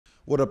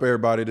What up,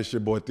 everybody? This your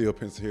boy Theo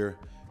Pinson here.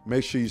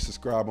 Make sure you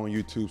subscribe on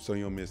YouTube so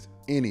you don't miss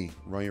any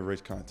Run Your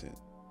Race content.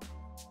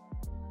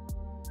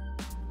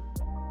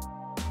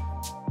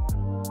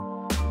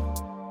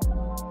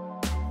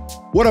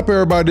 What up,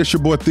 everybody? This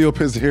your boy Theo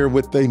Pinson here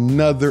with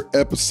another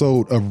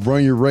episode of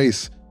Run Your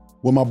Race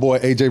with my boy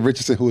AJ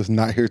Richardson, who is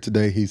not here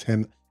today.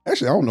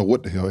 Actually, I don't know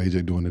what the hell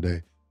AJ doing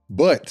today,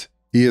 but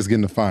he is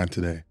getting the fine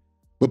today.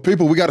 But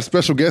people, we got a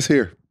special guest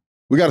here.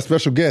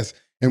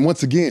 And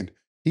once again,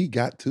 he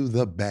got to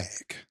the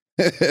bag.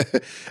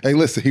 Hey,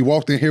 listen, he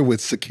walked in here with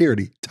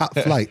security, top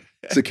flight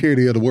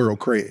security of the world,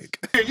 Craig.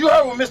 You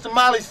heard what Mr.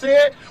 Molly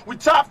said. We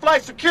top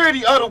flight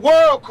security of the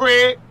world,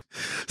 Craig.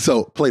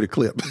 So play the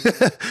clip.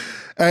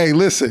 Hey,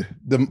 listen,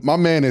 my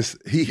man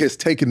he has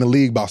taken the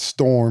league by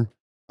storm.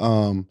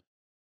 Coming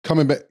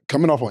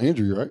off an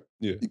injury, right?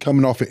 Yeah.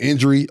 Coming off an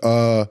injury,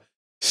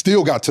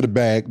 still got to the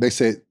bag. They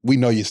said, we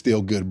know you're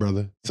still good,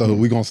 brother. So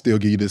we're going to still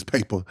give you this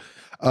paper.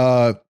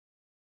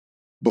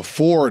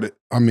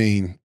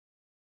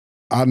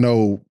 I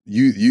know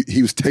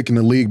he was taking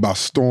the league by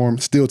storm,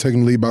 still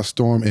taking the league by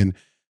storm. And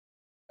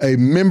a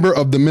member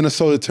of the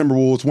Minnesota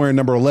Timberwolves wearing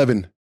number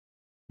 11,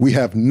 we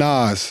have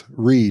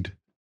Reid.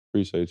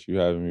 Appreciate you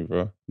having me,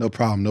 bro. No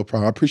problem.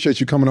 I appreciate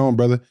you coming on,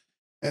 brother.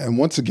 And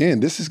once again,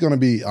 this is going to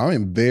be, I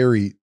am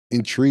very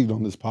intrigued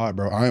on this pod,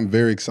 bro. I am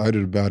very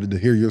excited about it, to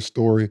hear your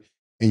story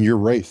and your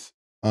race.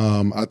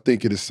 I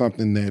think it is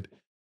something that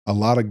a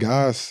lot of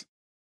guys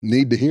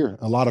need to hear.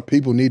 A lot of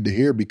people need to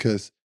hear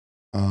because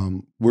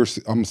I'm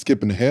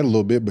skipping ahead a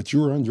little bit, but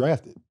you were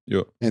undrafted.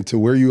 Yeah. And to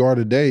where you are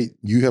today,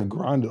 you have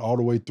grinded all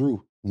the way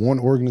through one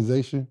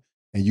organization,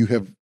 and you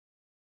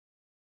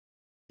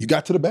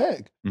got to the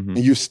bag, and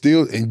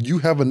you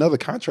have another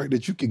contract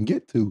that you can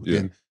get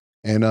to,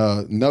 and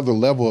another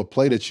level of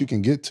play that you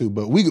can get to.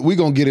 But we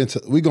gonna get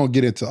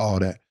into all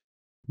that.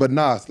 But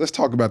Nas, let's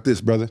talk about this,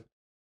 brother.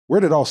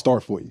 Where did it all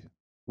start for you?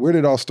 Where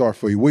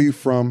you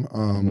from?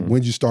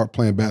 When did you start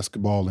playing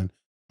basketball, and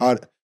how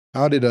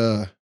did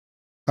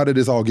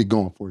this all get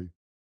going for you?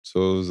 So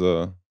it was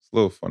it's a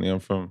little funny. I'm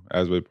from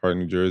Asbury Park,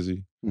 New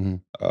Jersey.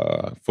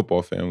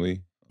 Football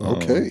family.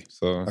 Okay.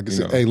 So like I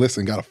said, hey,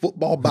 listen, got a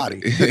football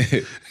body.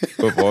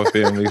 Football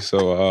family.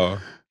 So it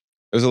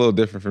was a little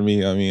different for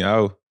me. I mean,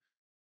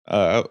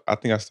 I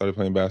think I started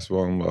playing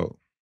basketball in about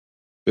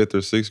 5th or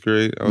 6th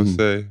grade, I would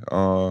say.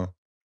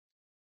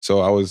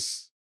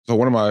 So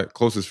one of my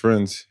closest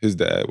friends, his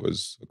dad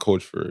was a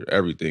coach for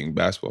everything: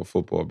 basketball,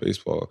 football,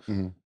 baseball.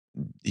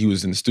 He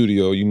was in the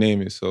studio, you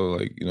name it. So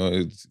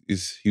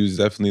he was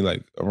definitely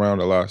like around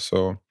a lot.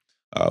 So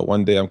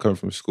one day I'm coming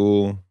from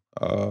school.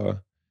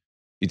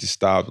 He just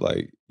stopped,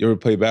 like, you ever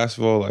play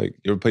basketball? Like,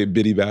 you ever play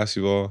biddy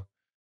basketball?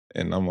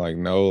 And I'm like,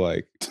 no,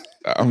 like,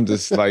 I'm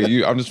just like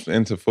you. I'm just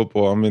into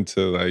football. I'm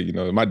into, like,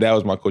 my dad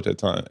was my coach at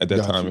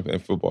that time in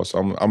football. So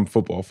I'm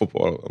football.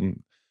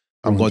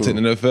 I'm going to the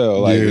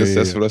NFL. Like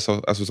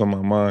that's what's on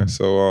my mind.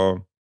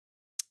 So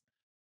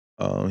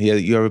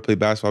you ever played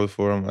basketball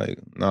before? I'm like,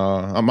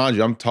 nah. Mind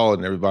you, I'm taller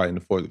than everybody in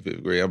the 4th or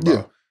 5th grade. I'm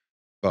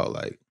about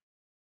like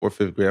 4th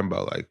or 5th grade. I'm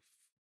about like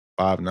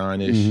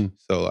 5'9" ish.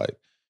 So like,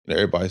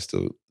 everybody's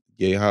still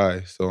yay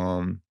high. So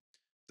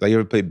like, you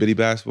ever played biddy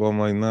basketball? I'm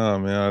like, nah,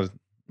 man.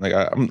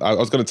 I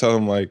was gonna tell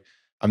him, like,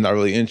 I'm not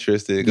really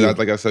interested because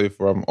like I said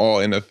before, I'm all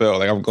NFL.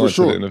 Like, I'm going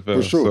to the NFL.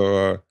 For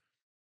sure.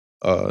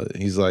 So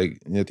he's like,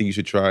 I think you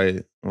should try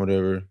it or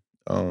whatever.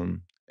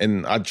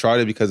 And I tried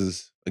it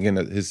because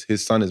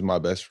his son is my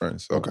best friend.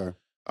 So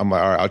I'm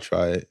like, all right, I'll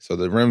try it. So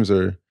the rims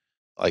are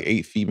like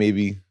 8 feet,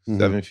 maybe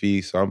 7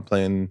 feet. So I'm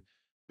playing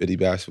biddy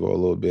basketball a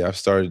little bit. I've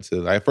started to,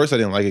 like, at first I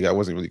didn't like it. I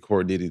wasn't really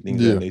coordinated,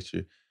 things of that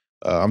nature.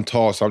 I'm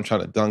tall, so I'm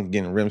trying to dunk,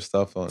 getting rim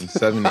stuff on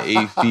 7 to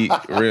 8 feet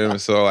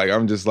rims. So like,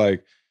 I'm just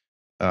like,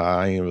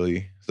 I ain't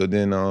really. So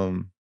then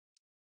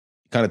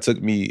kind of took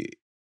me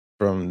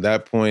from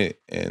that point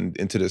and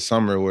into the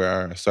summer,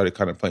 where I started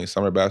kind of playing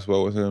summer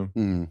basketball with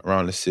him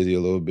around the city a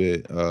little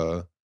bit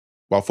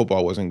while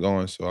football wasn't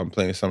going. So I'm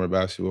playing summer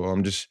basketball.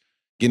 I'm just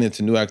getting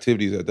into new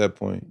activities at that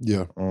point.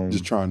 Yeah,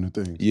 just trying new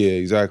things. Yeah,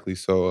 exactly.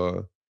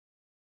 So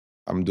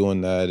I'm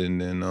doing that, and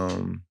then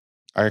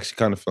I actually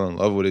kind of fell in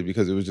love with it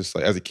because it was just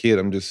like, as a kid,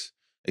 I'm just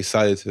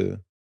excited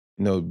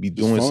to, be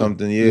doing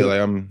something. Yeah,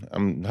 like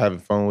I'm having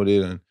fun with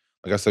it, and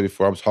like I said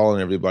before, I was taller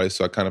than everybody,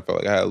 so I kind of felt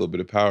like I had a little bit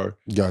of power.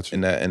 Gotcha.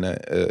 In that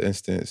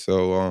instant.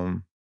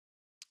 So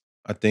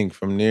I think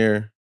from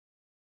there,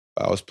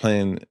 I was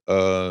playing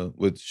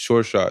with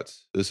Short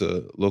Shots. It's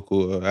a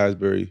local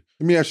Asbury.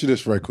 Let me ask you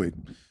this right quick.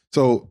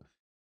 So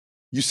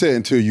you said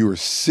until you were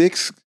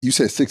 6, you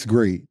said 6th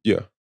grade.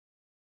 Yeah.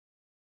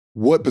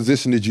 What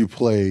position did you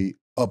play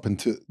up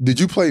until? Did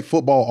you play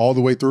football all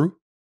the way through?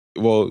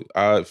 Well,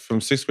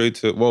 from 6th grade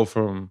to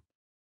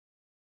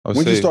when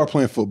did you start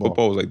playing football?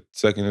 Football was like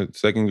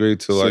second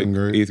grade to like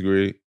 8th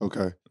grade.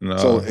 Okay.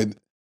 So from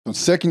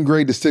 2nd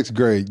grade to 6th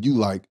grade, you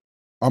like,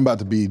 I'm about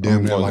to be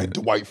damn near like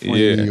Dwight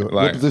Freeney. Yeah,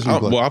 what position you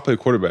play? Well, I played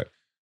quarterback.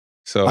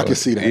 So I can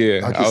see that.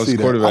 Yeah, I was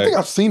quarterback. I think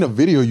I've seen a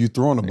video of you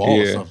throwing the ball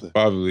or something.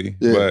 Probably.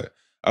 Yeah. But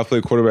I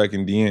played quarterback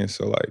in DN.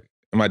 So like,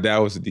 and my dad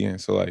was a DN.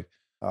 So like,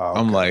 Oh,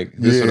 I'm like,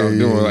 this is what I'm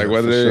doing. Like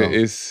whether sure.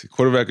 it's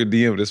quarterback or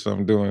DM, this is what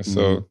I'm doing.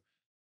 So,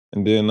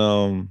 and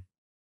then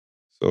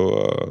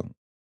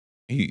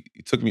he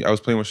took me. I was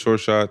playing with short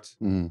shots.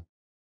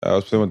 I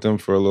was playing with them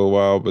for a little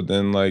while, but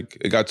then like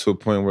it got to a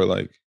point where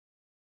like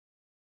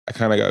I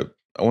kind of got.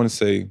 I want to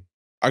say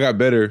I got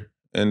better,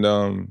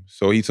 and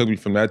so he took me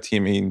from that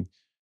team. And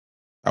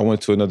I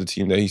went to another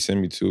team that he sent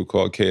me to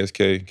called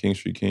KSK, King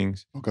Street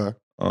Kings. Okay.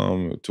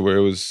 To where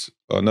it was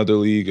another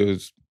league. It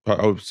was,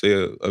 I would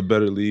say, a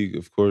better league,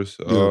 of course.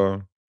 Yeah.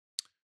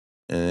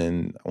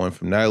 And I went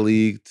from that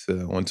league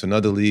to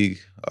another league,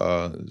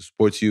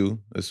 Sports U.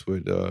 That's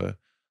with a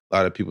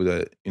lot of people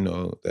that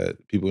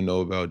people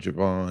know about,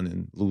 Javon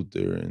and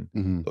Luther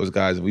and those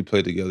guys. And we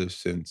played together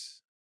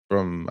since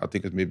from I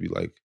think it's maybe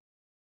like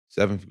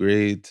 7th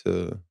grade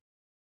to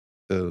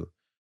we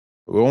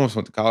almost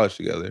went to college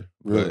together.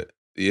 Really?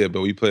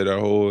 But we played our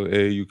whole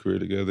AAU career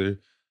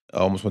together. I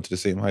almost went to the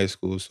same high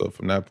school. So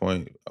from that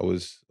point, it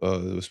was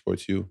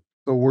Sports U.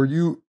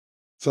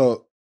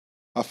 So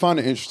I find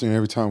it interesting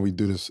every time we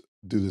do this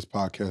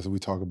podcast and we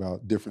talk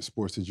about different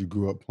sports that you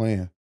grew up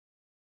playing.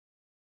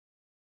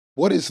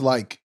 What is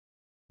like,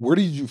 where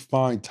did you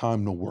find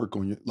time to work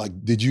on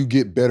did you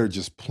get better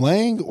just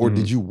playing or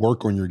did you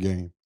work on your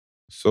game?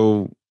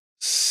 So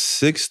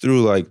 6th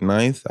through like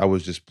 9th, I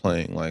was just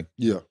playing. Like,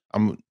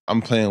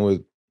 I'm playing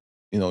with,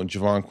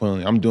 Javon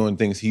Quinlan. I'm doing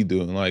things he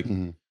doing. Like,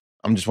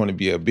 I'm just want to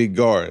be a big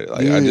guard.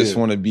 Like, I just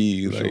want to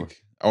be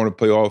like, I want to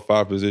play all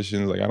 5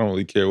 positions. Like, I don't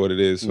really care what it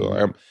is.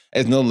 So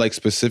it's no like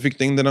specific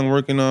thing that I'm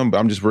working on, but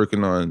I'm just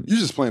working on. You're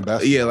just playing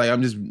basketball. Yeah, like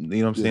I'm just, you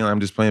know what I'm saying? Like,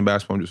 I'm just playing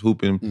basketball. I'm just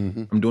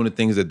hooping. I'm doing the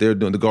things that they're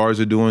doing. The guards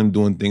are doing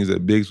things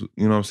that bigs, you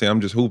know what I'm saying?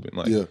 I'm just hooping.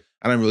 Like,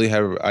 I don't really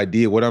have an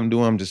idea what I'm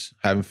doing. I'm just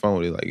having fun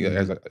with it. Like,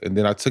 and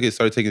then I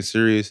started taking it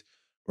serious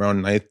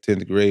around 9th,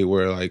 10th grade,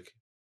 where like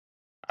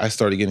I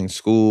started getting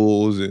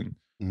schools and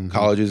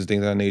colleges and things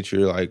of that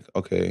nature. Like,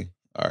 okay,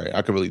 all right,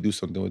 I could really do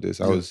something with this.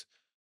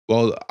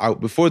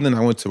 Before then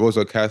I went to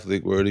Roosevelt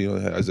Catholic where,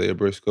 had Isaiah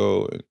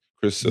Briscoe and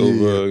Chris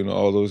Silva,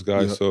 all those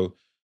guys. So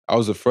I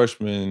was a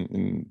freshman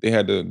and they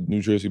had the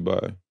New Jersey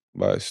by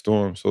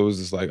storm. So it was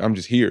just like, I'm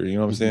just here, you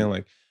know what I'm saying?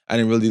 Like, I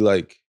didn't really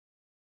like,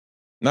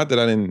 not that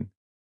I didn't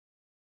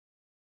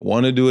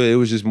want to do it. It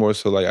was just more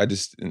so like,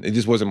 it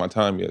just wasn't my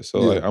time yet.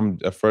 So like, I'm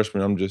a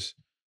freshman. I'm just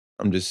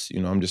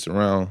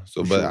around.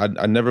 So, but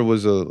I never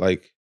was I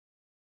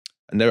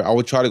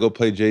would try to go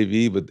play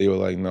JV, but they were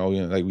like, no,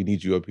 like we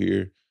need you up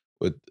here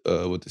with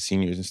the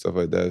seniors and stuff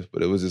like that.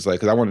 But it was just like,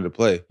 cause I wanted to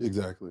play.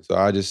 Exactly. So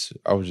I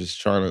was just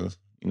trying to,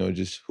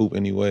 just hoop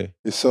anyway.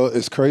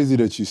 It's crazy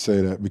that you say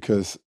that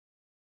because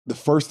the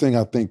first thing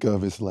I think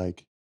of is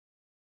like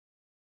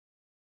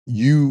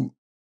you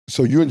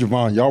and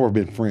Javon, y'all have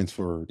been friends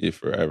for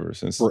forever.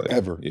 Since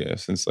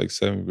since like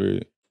 7th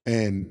grade.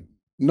 And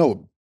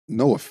no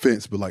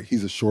offense, but like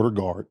he's a shorter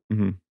guard.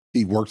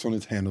 He works on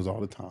his handles all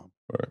the time.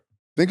 Right.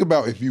 Think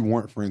about if you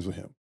weren't friends with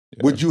him.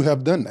 Would you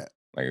have done that?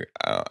 Like,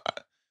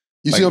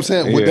 you see what I'm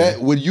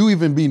saying? Would you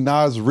even be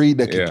Nas Reid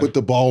that can put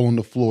the ball on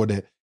the floor,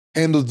 that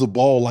handles the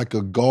ball like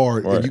a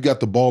guard, and you got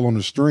the ball on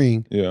the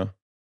string? Yeah.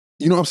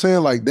 You know what I'm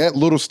saying? Like that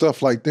little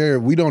stuff like there,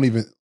 we're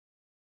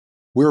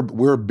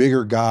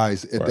bigger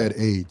guys at that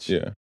age.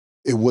 Yeah.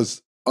 It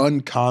was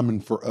uncommon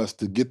for us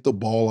to get the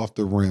ball off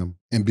the rim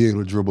and be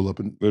able to dribble up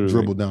and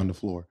dribble down the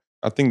floor.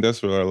 I think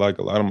that's where I like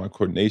a lot of my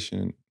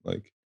coordination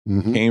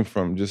came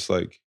from, just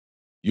like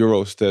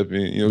Euro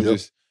stepping,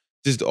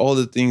 just all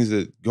the things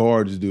that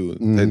guards do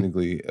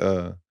technically.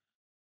 I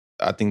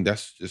think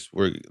that's just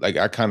where like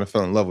I kind of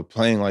fell in love with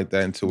playing like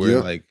that until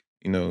where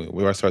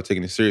where I started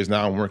taking it serious.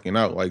 Now I'm working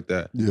out like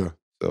that. Yeah.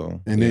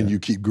 So then you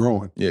keep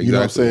growing. Yeah, exactly. You know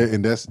what I'm saying?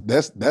 And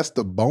that's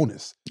the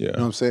bonus. Yeah. You know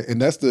what I'm saying?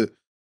 And that's the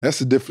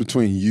difference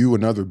between you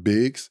and other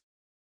bigs.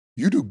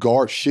 You do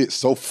guard shit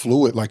so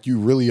fluid, like you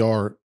really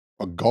are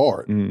a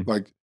guard.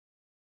 Like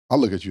I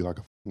look at you like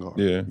a guard.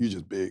 Yeah. You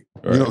just big.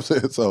 Right. You know what I'm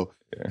saying? So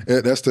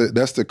that's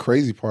the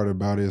crazy part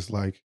about it is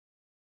like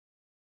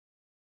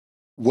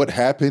what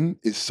happened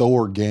is so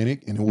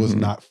organic and it was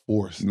not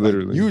forced.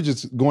 Literally. Like, you were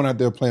just going out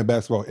there playing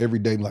basketball every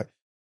day, like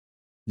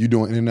you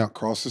doing in and out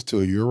crosses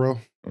to a Euro.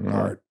 All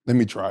right, let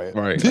me try it.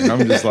 Right. Like,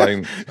 I'm just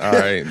like, all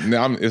right,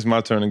 now it's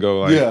my turn to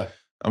go. Like,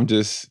 I'm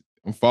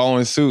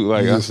following suit.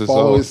 Like, that's just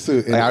following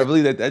suit. Like, I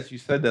really, that you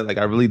said that, like,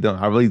 I really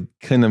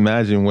couldn't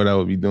imagine what I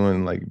would be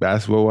doing, like,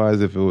 basketball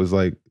wise, if it was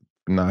like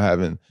not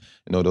having,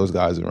 those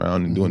guys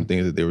around and doing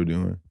things that they were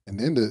doing. And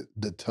then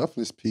the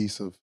toughness piece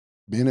of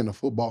being in a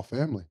football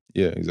family.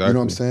 Yeah, exactly. You know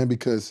what I'm saying?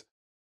 Because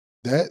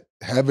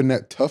having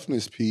that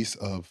toughness piece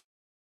of,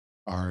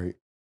 all right,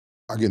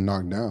 I get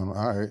knocked down.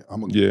 All right,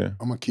 I'm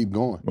gonna keep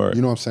going. Right.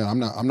 You know what I'm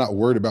saying? I'm not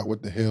worried about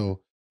what the hell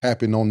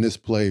happened on this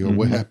play or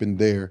what happened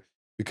there,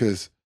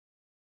 because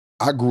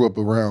I grew up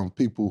around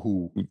people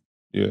who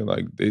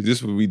like this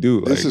is what we do.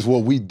 Like, this is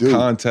what we do.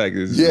 Contact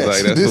is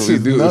like that's what we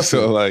do. Nothing.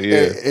 So like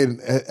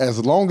and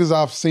as long as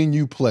I've seen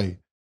you play,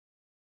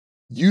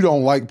 you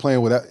don't like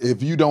playing without.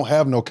 If you don't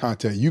have no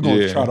contact, you're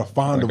gonna try to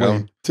find a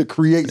way to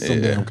create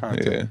some damn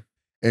contact.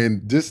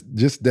 And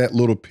just that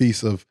little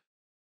piece of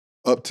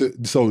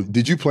So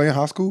did you play in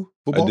high school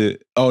football? I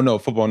did. Oh no,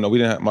 football. No, we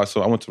didn't have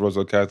so I went to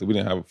Roseville Catholic. We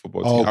didn't have a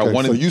football team. Oh,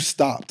 okay. So you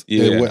stopped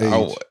at what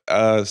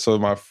age? So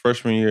my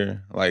freshman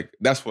year, like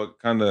that's what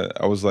kind of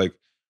I was like,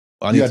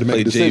 well, I You need had to to play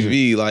make a decision.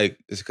 JV. Like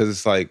it's because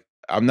it's like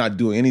I'm not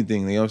doing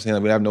anything. You know what I'm saying?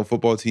 Like, we have no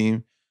football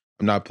team.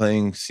 I'm not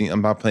playing.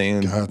 I'm not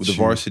playing with the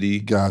varsity.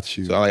 Got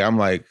you. So I'm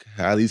like,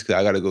 at least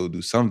I got to go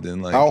do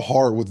something. Like, how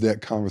hard was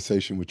that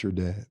conversation with your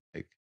dad?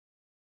 Like,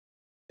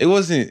 it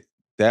wasn't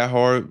that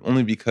hard,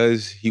 only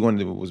because he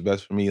wanted what was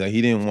best for me. Like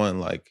he didn't want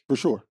like For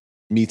sure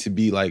me to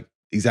be like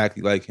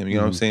exactly like him. You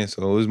know what I'm saying?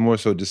 So it was more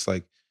so just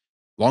like,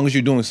 as long as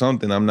you're doing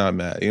something, I'm not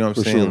mad. You know what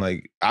I'm saying? Sure.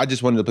 Like I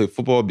just wanted to play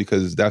football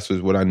because that's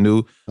what I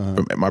knew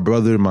from my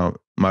brother, my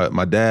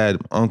dad,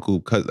 my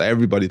uncle, cause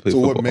everybody played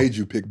football. So what made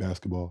you pick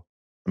basketball?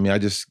 I mean, I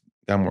just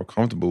got more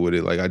comfortable with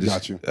it. Like I just,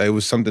 Got you. It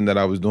was something that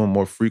I was doing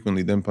more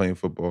frequently than playing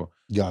football.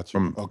 Got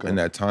you. In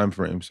that time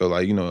frame. So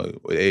like,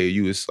 with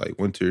AAU, it's like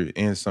winter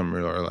and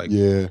summer, or like,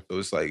 yeah. So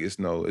it's like it's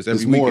every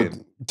it's weekend.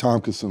 More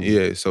time consuming.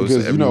 Yeah. So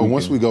because it's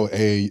once we go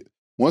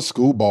once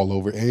school ball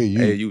over,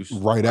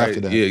 AAU right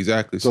after that. Yeah,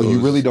 exactly. So you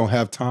really don't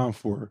have time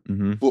for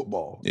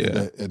football.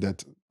 Yeah.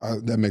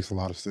 That makes a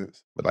lot of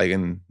sense. But like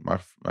in my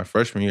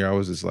freshman year, I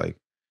was just like,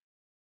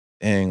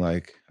 dang,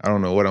 like I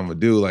don't know what I'm gonna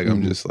do. Like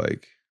I'm just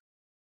like,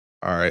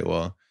 all right,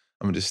 well,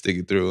 I'm gonna just stick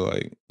it through,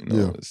 like,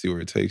 see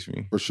where it takes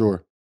me. For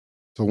sure.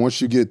 So once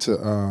you get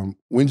to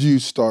when do you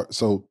start?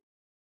 So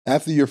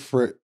after your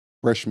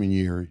freshman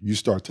year, you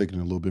start taking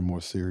it a little bit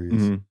more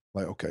serious.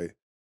 Like, okay,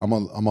 I'm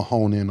gonna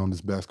hone in on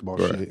this basketball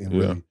shit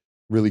and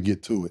really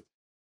get to it.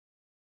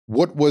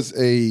 What was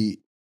a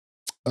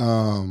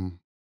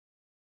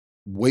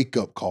wake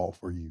up call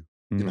for you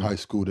in high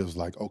school that was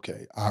like,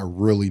 okay, I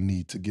really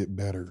need to get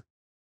better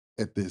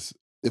at this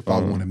if I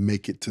want to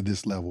make it to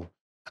this level?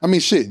 I mean,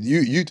 shit,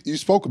 you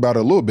spoke about it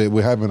a little bit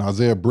with having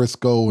Isaiah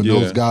Briscoe and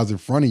those guys in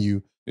front of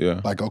you.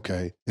 Yeah. Like,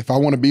 okay, if I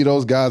want to be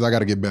those guys, I got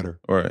to get better.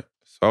 All right.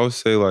 So I would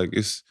say like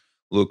it's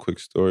a little quick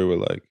story where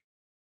like,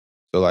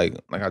 so like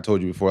I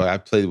told you before, like, I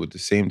played with the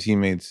same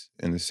teammates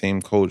and the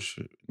same coach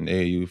in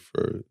AAU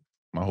for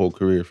my whole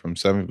career from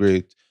 7th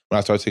grade. When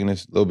I started taking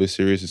this a little bit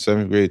serious in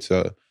 7th grade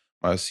to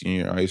my senior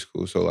year in high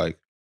school. So like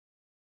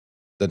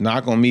the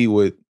knock on me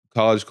with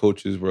college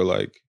coaches were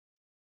like,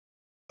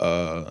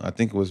 I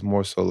think it was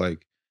more so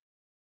like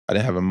I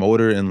didn't have a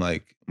motor and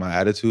like my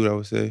attitude, I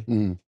would say.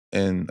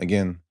 And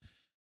again,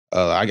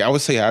 I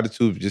would say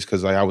attitude just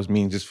because like I was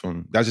mean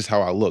that's just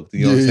how I looked.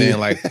 You know what I'm saying?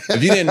 Like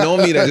if you didn't know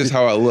me, that's just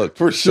how I looked.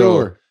 For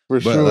sure.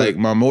 But like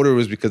my motor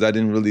was because I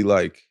didn't really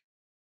I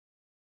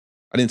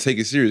didn't take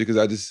it serious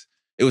because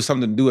it was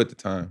something to do at the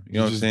time. You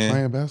know what I'm saying?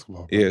 Playing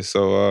basketball. Bro. Yeah.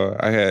 So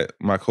I had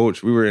my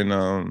coach, we were in,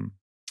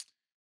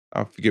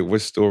 I forget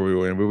which store we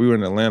were in, but we were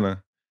in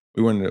Atlanta.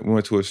 We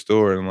went to a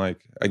store and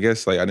like, I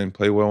guess like I didn't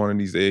play well one of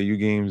these AAU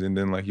games. And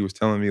then like he was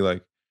telling me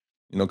like,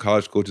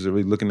 college coaches are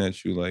really looking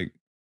at you like,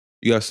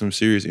 you got some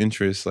serious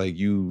interests, like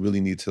you really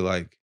need to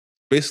like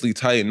basically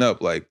tighten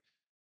up, like,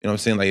 you know what I'm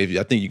saying? Like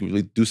I think you can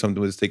really do something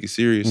with this, take it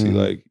seriously.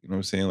 Like, you know what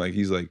I'm saying? Like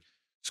he's like,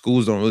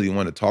 schools don't really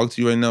want to talk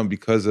to you right now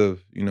because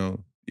of, your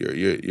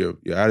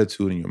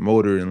attitude and your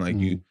motor and like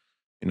I'm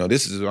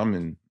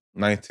in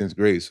 9th, 10th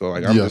grade. So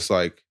like I'm just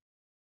like,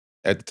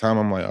 at the time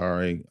I'm like, all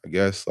right, I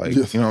guess like,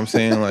 you know what I'm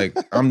saying? Like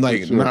I'm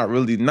like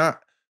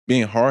not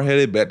being hard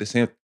headed, but at the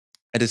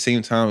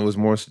same time, it was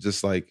more so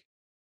just like,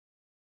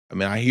 I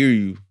mean, I hear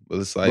you, but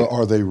it's like, but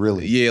are they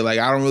really? Yeah, like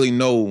I don't really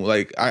know.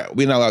 Like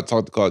we're not allowed to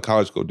talk to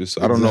college coaches,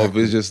 so I don't know if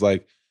it's just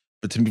like,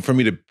 for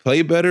me to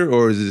play better,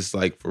 or is this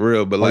like for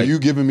real? But like, are you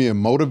giving me a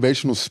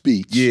motivational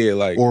speech? Yeah,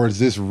 like, or is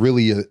this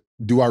really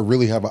do I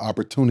really have an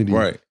opportunity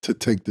to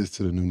take this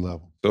to the new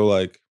level? So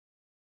like,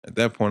 at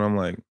that point, I'm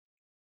like,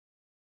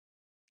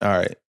 all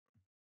right,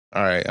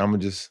 I'm gonna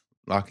just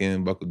lock in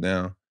and buckle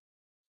down.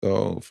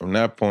 So from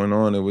that point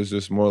on, it was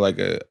just more like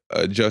a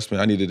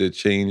adjustment. I needed to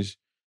change,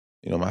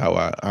 how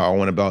I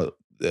went about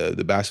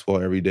the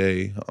basketball every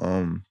day.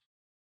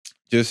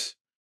 Just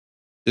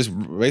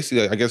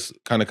basically, I guess,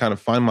 kind of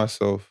find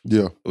myself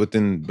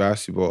within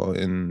basketball,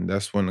 and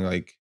that's when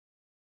like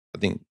I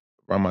think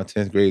around my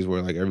 10th grade is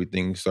where like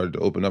everything started to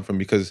open up for me,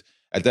 because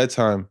at that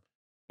time,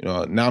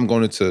 now I'm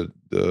going into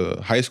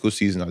the high school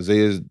season.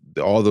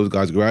 All those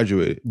guys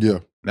graduated. Yeah.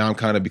 Now I'm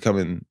kind of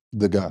becoming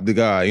the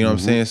guy. You know what I'm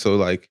saying? So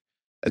like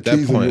at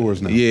that point,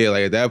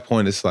 like at that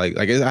point, it's like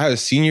I had a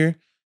senior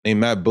named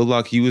Matt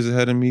Bullock. He was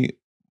ahead of me,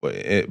 but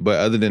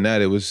other than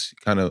that, it was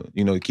kind of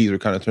the keys were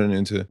kind of turning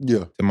into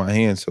to my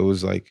hands. So it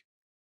was like,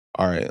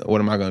 all right,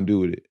 what am I gonna do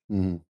with it?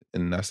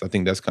 And I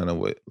think that's kind of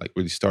what like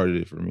really started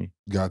it for me.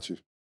 Got you.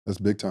 That's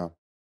big time.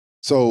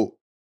 So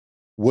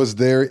was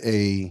there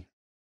a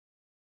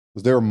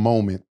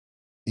moment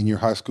in your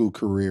high school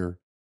career,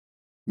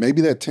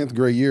 maybe that 10th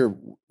grade year,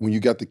 when you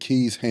got the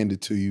keys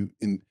handed to you,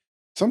 and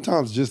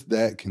sometimes just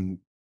that can,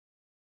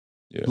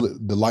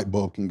 the light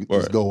bulb can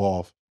just go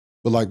off.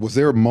 But like, was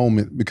there a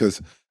moment, because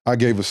I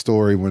gave a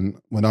story when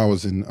I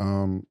was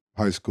in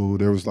high school,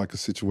 there was like a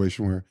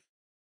situation where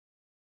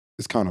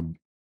it's kind of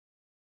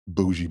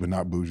bougie, but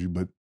not bougie,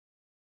 but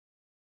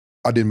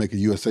I didn't make a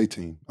USA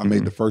team. I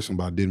made the first one,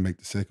 but I didn't make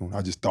the second one.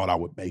 I just thought I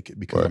would make it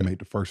because I made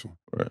the first one.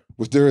 Right.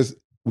 Was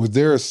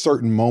there a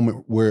certain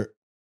moment where,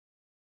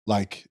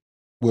 like,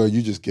 well,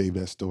 you just gave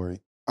that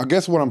story. I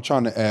guess what I'm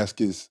trying to ask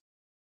is,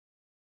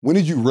 when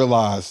did you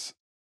realize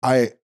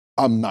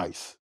I'm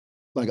nice?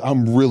 Like,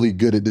 I'm really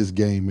good at this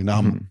game, and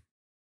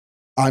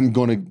I'm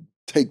gonna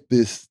take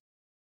this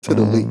to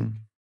the league.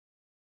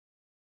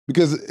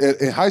 Because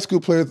in high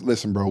school players,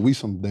 listen, bro, we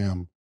some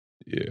damn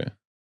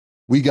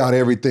we got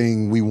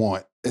everything we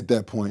want at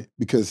that point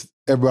because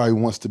everybody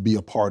wants to be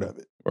a part of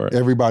it. Right.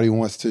 Everybody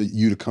wants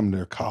you to come to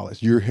their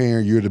college. You're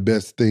hearing you're the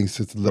best thing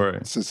since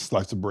a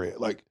slice of bread.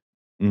 Like,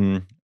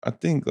 I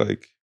think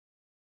like,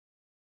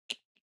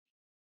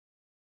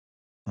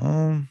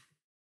 I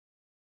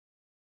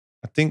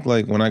think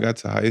like when I got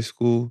to high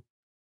school,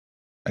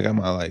 I got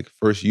my like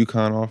first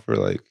UConn offer.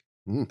 Like,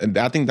 and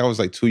I think that was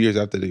like 2 years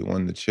after they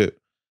won the chip.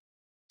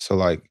 So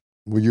like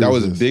that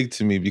was big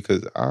to me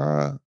because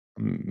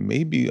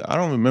maybe I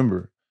don't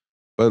remember,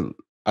 but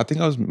I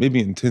think I was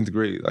maybe in 10th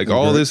grade. Like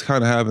all this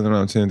kind of happened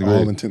around 10th grade.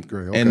 All in 10th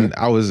grade. Okay. And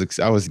I was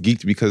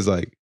geeked because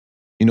like,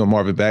 you know,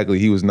 Marvin Bagley,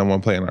 he was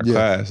 #1 player in our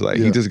class. Like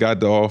he just got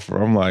the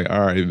offer. I'm like,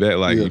 all right, bet.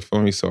 Like you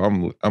feel me? So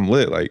I'm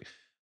lit. Like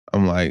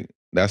I'm like,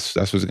 that's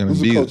what's gonna be.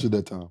 Who's the coach at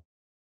that time?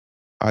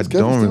 I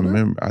don't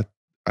remember.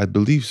 I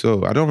believe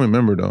so. I don't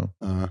remember though.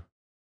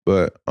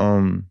 But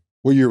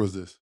what year was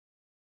this?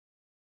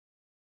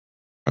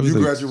 You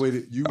like,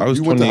 graduated. You I was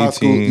went to high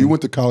school. You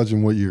went to college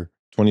in what year?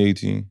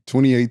 2018.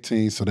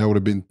 2018. So that would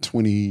have been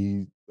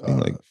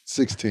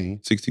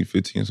 2016. 16,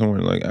 15,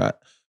 somewhere like that.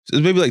 It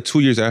was maybe like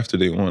 2 years after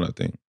they won, I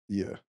think.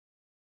 Yeah.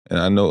 And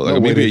I know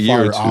like maybe a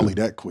year or two. Ollie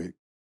that quick.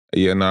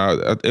 Yeah,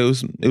 it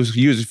was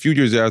a few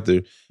years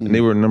after, and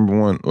they were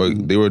 #1.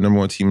 Like they were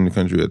 #1 team in the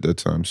country at that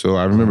time. So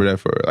I remember that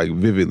for like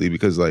vividly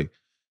because like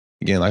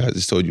again, like I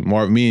just told you,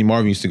 me and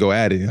Marvin used to go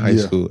at it in high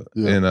school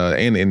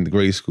and in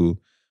grade school.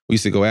 We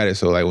used to go at it.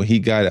 So like when he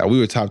got it, we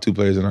were top 2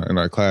 players in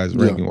our class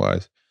ranking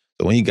wise.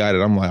 So when he got it,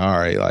 I'm like, all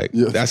right, like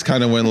that's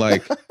kind of when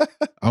like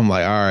I'm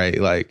like, all right,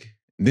 like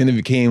then it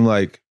became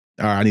like,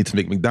 all right, I need to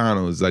make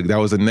McDonald's. Like that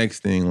was the next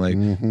thing, like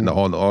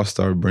all the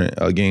All-Star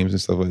games and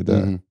stuff like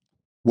that.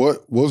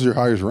 What was your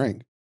highest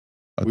rank?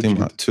 I think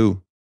about 2.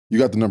 You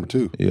got the number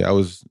 2. Yeah, I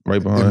was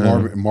right behind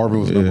him. Marvin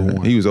was number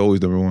 1. He was always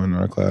 #1 in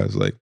our class.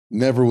 Like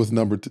never was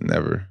number 2.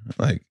 Never.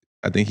 Like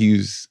I think he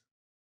was.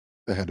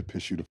 That had to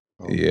piss you to.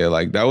 Yeah,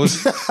 like that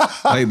was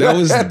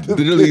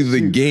literally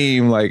the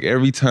game. Like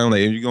every time, like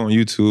if you go on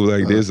YouTube,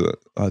 like there's a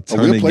ton of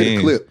games. Play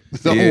the clip.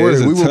 Don't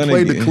worry, we will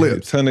play the clip.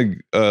 A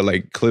ton of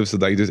like clips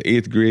of like just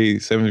 8th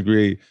grade, 7th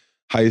grade,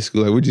 high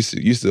school. Like we just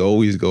used to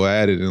always go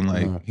at it, and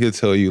like he'll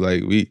tell you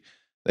like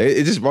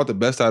it just brought the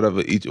best out of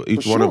each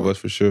one of us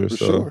for sure.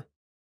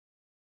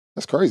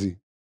 That's crazy.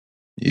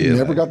 Yeah, you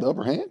never got the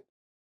upper hand.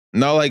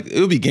 No, like it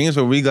would be games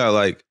where we've got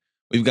it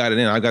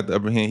in. I got the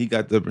upper hand. He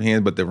got the upper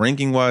hand. But the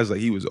ranking wise, like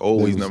he was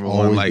always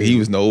 #1. Like he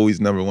was always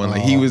 #1.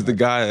 Like he was the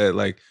guy that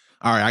like,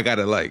 all right, I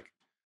gotta like,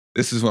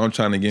 this is what I'm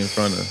trying to get in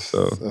front of.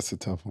 So that's a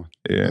tough one.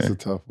 Yeah, that's a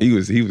tough one. He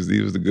was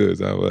the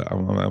goods. I'm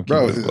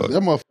bro,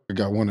 that motherfucker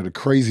got one of the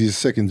craziest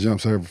second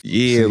jumps I ever.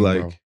 Yeah, seen,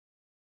 like, bro.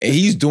 And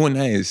he's doing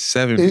that in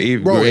 7th,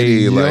 8th bro,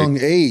 grade, at a like young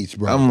age,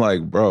 bro. I'm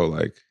like, bro,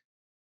 like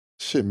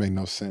shit make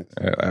no sense.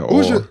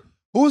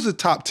 Who was the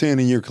top 10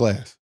 in your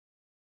class?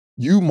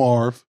 You,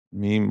 Marv.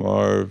 Me,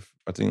 Marv.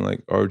 I think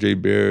like R.J.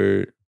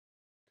 Barrett,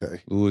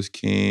 Lewis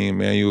King,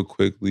 Emmanuel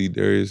Quickly,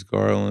 Darius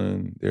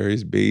Garland,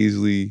 Darius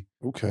Baisley.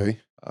 Okay.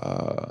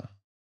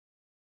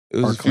 It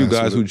was a few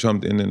guys who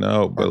jumped in and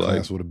out, but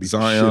like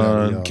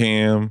Zion,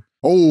 Cam.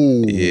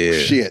 Oh,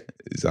 shit.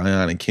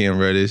 Zion and Cam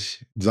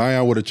Reddish.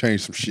 Zion would have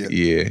changed some shit.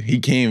 Yeah. He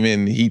came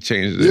in, he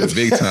changed it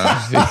big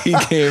time. He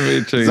came in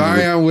and changed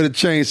Zion would have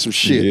changed some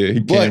shit. Yeah,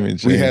 he came in and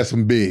changed. We had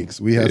some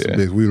bigs. We had some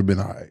bigs. We would have been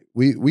all right.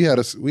 We had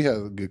a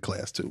good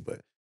class too,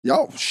 but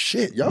y'all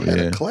had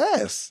a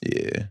class.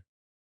 Yeah.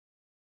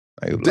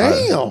 Like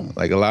damn.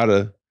 A lot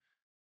of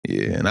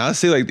and I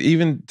say like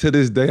even to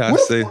this day, Where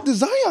the fuck did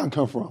Zion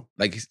come from?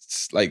 Like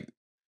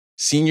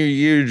senior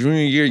year,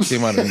 junior year, he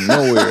came out of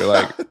nowhere.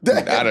 Like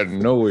out of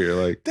nowhere.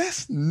 Like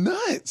that's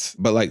nuts.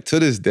 But like to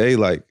this day,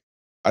 like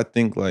I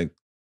think like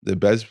the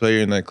best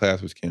player in that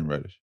class was Cam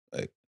Reddish.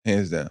 Like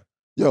hands down.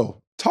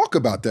 Yo, talk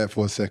about that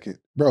for a second.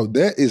 Bro,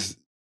 that has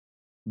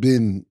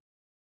been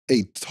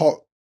a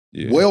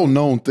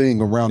well-known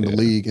thing around the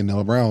league and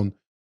around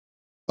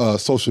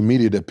social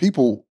media that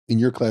people in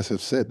your class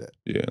have said that.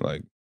 Yeah,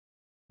 like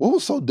what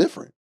was so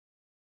different?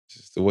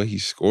 Just the way he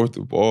scored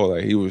the ball.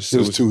 Like it was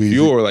too pure. easy.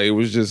 Like it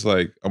was just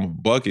like I'm a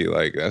bucket.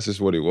 Like that's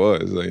just what it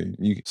was.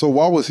 Like so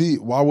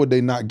why would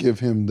they not give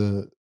him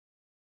the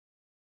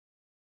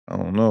I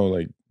don't know,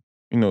 like,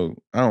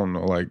 I don't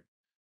know. Like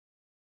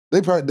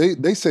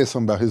they said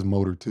something about his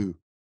motor too.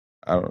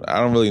 I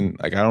don't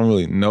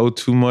really know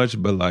too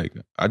much, but like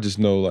I just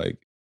know like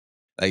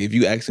if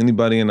you ask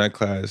anybody in that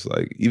class,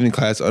 like even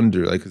class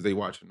under, like because they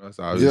watching us,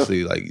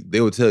 obviously, like they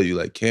would tell you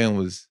like Cam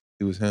was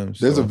him.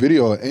 So. There's a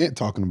video of Ant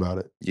talking about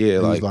it.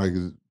 Yeah, he's like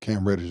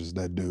Cam Reddish is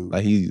that dude.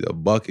 Like he's a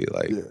bucket.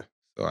 Like yeah.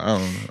 So I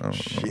don't know.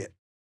 Shit.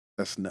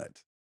 That's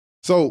nuts.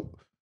 So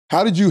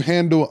how did you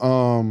handle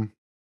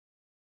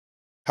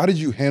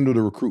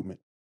the recruitment?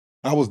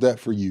 How was that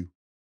for you?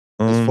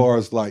 As far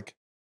as like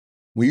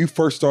when you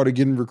first started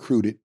getting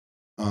recruited,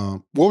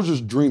 what was your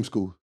dream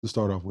school to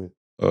start off with?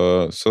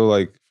 So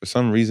like for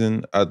some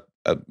reason,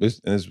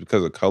 it's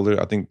because of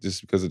color. I think just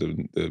because of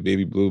the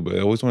baby blue, but I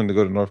always wanted to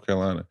go to North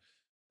Carolina.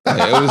 Like,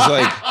 it was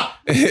like,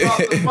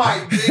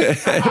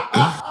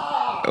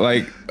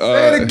 like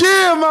say it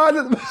again,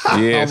 man.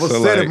 Yeah, I was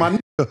so saying like, it,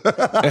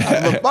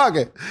 my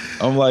pocket.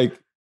 I'm like,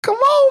 come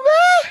on,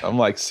 man. I'm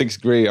like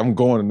 6th grade. I'm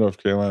going to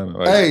North Carolina.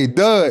 Like, hey,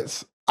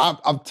 Duds.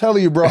 I'm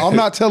telling you, bro. I'm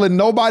not telling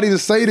nobody to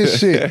say this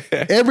shit.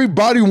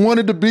 Everybody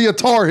wanted to be a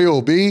Tar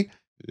Heel, B.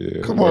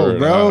 Yeah, come on,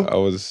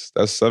 bro.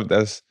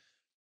 That's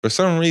for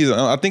some reason.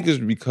 I think it's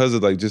because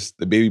of like just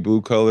the baby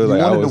blue color. You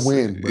like wanted to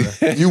win,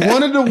 bro. You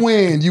wanted to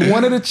win. You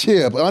wanted a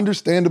chip.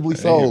 Understandably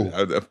so.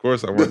 Of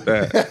course, I want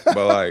that.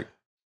 But like,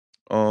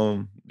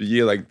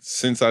 yeah, like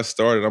since I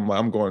started, I'm like,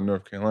 I'm going to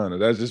North Carolina.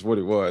 That's just what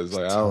it was.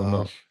 Like, I don't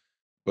know.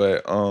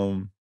 But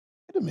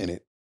wait a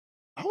minute.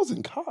 I was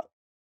in college.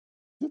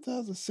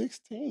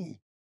 2016.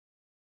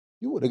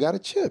 You would have got a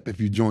chip if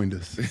you joined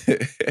us.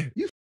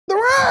 You f***ed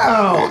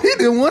around. He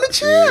didn't want a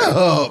chip.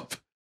 Yeah.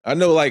 I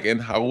know, like,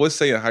 and I would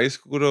say in high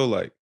school though,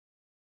 like,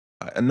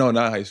 no,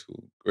 not high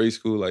school, grade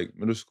school, like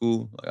middle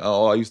school. Like,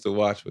 all I used to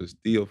watch was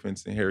Theo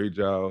Pinson, Harry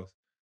Giles,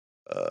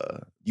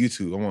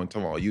 YouTube. I'm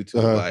talking about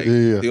YouTube. Like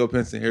Theo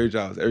Pinson, Harry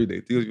Giles, every day.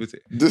 Theo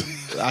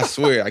Pinson. I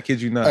swear, I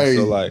kid you not. Hey,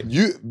 so like,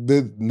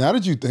 now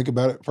that you think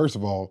about it, first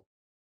of all,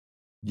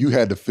 you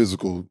had the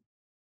physical.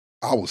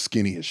 I was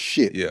skinny as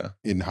shit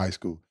in high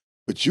school.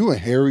 But you and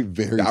Harry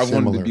very similar. I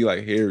wanted to be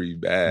like Harry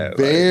bad.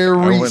 Very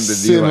like, I wanted to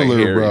similar, be like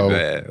Harry bro.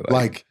 Bad.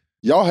 Like,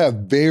 y'all have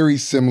very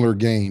similar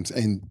games.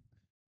 And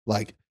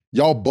like,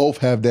 y'all both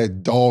have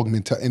that dog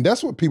mentality. And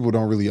that's what people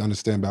don't really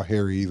understand about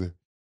Harry either.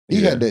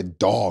 He had that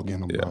dog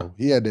in him, bro.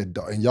 He had that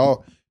dog. And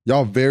y'all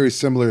very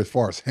similar as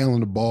far as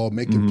handling the ball,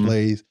 making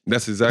plays.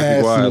 That's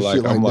exactly why.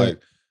 Like, I'm like,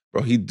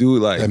 bro, he do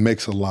like that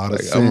makes a lot of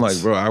sense. I'm like,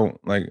 bro,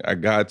 I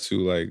got to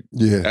like,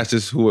 that's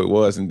just who it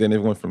was. And then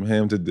it went from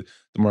him to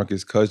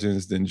DeMarcus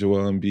Cousins, then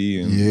Joel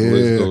Embiid, and the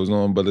list goes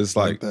on. But it's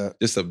like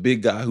just a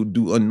big guy who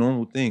do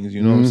unnormal things.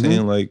 You know what I'm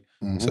saying? Like,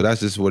 so that's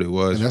just what it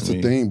was. And that's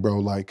the thing, bro.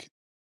 Like,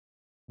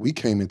 we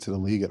came into the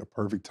league at a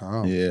perfect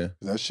time. Yeah,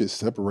 that shit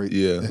separates.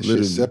 That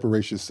shit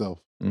separates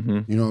yourself.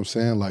 You know what I'm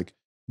saying? Like,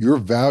 your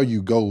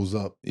value goes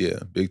up. Yeah,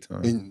 big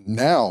time. And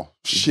now,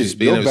 shit,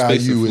 your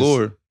value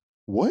is.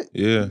 What?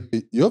 Yeah.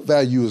 Your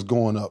value is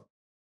going up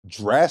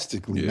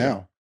drastically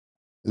now.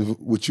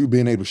 With you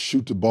being able to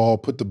shoot the ball,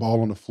 put the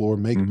ball on the floor,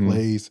 make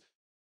plays.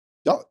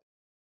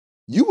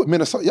 You with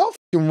Minnesota, y'all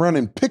fucking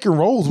running pick and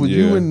rolls with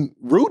you and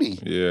Rudy.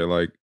 Yeah,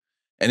 like,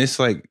 and it's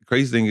like,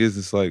 crazy thing is,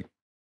 it's like,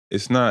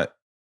 it's not,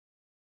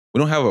 we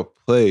don't have a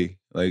play.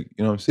 Like,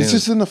 you know what I'm saying? It's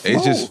just in the flow.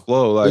 It's just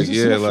flow. Like, it's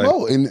just in the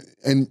flow.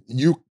 And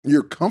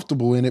you're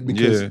comfortable in it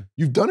because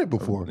you've done it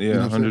before. Yeah, you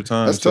know 100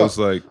 times. That's so tough. it's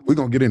like, we're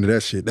gonna get into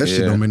that shit. That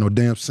shit don't make no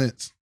damn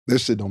sense. That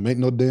shit don't make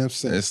no damn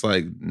sense. It's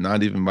like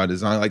not even by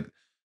design. Like,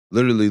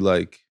 literally,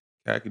 like,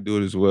 Cat can do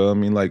it as well. I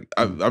mean, like,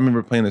 I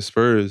remember playing the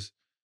Spurs.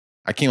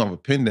 I came off a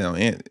pin down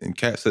and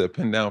Cat set a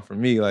pin down for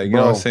me. Like, you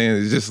know what I'm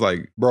saying? It's just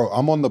like, bro,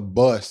 I'm on the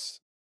bus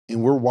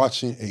and we're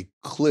watching a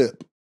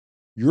clip.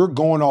 You're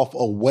going off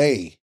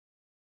away.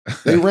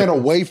 They ran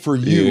away for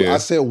you. I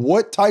said,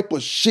 what type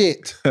of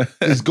shit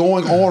is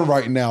going on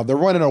right now? They're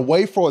running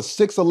away for a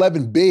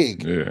 6'11"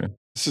 big. Yeah.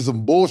 This is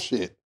some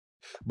bullshit.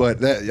 But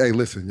hey,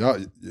 listen, y'all,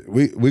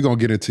 we're gonna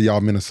get into y'all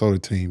Minnesota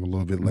team a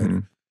little bit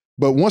later.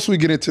 But once we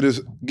get into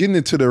this, getting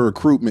into the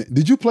recruitment,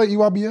 did you play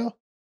EYBL?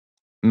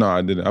 No,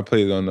 I didn't. I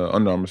played on the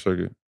Under Armour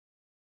circuit.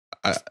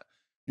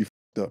 You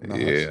f***ed up. Nice.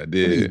 Yeah, I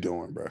did. What are you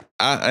doing, bro?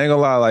 I ain't gonna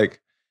lie,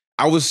 like,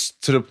 I was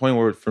to the point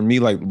where for me,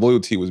 like,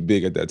 loyalty was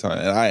big at that time.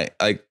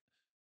 And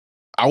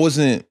I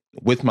wasn't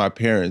with my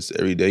parents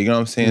every day. You know what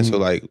I'm saying? So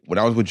like when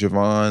I was with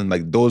Javon,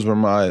 like those were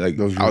my I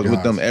was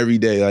with them every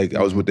day. Like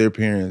I was with their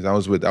parents. I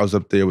was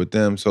up there with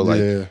them. So like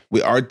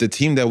the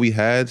team that we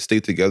had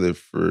stayed together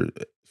from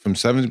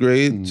 7th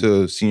grade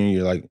to senior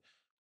year. Like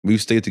we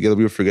stayed together.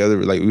 We were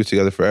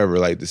together forever.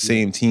 Like the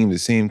same team, the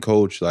same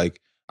coach. Like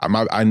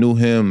I knew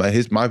him.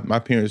 Like my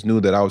parents knew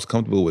that I was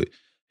comfortable with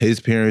his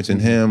parents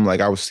and him.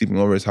 Like I was sleeping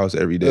over his house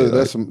every day.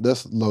 That's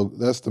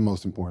the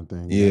most important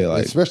thing. Yeah,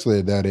 like, especially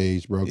at that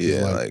age, bro.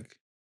 Yeah, like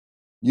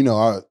you know,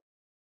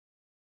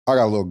 I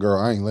got a little girl.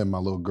 I ain't letting my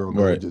little girl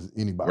go with just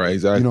anybody. Right,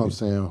 exactly. You know what I'm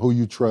saying? Who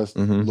you trust,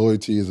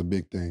 loyalty is a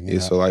big thing. Yeah,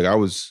 so like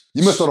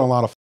you missed out on a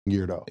lot of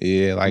gear though.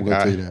 Yeah, like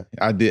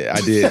I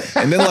did.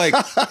 And then like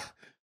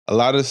a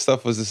lot of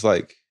stuff was just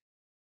like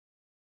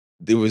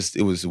it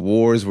was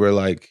wars where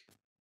like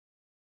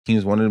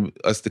teams wanted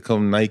us to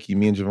come Nike,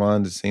 me and Javon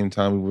at the same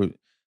time. We were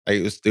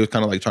like, they were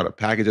kind of like trying to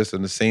package us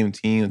in the same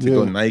team to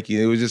go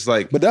Nike. It was just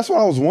like, but that's what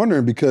I was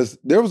wondering, because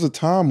there was a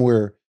time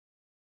where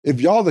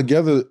if y'all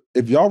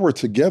were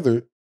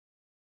together,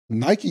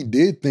 Nike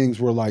did things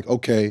where like,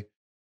 okay,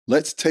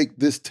 let's take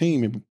this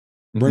team and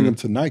bring them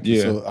to Nike.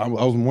 So I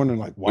was wondering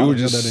like, why that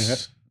didn't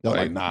happen?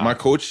 Like nah. my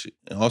coach,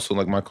 and also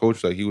like my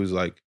coach, like he was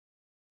like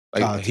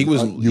he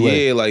was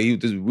UA.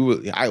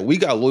 like we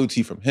got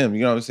loyalty from him.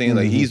 You know what I'm saying?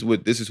 Like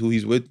this is who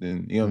he's with,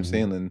 and you know what I'm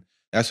saying, and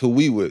that's who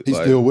we with. He's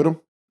like, still with him?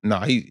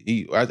 Nah,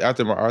 he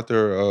after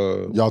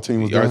y'all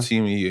team was our done?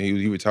 team,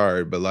 he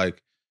retired. But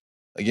like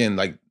again,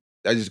 like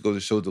that just goes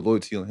to show the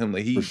loyalty on him.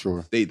 Like he For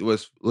sure. stayed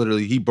with us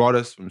literally. He brought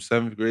us from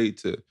 7th grade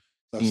to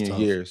senior tough.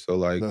 year. So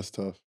like That's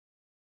tough.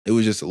 it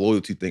was just a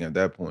loyalty thing at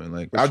that point.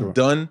 Like For I've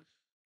sure.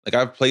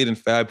 I've played in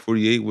Fab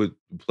 48 with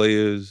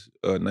players,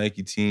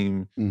 Nike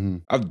team.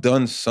 I've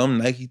done some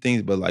Nike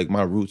things, but like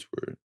my roots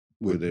were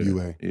with there.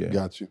 UA. Yeah.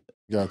 Got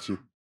you.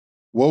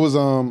 What was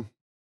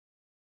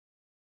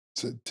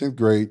 10th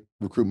grade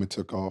recruitment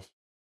took off?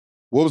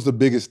 What was the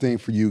biggest thing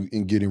for you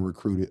in getting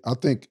recruited? I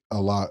think a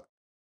lot.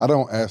 I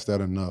don't ask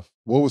that enough.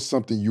 What was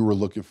something you were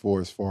looking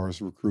for as far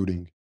as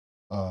recruiting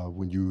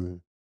when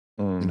you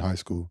were in high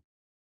school?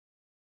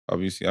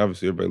 Obviously,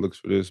 everybody looks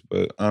for this,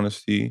 but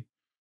honesty.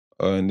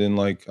 And then,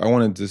 like, I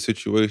wanted the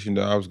situation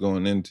that I was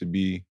going in to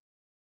be,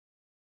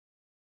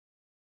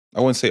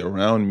 I wouldn't say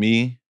around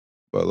me,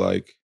 but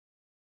like,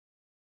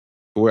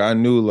 where I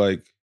knew,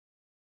 like,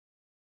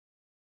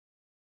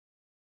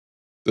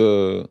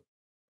 the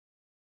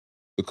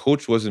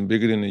coach wasn't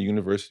bigger than the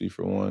university,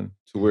 for one,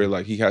 to where,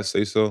 like, he had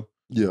say so.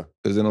 Yeah.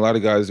 Because then a lot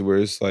of guys where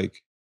it's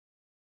like,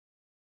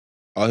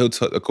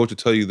 the coach will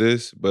tell you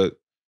this, but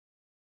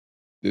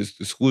the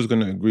school's going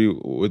to agree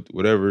with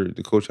whatever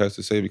the coach has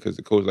to say because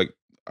the coach, like,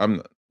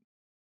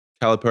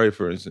 Calipari,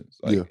 for instance,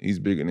 like he's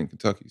bigger than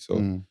Kentucky.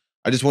 So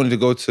I just wanted to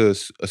go to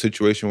a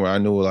situation where I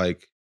knew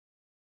like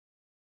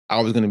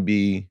I was going to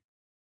be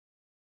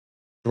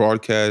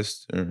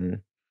broadcast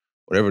or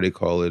whatever they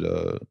call it,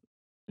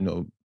 you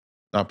know,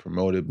 not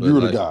promoted, but you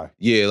were like, the guy.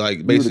 Yeah,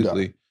 like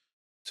basically.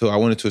 So I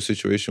went into a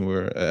situation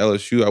where at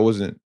LSU, I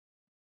wasn't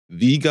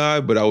the guy,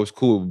 but I was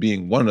cool with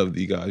being one of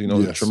the guys. You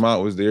know,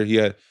 Tremont was there.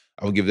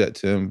 I would give that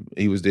to him.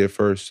 He was there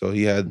first. So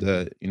he had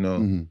that, you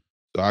know.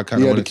 So I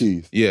kind of wanted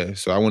the keys.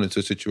 So I went into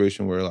a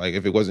situation where like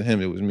if it wasn't him,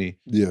 it was me.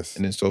 Yes.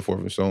 And then so forth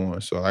and so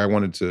on. So I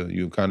wanted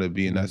to kind of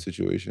be in that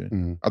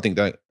situation. I think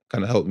that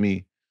kind of helped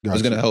me. It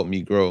was going to help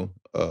me grow.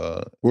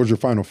 What was your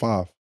final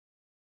five?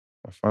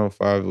 My final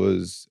five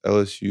was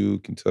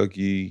LSU,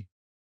 Kentucky,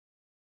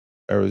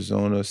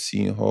 Arizona,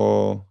 Seton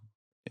Hall,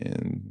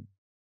 and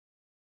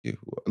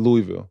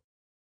Louisville.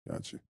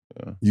 Got you.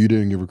 Yeah. You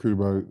didn't get recruited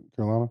by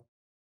Carolina?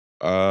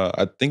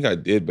 I think I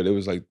did, but it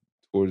was like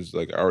towards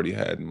like I already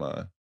had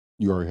my.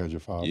 You already had your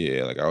five.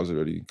 Yeah, like I was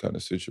already kind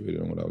of situated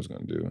on what I was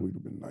gonna do. We'd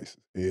have been nice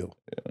as hell.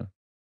 Yeah,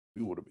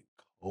 we would have been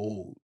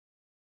cold.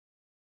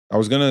 I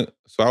was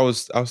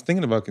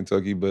thinking about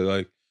Kentucky, but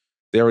like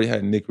they already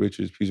had Nick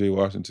Richards, PJ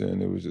Washington.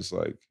 It was just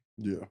like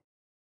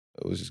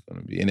it was just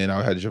gonna be. And then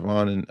I had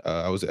Javon, and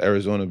I was at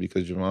Arizona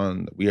because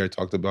Javon. We had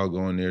talked about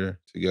going there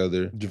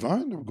together.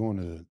 Javon never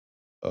going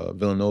to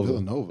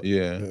Villanova.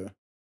 Yeah.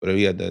 But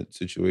he had that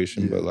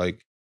situation. But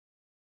like,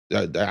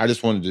 I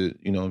just wanted to,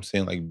 you know what I'm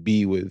saying, like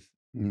be with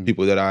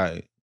people that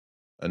I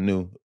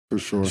knew. For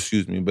sure.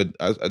 Excuse me. But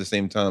at the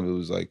same time, it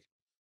was like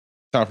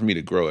time for me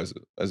to grow as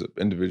an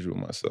individual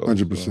myself.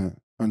 100%.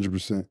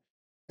 100%.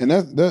 And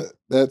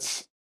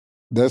that's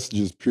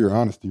just pure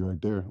honesty right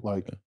there.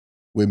 Like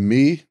with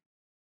me,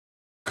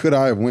 could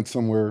I have went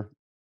somewhere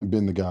and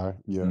been the guy?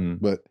 Yeah.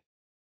 But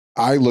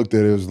I looked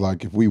at it as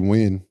like, if we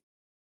win,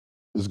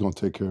 it's going to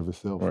take care of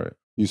itself. Right.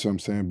 You see what I'm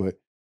saying? But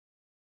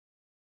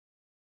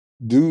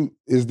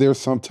is there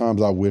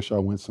sometimes I wish I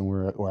went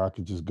somewhere where I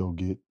could just go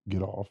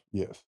get off?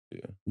 Yes.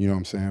 Yeah. You know what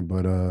I'm saying?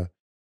 But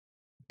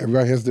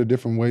everybody has their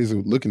different ways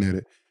of looking at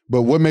it.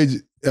 But what made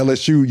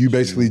LSU, you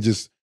basically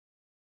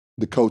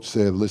the coach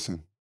said,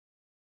 listen,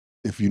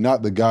 if you're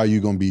not the guy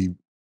you're going to be,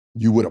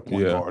 you would a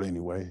point guard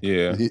anyway.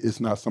 Yeah. It's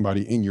not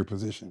somebody in your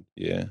position.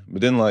 Yeah.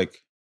 But then like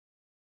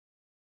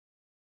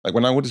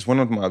when I just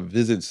went on my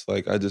visits,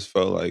 like I just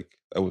felt like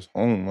I was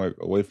home, like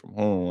away from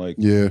home. Like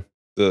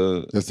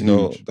that's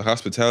the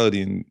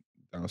hospitality in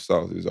down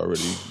south is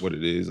already what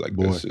it is. Like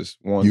that's just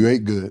one. You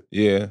ate good.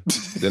 Yeah.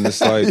 Then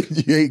it's like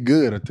you ate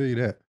good, I tell you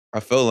that. I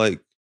felt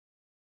like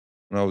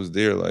when I was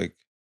there, like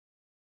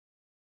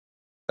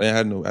I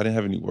didn't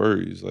have any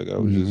worries. Like I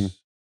was just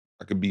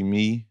I could be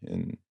me,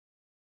 and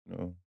you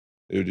know,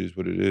 it is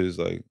what it is.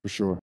 Like for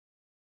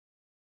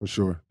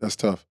sure, that's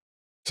tough.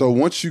 So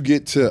once you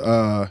get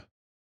to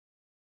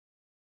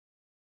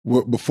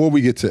before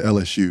we get to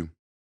LSU,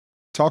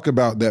 talk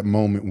about that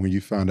moment when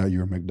you found out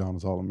you're a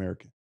McDonald's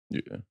All-American.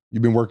 Yeah,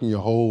 you've been working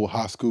your whole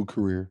high school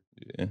career.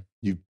 Yeah,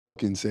 you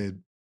fucking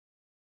said,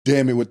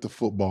 "Damn it with the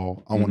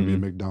football, I want to be a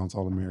McDonald's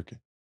All-American,"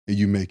 and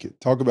you make it.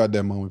 Talk about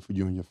that moment for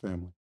you and your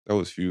family. That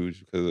was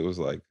huge because it was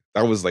like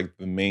that was like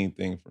the main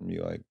thing for me.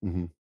 Like,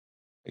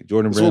 like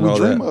Jordan Brand and all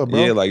that. Of,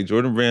 bro. Yeah, like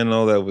Jordan Brand and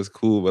all that was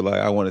cool, but like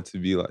I wanted to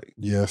be like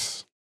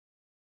excuse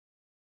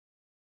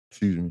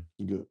me.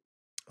 Good.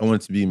 I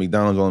wanted to be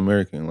McDonald's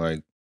All-American.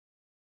 Like,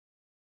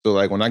 so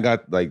like when I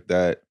got like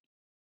that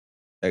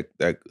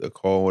a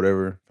call,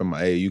 whatever, from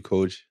my AAU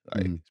coach,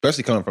 like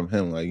especially coming from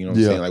him, like, you know what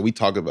I'm saying? Like we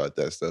talk about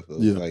that stuff.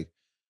 Like,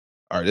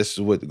 all right, this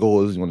is what the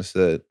goal is, you want to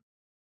set.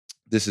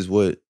 this is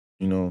what,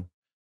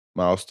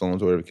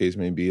 milestones or whatever the case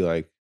may be.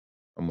 Like,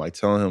 I'm like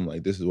telling him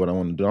like, this is what I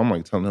want to do. I'm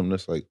like telling him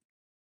this like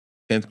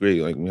 10th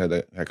grade, like we had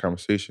that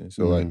conversation.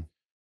 So like,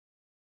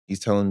 he's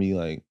telling me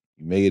like,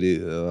 you made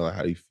it,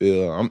 how do you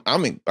feel?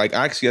 Like,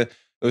 actually, it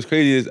was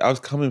crazy is I was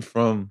coming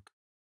from,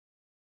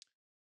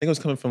 I think I was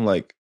coming from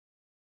like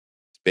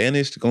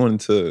Spanish going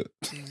to,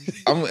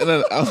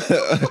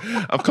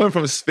 I'm coming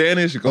from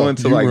Spanish going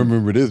to like,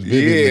 remember this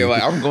vividly. Yeah,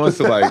 like I'm going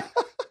to like,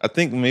 I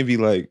think maybe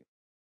like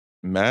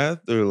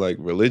math or like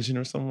religion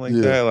or something like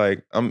that.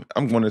 Like I'm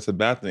going into the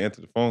bathroom to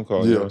answer the phone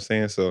call, you know what I'm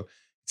saying? So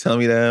tell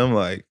me that I'm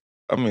like,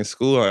 I'm in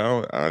school,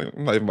 like,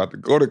 I'm not even about to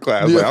go to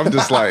class. Like I'm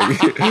just like,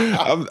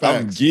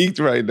 I'm geeked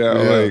right now.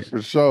 Like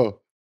for sure.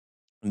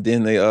 And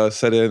then they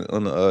said it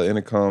on the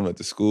intercom at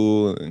the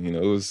school, and it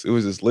was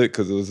just lit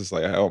because it was just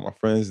like I had all my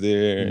friends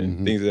there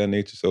and things of that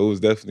nature. So it was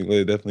definitely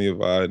lit, definitely a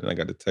vibe. And I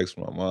got the text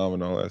from my mom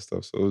and all that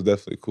stuff. So it was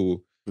definitely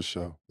cool. For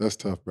sure, that's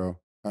tough, bro.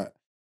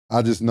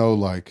 I just know,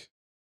 like,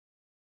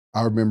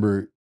 I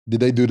remember.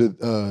 Did they do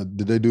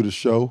the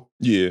show?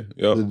 Yeah,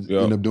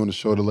 End up doing the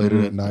show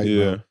later at night.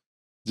 Yeah. Bro.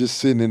 Just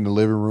sitting in the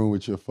living room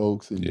with your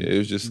folks and it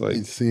was just like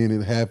seeing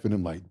it happen.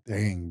 I'm like,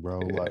 dang, bro,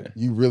 like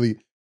you really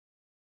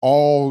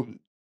all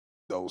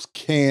those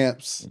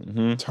camps,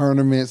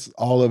 tournaments,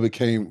 all of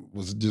it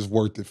was just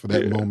worth it for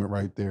that moment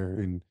right there.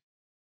 And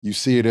you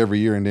see it every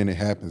year and then it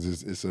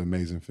happens. It's an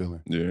amazing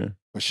feeling. Yeah.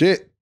 But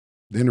shit,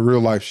 then the real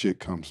life shit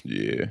comes.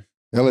 Yeah.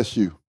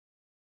 LSU.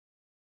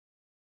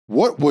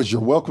 What was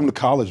your welcome to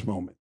college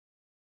moment?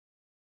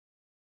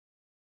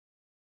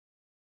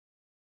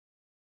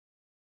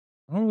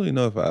 I don't really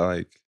know if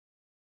I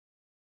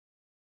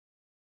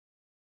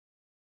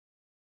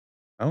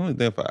don't really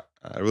think if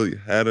I really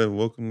had a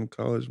welcome to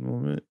college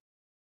moment.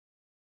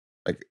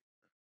 Like,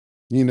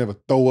 you never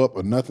throw up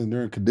or nothing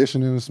during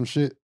conditioning or some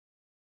shit?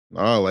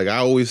 No, like I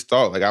always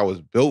thought like I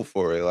was built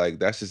for it. Like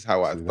that's just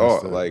how I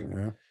thought. Like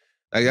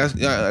that's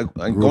like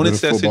going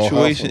into that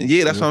situation. Household.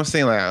 Yeah, that's what I'm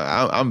saying. Like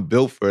I'm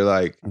built for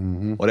like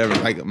whatever.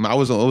 Like it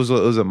was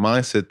a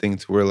mindset thing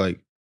to where like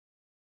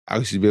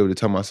I should be able to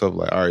tell myself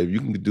like, all right, if you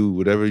can do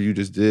whatever you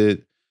just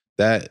did,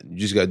 that you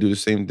just got to do the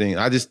same thing.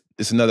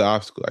 It's another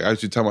obstacle. Like I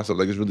should tell myself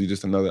like it's really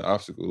just another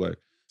obstacle. Like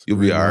you'll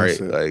be all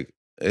right. Like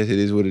it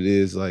is what it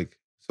is. Like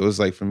so it's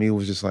like for me it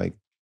was just like.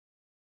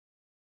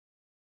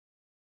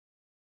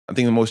 I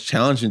think the most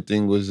challenging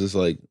thing was just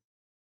like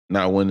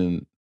not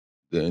winning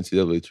the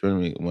NCAA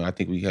tournament when I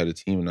think we had a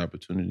team and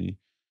opportunity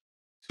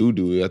to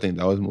do it. I think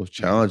that was the most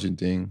challenging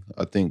thing.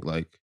 I think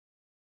like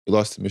we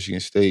lost to Michigan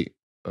State.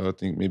 I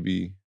think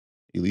maybe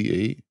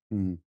Elite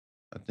 8.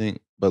 I think,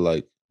 but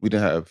like we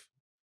didn't have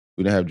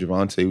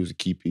Javante, who was a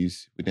key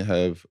piece. We didn't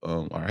have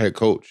our head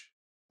coach.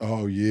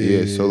 Oh yeah.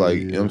 Yeah. So like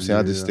you know what I'm saying.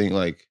 I just think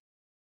like.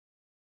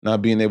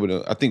 Not being able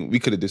to, I think we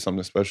could have did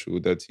something special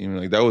with that team.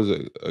 Like that was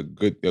a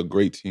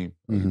great team,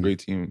 a great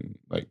team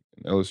like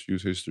in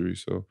LSU's history.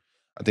 So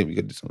I think we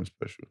could do something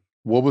special.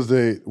 What was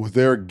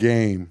there a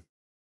game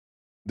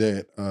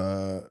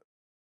that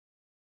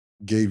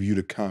gave you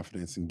the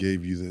confidence and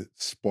gave you the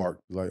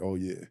spark? Like, oh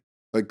yeah,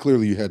 like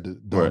clearly you had the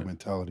dog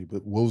mentality,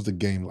 but what was the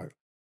game like?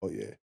 Oh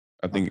yeah,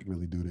 I think could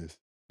really do this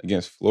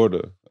against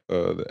Florida,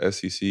 the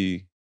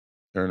SEC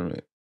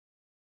tournament.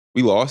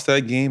 We lost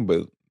that game,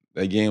 but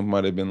that game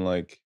might have been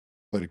like.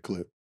 Play the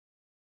clip.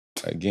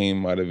 That game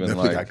might have been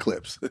definitely like. got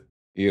clips.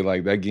 Yeah,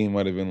 like that game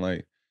might have been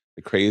like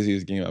the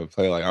craziest game I've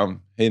played. Like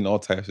I'm hitting all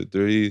types of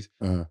threes,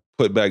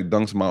 put back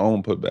dunks, my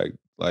own putback.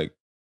 Like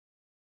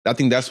I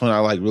think that's when I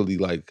like really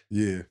like.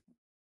 Yeah.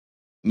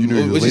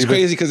 Which is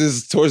crazy because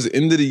it's towards the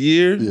end of the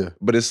year. Yeah.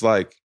 But it's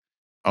like,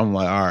 I'm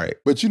like, all right.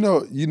 But you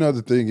know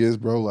the thing is,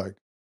 bro, like,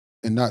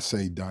 and not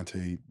say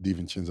Dante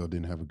DiVincenzo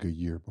didn't have a good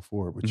year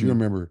before, but you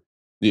remember.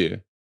 Yeah.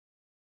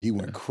 He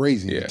went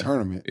crazy in the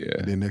tournament. Yeah.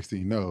 And then next thing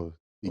you know,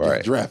 he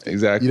got drafted.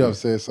 Exactly. You know what I'm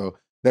saying? So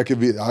that could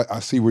be, I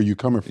see where you're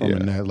coming from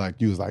in that. Like,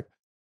 you was like,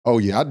 oh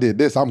yeah, I did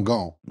this, I'm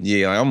gone.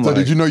 Yeah, I'm so like.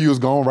 So did you know you was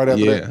gone right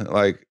after that? Yeah,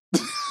 like,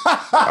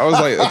 I was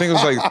like, I think it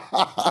was like,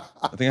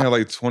 I think I had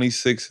like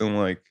 26 and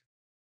like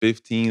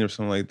 15 or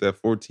something like that,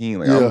 14.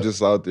 Like, I'm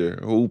just out there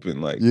hooping.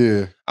 Like,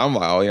 I'm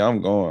like, oh yeah,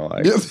 I'm going.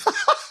 Like,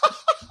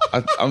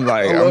 I'm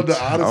like, I love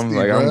the honesty, I'm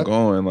like, bro. I'm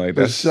going. Like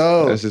that's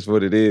just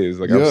what it is.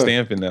 Like I'm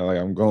stamping that. Like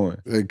I'm going.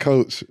 Hey,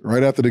 coach,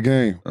 right after the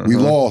game, we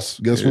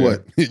lost. Guess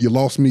what? You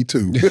lost me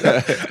too.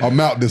 I'm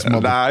out this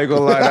month. Nah, I ain't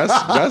gonna lie.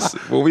 That's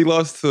when we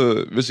lost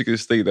to Michigan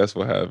State. That's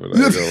what happened.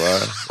 I ain't gonna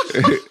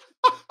lie.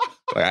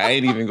 Like I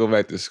ain't even go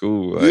back to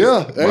school.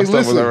 Like, my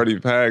stuff was already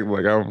packed.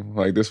 Like I'm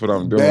like, this is what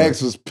I'm doing.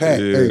 Bags was packed.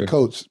 Hey,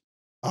 coach.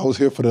 I was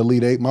here for the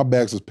Elite 8. My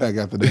bags was packed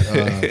after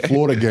that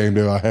Florida game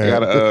that I had. I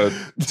got a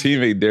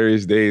teammate,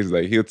 Darius Days,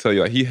 like he'll tell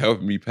you, like he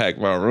helped me pack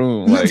my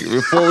room. Like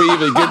before we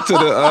even get to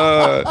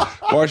the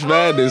March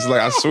Madness, like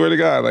I swear to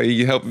God, like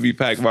he helped me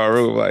pack my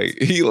room. Like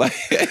he like,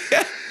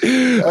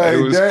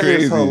 it was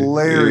crazy. Is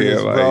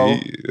hilarious, bro.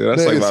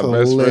 That's like my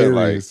best friend.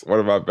 Like one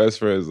of my best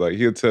friends. Like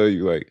he'll tell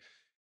you, like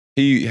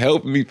he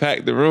helped me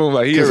pack the room.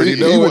 Like he already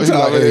know what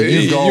time it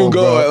is. You going.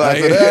 Like,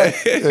 after that,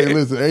 hey,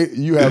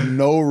 listen, you have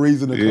no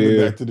reason to come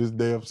back to this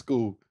damn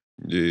school.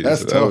 Yeah,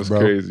 That's so tough, that was bro.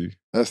 crazy.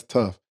 That's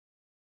tough.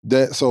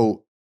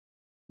 So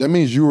that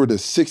means you were the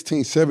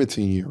 16,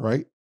 17 year,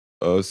 right?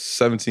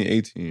 17,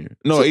 18 year.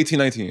 No, 18,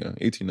 19, yeah.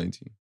 18,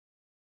 19.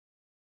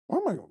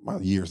 Why am my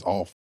years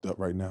all f***ed up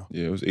right now?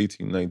 Yeah, it was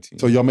 18, 19.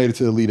 So y'all made it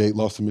to the Elite Eight,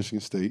 lost to Michigan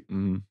State.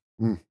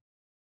 Mm-hmm.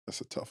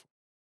 That's a tough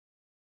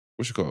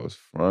What you call it? Was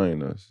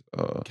frying us.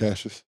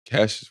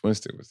 Cassius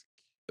Winston was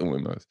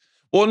killing us.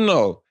 Well,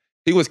 no.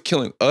 He was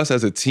killing us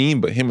as a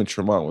team, but him and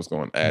Tremont was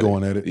going at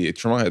it. Yeah,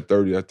 Tremont had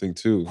 30, I think,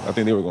 too. I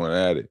think they were going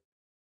at it.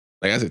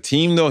 Like, as a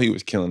team, though, he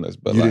was killing us.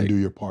 But you like, didn't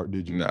do your part,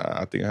 did you? Nah,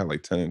 I think I had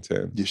like 10 and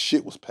 10. Your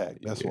shit was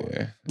packed. That's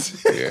why.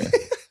 Yeah.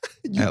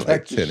 You packed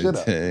like your 10 shit and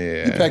up. 10,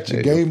 yeah. You packed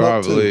your game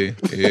probably. up,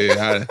 too.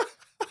 Yeah,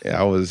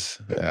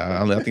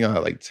 I think I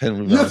had like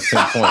 10 rebounds,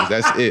 10 points.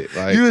 That's it.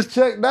 Like, you was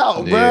checked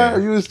out, bro.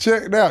 You was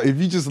checked out. If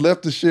you just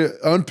left the shit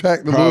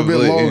unpacked a little bit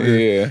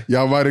longer,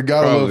 y'all might have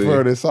got a little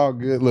further. It's all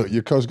good. Look,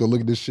 your coach gonna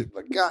look at this shit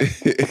like, God.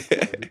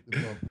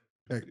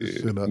 Pack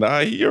this shit up. Nah,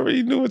 he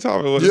already knew what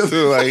time it was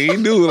too. Like, he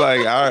knew,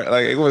 like, all right,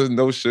 like, it was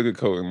no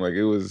sugarcoating. Like,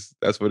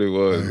 that's what it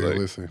was. Hey, like,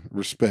 listen,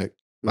 respect.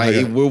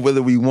 Like,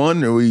 whether we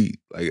won or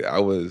I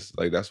was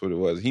like, that's what it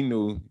was. He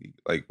knew,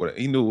 like, what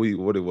it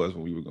was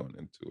when we were going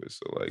into it.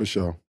 So, like, for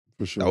sure.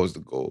 That was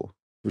the goal.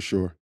 For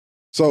sure.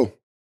 So,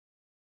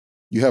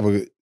 you have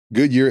a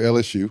good year at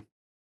LSU.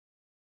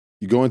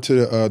 You go into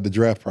the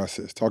draft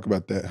process. Talk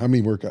about that. How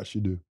many workouts you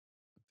do?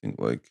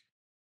 I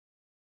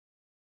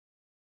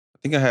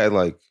think I had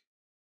like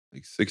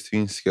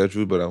 16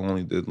 scheduled, but I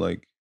only did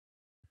like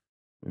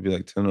maybe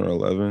like 10 or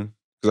 11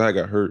 because I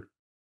got hurt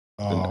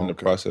in the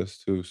process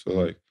too. So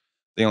like,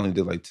 they only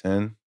did like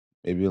 10,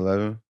 maybe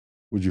 11.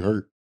 Would you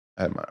hurt?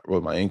 I had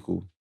my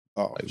ankle.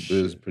 Oh, like,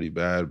 it was pretty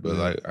bad, but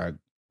like I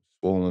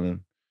swollen and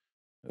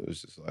it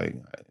was just like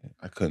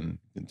I couldn't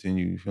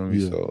continue. You feel me?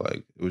 Yeah. So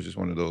like, it was just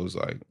one of those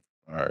like,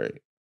 all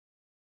right,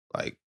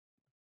 like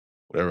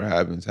whatever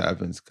happens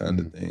kind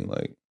of thing.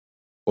 Like,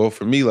 well,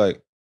 for me,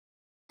 like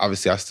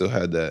obviously I still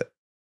had that.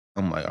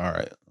 I'm like, all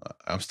right,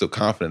 I'm still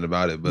confident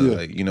about it, but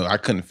like, you know, I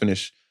couldn't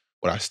finish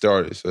what I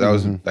started. So that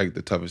was like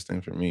the toughest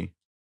thing for me.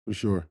 For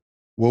sure.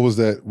 What was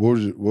that? What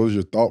was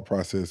your thought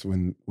process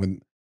when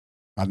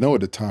I know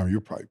at the time you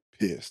were probably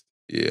pissed.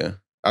 Yeah.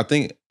 I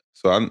think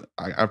so.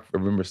 I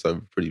remember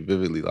something pretty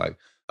vividly. Like,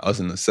 I was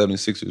in the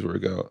 76ers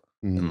workout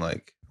and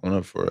like went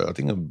up for I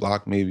think a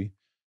block maybe.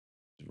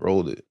 Just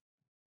rolled it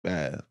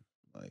bad.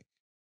 Like,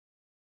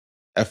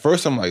 at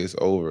first I'm like, it's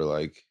over.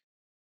 Like,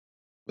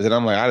 but then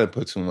I'm like, I didn't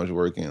put too much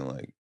work in.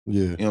 Like,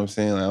 you know what I'm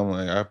saying? Like, I'm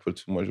like, I put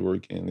too much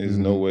work in. There's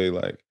no way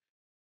like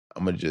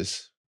I'm gonna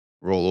just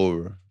roll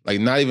over. Like,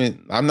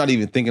 I'm not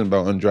even thinking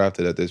about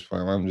undrafted at this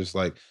point. I'm just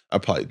like, I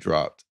probably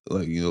dropped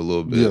like, you know, a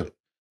little bit. Yeah.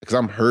 Because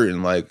I'm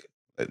hurting. Like,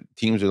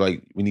 teams are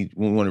like, we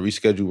want to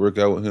reschedule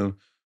workout with him,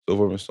 so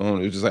forth and so on.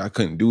 It was just like I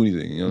couldn't do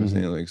anything. You know what I'm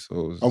saying? Like,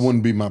 so I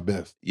wouldn't be my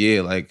best.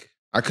 Yeah, like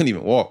I couldn't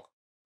even walk.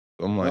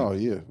 So I'm like, oh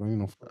yeah,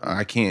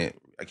 I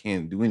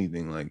can't do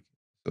anything. Like,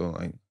 so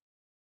like.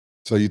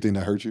 So you think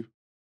that hurt you?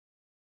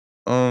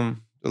 A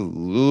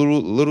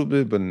little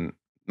bit, but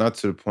not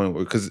to the point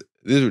where, because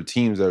these are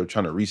teams that are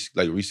trying to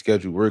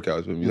reschedule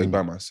workouts with me, like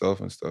by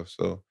myself and stuff.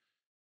 So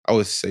I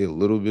would say a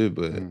little bit,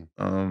 but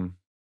I don't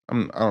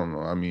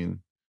know. I mean,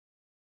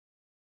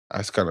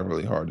 that's kind of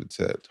really hard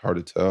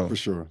to tell. For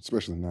sure,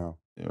 especially now.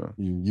 Yeah,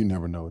 you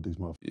never know what these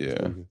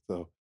motherfuckers.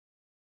 Yeah.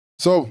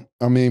 So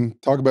I mean,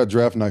 talk about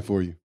draft night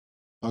for you.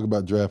 Talk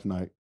about draft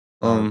night.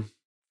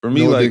 For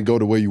me, it like, didn't go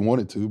the way you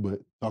wanted to, but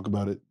talk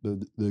about it,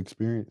 the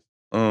experience.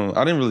 I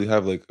didn't really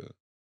have like a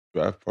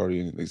draft party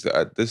or anything. So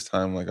at this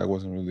time, like, I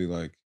wasn't really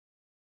like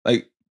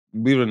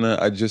believe it or not,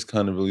 I just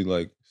kind of really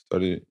like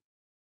started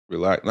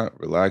not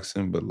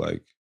relaxing, but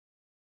like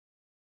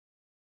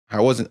I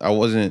was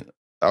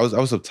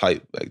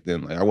uptight back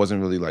then. Like, I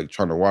wasn't really like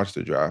trying to watch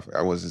the draft.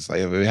 I was just like,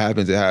 if it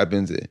happens, it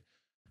happens.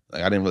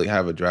 Like, I didn't really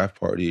have a draft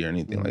party or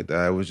anything like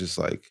that. It was just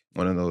like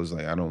one of those,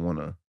 like, I don't want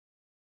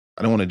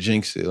to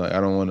jinx it. Like, I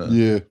don't want to.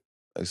 Yeah.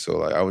 Like, so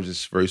like, I was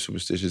just very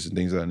superstitious and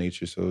things of that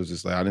nature. So it was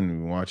just like, I didn't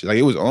even watch it. Like,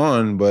 it was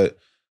on, but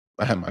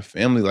I had my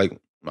family, like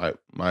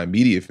my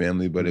immediate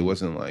family, but it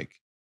wasn't like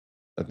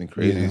nothing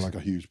crazy. Like a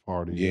huge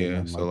party.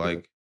 Yeah. So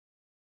like,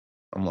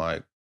 I'm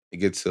like, it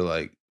gets to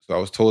like, so I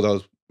was told I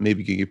was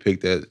maybe could get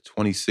picked at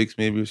 26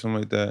 maybe or something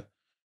like that.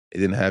 It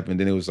didn't happen.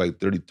 Then it was like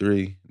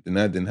 33. Then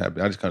that didn't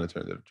happen. I just kind of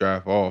turned the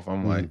draft off.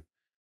 I'm like,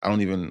 I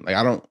don't even, like,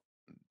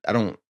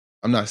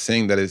 I'm not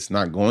saying that it's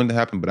not going to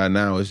happen, but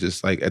now it's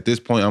just like, at this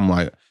point, I'm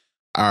like,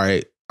 all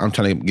right, I'm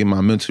trying to get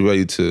my mental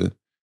ready to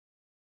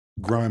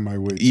grind my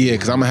way. Yeah,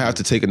 because I'm going to have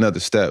to take another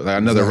step, like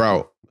another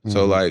route.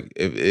 So like,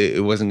 if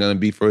it wasn't going to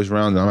be first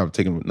round, then I'm going to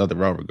have to take another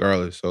route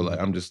regardless. So like,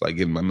 I'm just like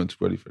getting my mental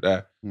ready for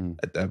that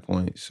at that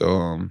point.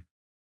 So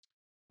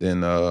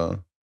then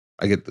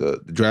I get the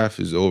draft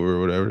is over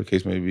or whatever the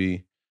case may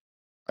be.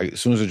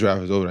 As soon as the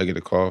draft is over, I get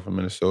a call from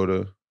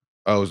Minnesota.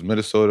 It was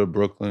Minnesota,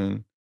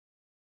 Brooklyn,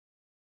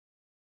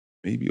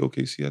 maybe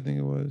OKC, I think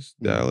it was.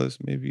 Dallas,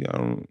 maybe.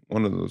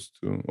 One of those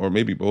two. Or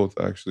maybe both,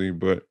 actually.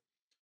 But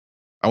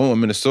I went with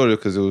Minnesota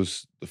because it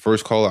was the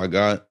first call I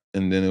got.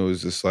 And then it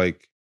was just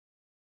like,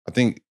 I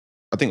think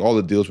all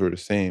the deals were the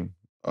same.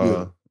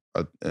 I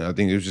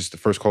think it was just the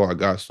first call I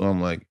got, so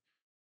I'm like,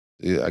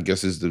 yeah, I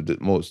guess it's the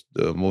most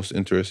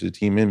interested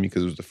team in me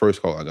because it was the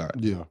first call I got.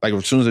 Yeah. Like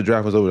as soon as the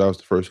draft was over, that was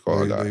the first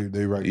call I got.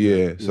 They right yeah,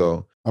 there.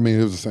 so I mean,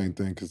 it was the same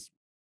thing because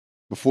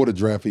before the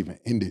draft even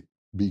ended,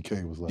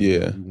 BK was like,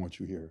 Yeah. we want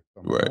you here.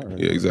 I'm right. like, all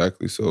Yeah,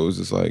 exactly. So it was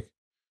just like,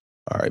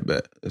 all right,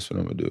 bet. That's what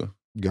I'm gonna do.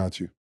 Got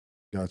you.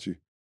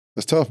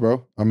 That's tough,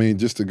 bro. I mean,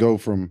 just to go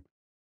from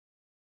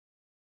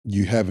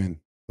you having,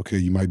 okay,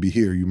 you might be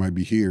here,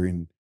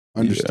 and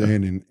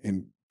understanding,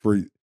 and for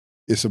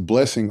it's a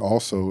blessing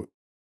also,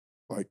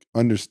 like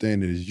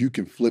understanding is you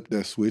can flip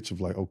that switch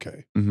of like,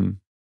 okay, Mm-hmm.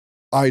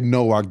 I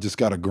know I just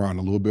got to grind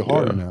a little bit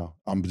harder Yeah. now.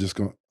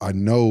 I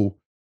know,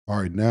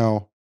 all right,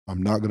 now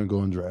I'm not gonna go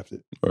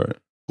undrafted. Right.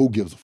 Who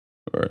gives a f-?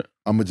 Right.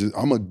 I'm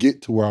gonna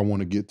get to where I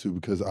want to get to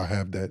because I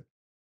have that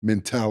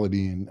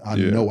mentality and I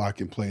know I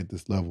can play at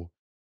this level.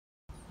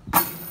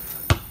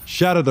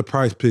 Shout out to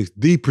Prize Picks,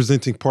 the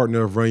presenting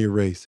partner of Run Your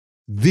Race,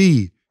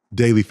 the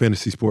daily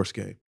fantasy sports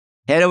game.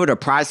 Head over to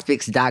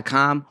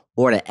prizepicks.com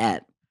or the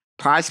app.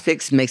 Prize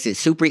Picks makes it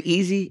super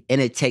easy and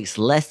it takes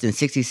less than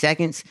 60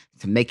 seconds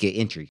to make your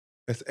entry.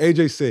 As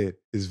AJ said,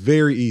 it's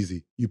very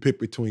easy. You pick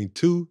between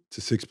 2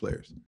 to 6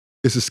 players.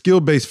 It's a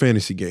skill-based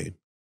fantasy game.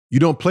 You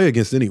don't play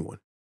against anyone.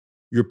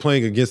 You're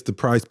playing against the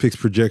Prize Picks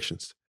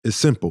projections. It's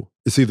simple.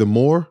 It's either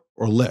more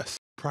or less.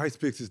 Prize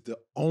Picks is the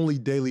only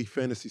daily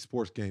fantasy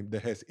sports game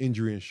that has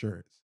injury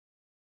insurance.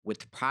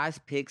 With Prize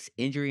Picks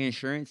injury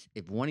insurance,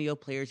 if one of your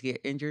players get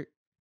injured,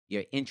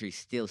 your entry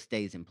still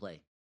stays in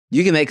play.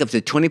 You can make up to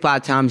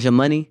 25 times your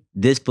money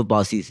this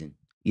football season.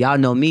 Y'all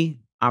know me.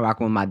 I'm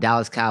rocking with my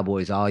Dallas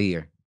Cowboys all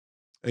year.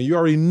 And you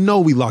already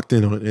know we locked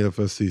in on an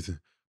NFL season.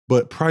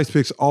 But Prize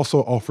Picks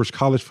also offers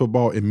college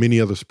football and many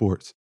other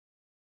sports.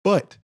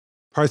 But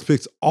Prize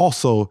Picks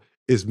also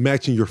is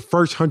matching your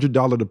first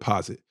 $100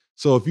 deposit.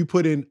 So if you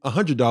put in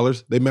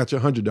 $100, they match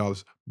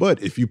 $100.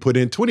 But if you put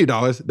in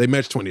 $20, they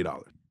match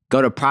 $20.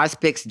 Go to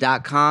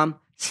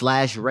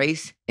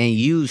prizepicks.com/race and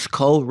use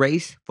code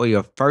RACE for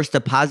your first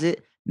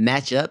deposit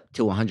match up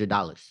to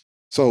 $100.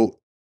 So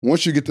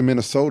once you get to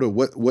Minnesota,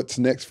 what's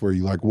next for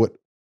you? Like what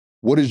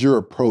is your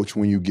approach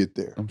when you get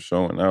there? I'm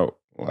showing out.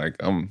 Like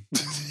I'm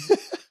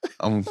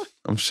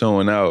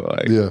showing out.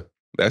 Like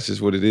that's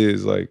just what it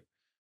is. Like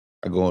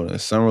I go in a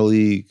summer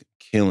league,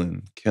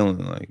 killing.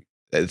 Like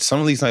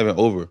summer league's not even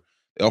over.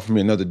 They offer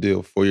me another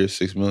deal, 4 years,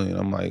 $6 million.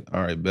 I'm like,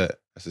 all right, bet.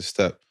 That's a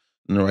step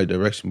in the right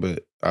direction,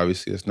 but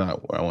obviously it's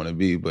not where I want to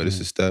be, but it's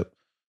a step.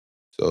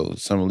 So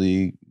summer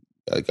league,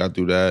 I got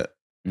through that.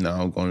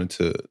 Now I'm going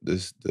into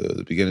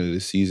the beginning of the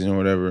season or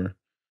whatever.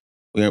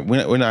 We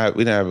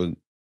didn't have a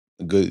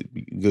good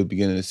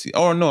beginning of the season.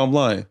 Oh no, I'm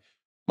lying.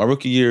 My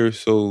rookie year,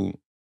 so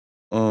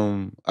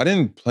I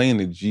didn't play in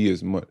the G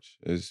as much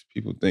as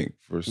people think.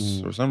 For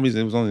some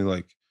reason, it was only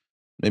like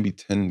maybe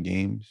 10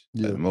 games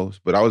at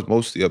most. But I was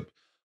mostly up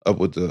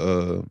with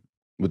the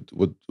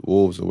with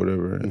Wolves or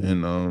whatever,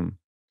 and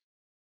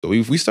so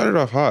we started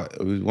off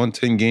hot. We won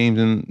 10 games,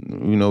 and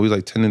we was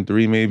like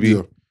 10-3 maybe.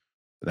 And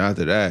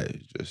after that,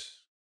 it just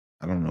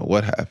I don't know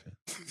what happened.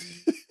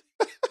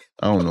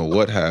 I don't know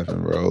what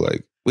happened, bro.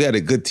 Like we had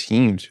a good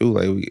team too.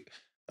 Like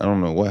I don't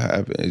know what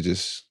happened. It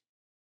just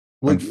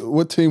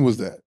what team was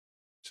that?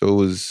 So it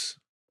was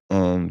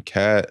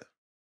Cat,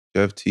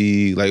 Jeff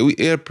T. Like we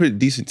had a pretty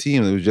decent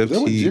team. It was Jeff T.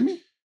 That was Jimmy?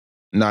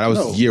 No, that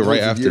was the year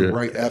right after.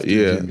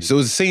 Yeah. Jimmy. So it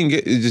was the same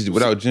game, just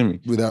without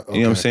Jimmy. You know what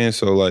I'm saying?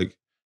 So like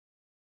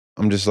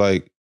I'm just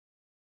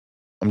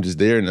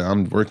there now.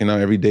 I'm working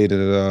out every day.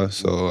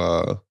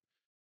 So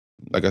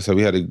like I said,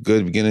 we had a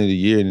good beginning of the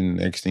year, and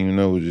the next thing you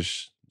know, we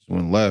just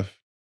went left.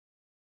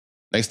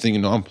 Next thing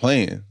you know, I'm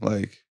playing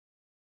like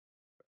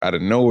out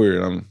of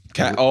nowhere. I'm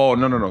Cat. Oh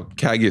no!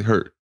 Cat gets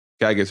hurt.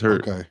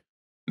 Okay.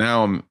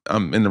 Now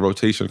I'm in the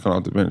rotation, coming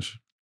off the bench,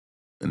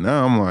 and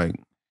now I'm like,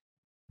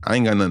 I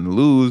ain't got nothing to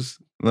lose.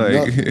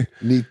 Like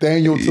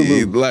Nathaniel to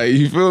lose. Like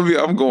you feel me?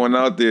 I'm going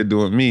out there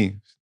doing me.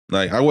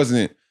 Like I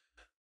wasn't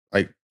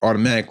like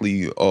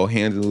automatically all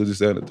hands and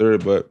loses at the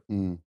third, but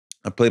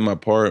I played my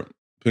part,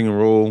 pick and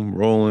roll,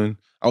 rolling.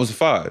 I was a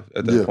 5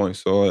 at that point,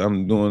 so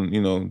I'm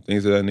doing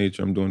things of that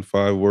nature. I'm doing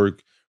 5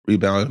 work,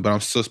 rebounding, but I'm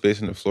still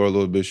spacing the floor a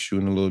little bit,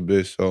 shooting a little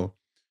bit. So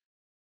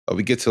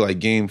we get to like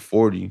game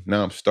 40.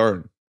 Now I'm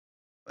starting.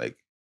 Like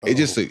it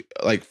just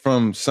like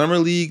from summer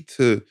league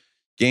to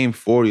game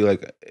 40,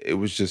 like it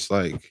was just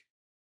like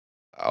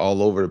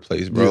all over the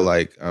place, bro.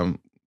 Like I'm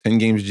 10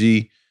 games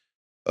G.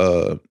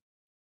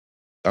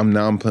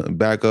 I'm putting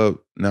back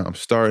up. Now I'm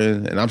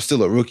starting, and I'm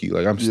still a rookie.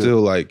 Like I'm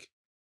still like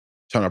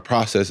trying to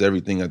process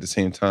everything at the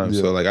same time.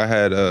 So like I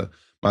had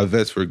my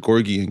vets were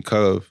Gorgie and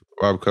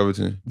Rob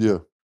Covington. Yeah,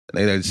 and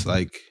they just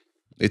like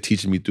they're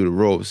teaching me through the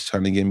ropes,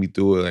 trying to get me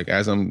through it. Like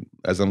as I'm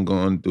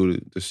going through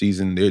the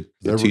season, they're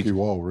rookie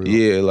wall, really.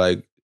 Yeah,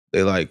 like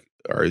they like,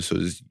 all right, so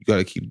you got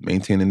to keep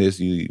maintaining this.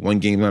 One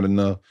game not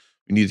enough.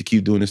 We need to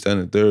keep doing this, that,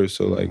 and the third.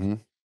 So like, and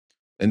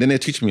then they're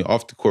teaching me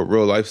off the court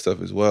real life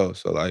stuff as well.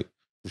 So like,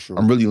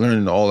 I'm really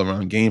learning the all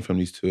around game from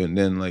these two. And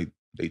then like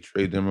they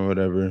trade them or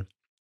whatever.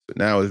 But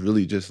now it's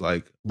really just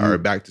like, all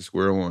right, back to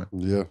square one.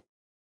 Yeah.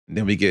 And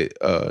then we get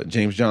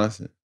James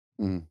Johnson.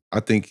 I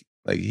think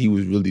like he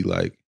was really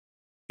like,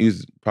 he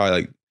was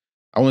probably like,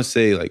 I wouldn't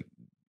say like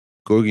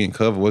Gorgie and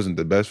Cove wasn't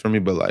the best for me,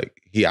 but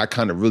like I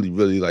kind of really,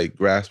 really like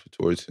grasped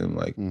towards him.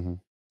 Like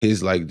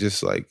his like,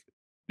 just like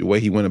the way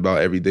he went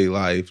about everyday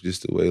life,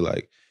 just the way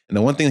like, and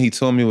the one thing he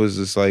told me was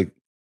just like,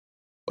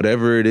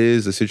 whatever it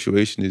is, the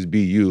situation is,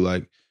 be you.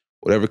 Like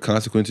whatever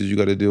consequences you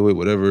got to deal with,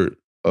 whatever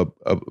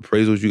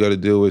appraisals you got to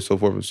deal with, so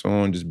forth and so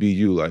on, just be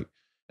you. Like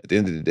at the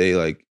end of the day,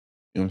 like,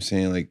 you know what I'm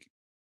saying? Like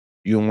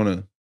you don't want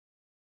to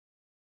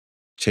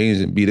change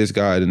and be this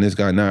guy and this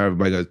guy. Now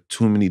everybody got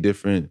too many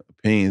different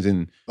opinions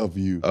and of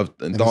you,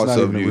 and thoughts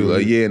of you.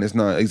 Like, yeah, and it's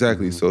not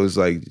exactly. So it's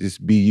like,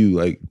 just be you.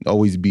 Like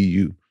always be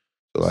you.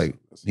 So like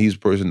he's a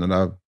person that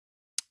I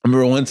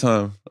remember one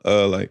time,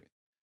 like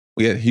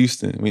we in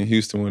Houston,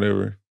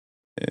 whatever,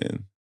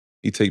 and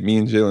he take me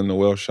and Jalen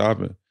Noel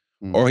shopping.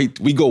 Or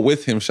we go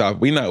with him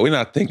shopping. We're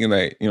not thinking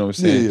that, you know what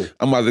I'm saying?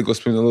 I'm about to go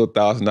spend a little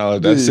 $1,000.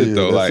 That's it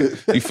though. Like,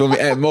 you feel me?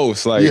 At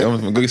most. Like,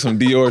 I'm gonna go get some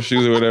Dior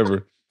shoes or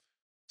whatever.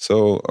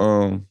 So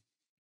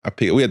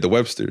we had the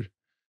Webster.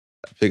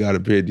 I pick out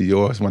a pair of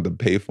Dior, so I'm about to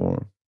pay for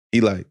them.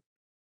 He like,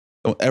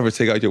 don't ever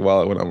take out your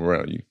wallet when I'm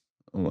around you.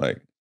 I'm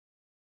like,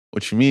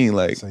 what you mean?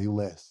 Like, say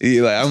less.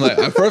 Yeah, like I'm like,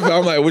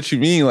 I'm like, what you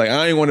mean? Like,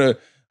 I ain't want to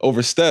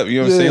overstep.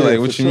 You know what I'm saying? Like,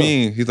 what you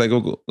mean? He's like,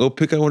 go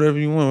pick out whatever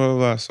you want, blah, blah,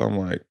 blah. So I'm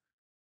like,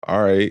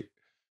 all right.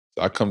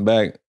 So I come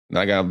back and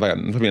I got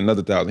maybe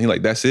another $1,000. He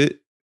like, that's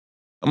it?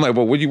 I'm like,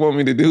 well, what do you want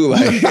me to do?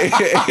 Like,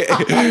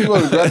 you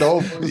want to grab the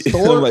whole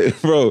store? I'm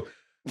like, bro.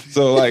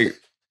 So like,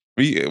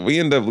 we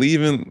end up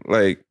leaving.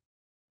 Like,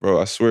 bro,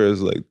 I swear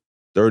it's like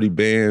 30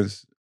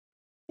 bands,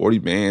 40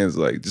 bands,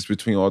 like just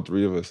between all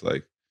three of us.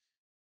 Like,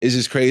 it's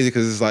just crazy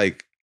because it's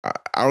like,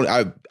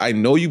 I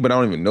know you, but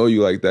I don't even know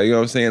you like that. You know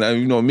what I'm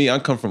saying? You know me, I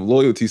come from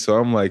loyalty, so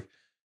I'm like,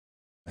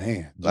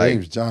 man,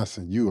 James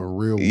Johnson, you a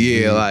real one.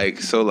 Yeah, dude. Like,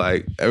 so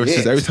like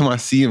every time I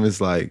see him,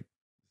 it's like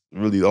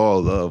really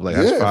all love. Like,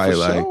 that's probably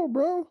like, sure,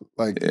 bro.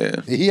 Like,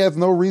 he has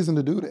no reason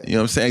to do that. You know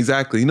what I'm saying?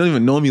 Exactly. He don't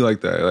even know me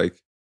like that. Like,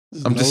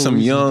 I'm just some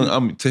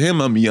young. To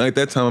him, I'm young. At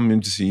that time,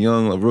 I'm just a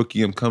young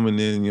rookie. I'm coming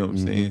in. You know what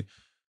I'm saying?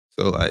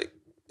 So like,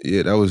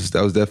 yeah, that was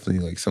definitely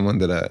like someone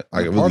that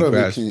I really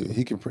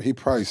grasped. He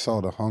probably saw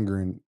the hunger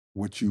in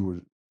what you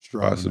were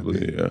striving possibly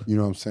to do. Yeah. You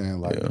know what I'm saying?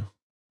 Like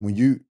when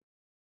you,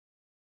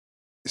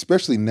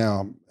 especially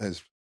now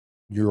as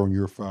you're on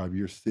year 5,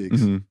 year 6,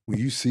 when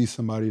you see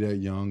somebody that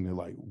young that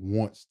like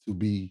wants to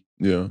be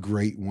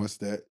great, wants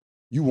that,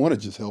 you want to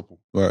just help them.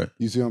 Right.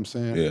 You see what I'm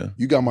saying? Yeah.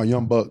 You got my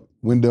young buck,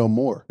 Wendell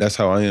Moore. That's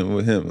how I am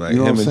with him. Like, you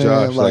know him and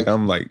Josh, like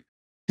I'm like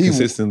he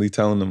consistently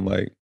telling them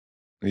like,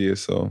 yeah,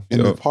 so.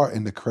 And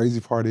the crazy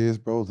part is,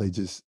 bro,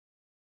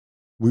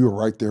 we were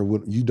right there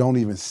with, you don't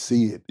even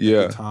see it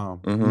at the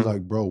time. You're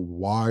like, bro,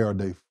 why are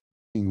they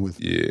f***ing with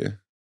me? Yeah,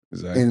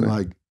 exactly. And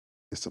like,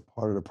 it's a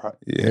part of the process.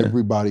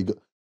 Everybody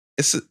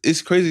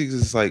it's crazy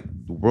because it's like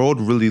the world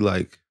really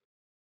like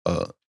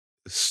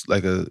it's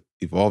like a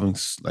evolving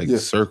like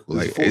circle.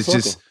 Like it's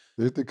just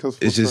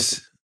it's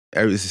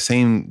the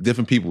same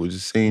different people. It's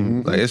just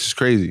same like it's just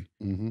crazy.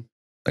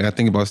 Like I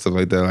think about stuff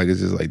like that. Like it's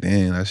just like,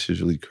 damn, that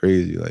shit's really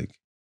crazy. Like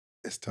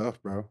it's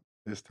tough, bro.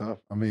 It's tough.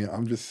 I mean,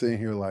 I'm just sitting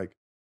here like,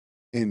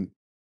 and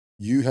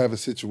you have a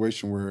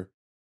situation where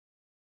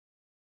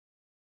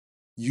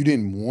you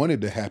didn't want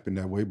it to happen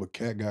that way, but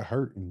Cat got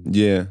hurt.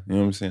 Yeah, you know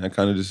what I'm saying?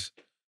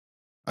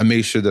 I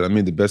made sure that I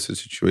made the best of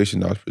the situation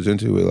that I was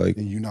presented with. Like,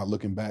 and you're not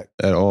looking back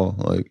at all.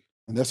 Like,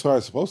 and that's how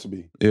it's supposed to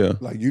be. Yeah.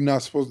 Like you're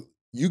not supposed,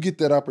 you get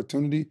that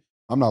opportunity,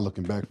 I'm not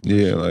looking back.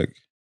 Yeah, like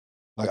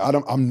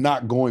I'm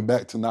not going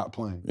back to not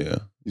playing. Yeah.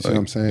 You see what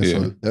I'm saying?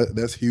 Yeah. So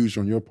that's huge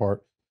on your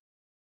part.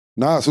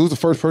 Nas, who's the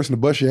first person to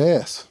bust your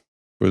ass?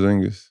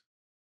 Porzingis.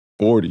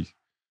 40.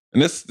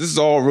 And this is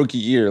all rookie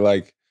year.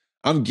 Like,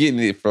 I'm getting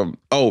it from,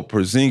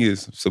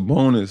 Porzingis,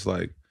 Sabonis.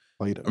 Like,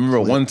 I remember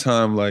one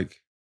time,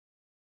 like,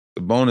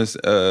 Sabonis,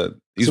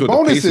 he's with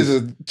the Pacers. Sabonis is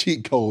a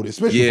cheat code,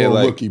 especially for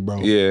a rookie,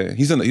 bro. Yeah,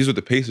 he's with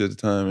the Pacers at the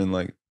time, and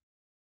like,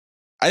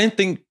 I didn't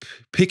think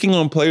picking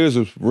on players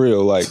was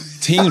real. Like,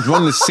 teams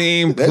run the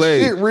same play.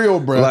 That shit real,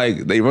 bro.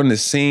 Like, they run the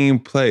same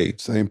play.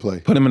 Same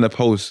play. Put him in the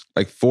post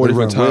like 4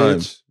 different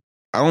times.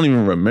 I don't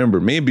even remember.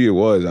 Maybe it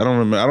was. I don't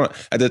remember.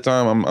 At that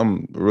time,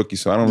 I'm a rookie,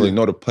 so I don't really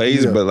know the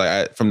plays. But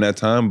like from that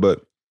time,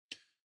 but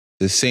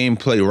the same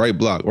play, right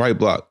block,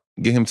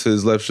 get him to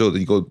his left shoulder.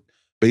 You go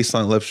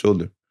baseline left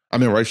shoulder. I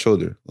mean right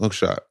shoulder, hook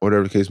shot,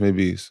 whatever the case may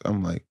be. So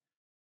I'm like,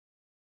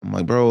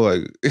 bro,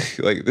 like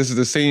this is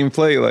the same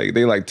play. Like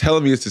they like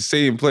telling me it's the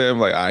same play. I'm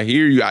like, I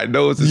hear you. I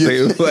know it's the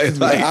same play.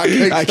 Like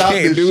I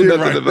can't do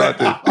nothing about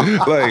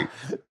this. Like,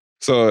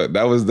 so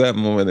that was that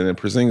moment, and then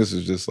Porzingis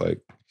was just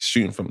like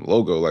shooting from the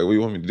logo. Like, what do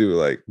you want me to do?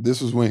 Like, this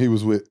was when he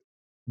was with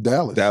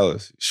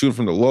Dallas. Shooting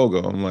from the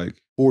logo. I'm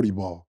like, 40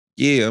 ball.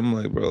 Yeah, I'm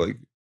like, bro, like,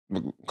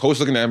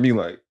 coach looking at me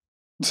like,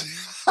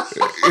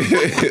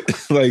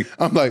 like,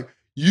 I'm like,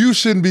 you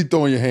shouldn't be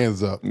throwing your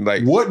hands up.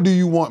 Like, what do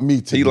you want me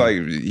to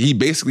do? He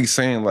basically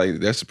saying like,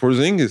 that's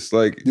Porzingis.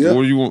 Like,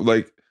 what do you want?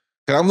 Like,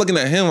 And I'm looking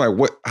at him like,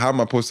 what? How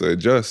am I supposed to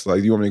adjust?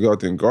 Like, you want me to go out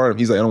there and guard him?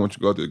 He's like, I don't want you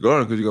to go out there and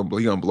guard him because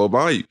he's gonna blow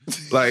by you.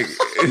 Like,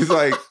 it's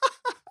like,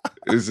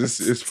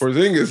 it's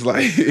Porzingis.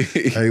 Like,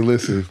 hey,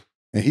 listen,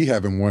 and he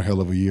having one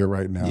hell of a year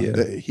right now. Yeah.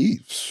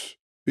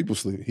 People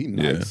sleep. He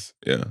nice.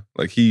 Yeah.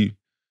 Like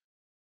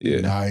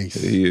nice.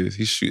 He is.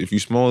 He shoot. If you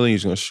smaller,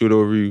 he's gonna shoot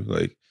over you.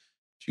 Like,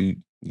 you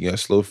got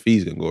slow feet,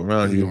 he's gonna go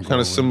around you. Kind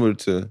of similar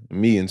to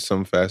me in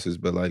some facets,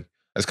 but like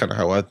that's kind of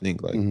how I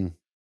think. Like,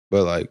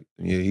 but like,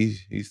 yeah,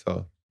 he's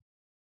tough.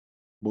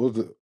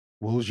 What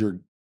was your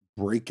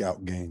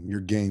breakout game? Your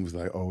game was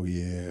like, oh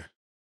yeah,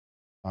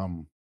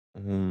 I'm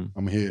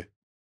here.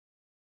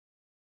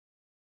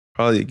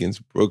 Probably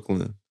against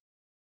Brooklyn,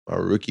 my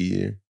rookie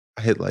year.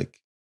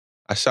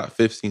 I shot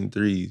 15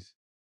 threes.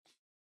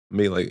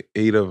 Made like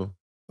 8 of them.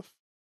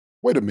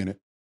 Wait a minute.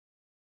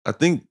 I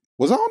think.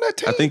 Was I on that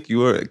team? I think you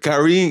were.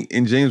 Kyrie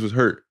and James was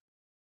hurt.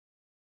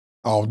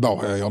 Oh, no.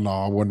 Hell no.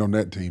 I wasn't on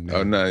that team.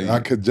 Oh,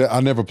 no.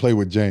 I never played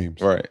with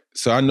James. Right.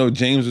 So I know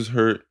James was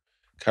hurt.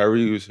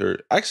 Kyrie was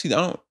hurt. Actually,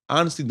 I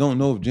honestly don't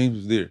know if James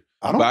was there.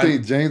 I don't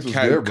think James was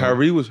there, bro.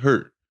 Kyrie was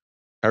hurt.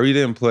 Kyrie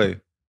didn't play.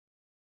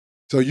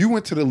 So you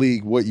went to the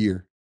league what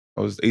year?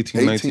 I was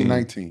 18,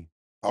 19.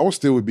 I was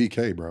still with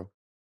BK, bro.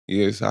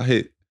 Yes,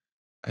 I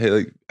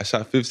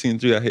shot 15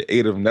 3. I hit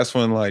 8 of them. That's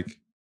when like.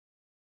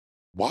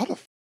 Why the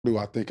f do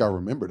I think I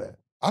remember that?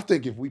 I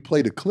think if we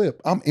played a clip,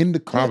 I'm in the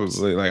clips.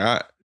 Probably. Like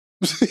I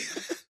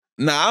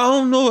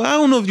don't know. I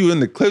don't know if you were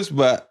in the clips,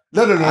 but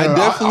no. I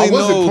definitely I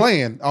wasn't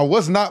playing. I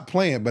was not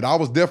playing, but I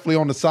was definitely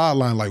on the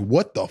sideline. Like,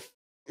 what the f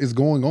is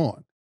going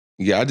on?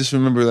 Yeah, I just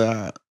remember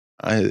that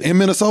in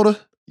Minnesota.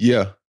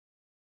 Yeah,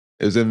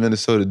 it was in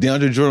Minnesota.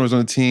 DeAndre Jordan was on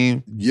the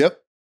team.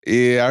 Yep.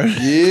 Yeah.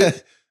 Yeah.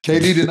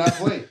 KD did not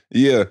play.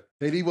 Yeah.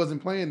 KD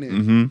wasn't playing then.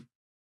 Mm-hmm.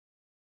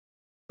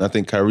 I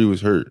think Kyrie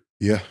was hurt.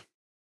 Yeah.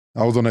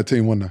 I was on that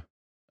team, wasn't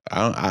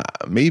I?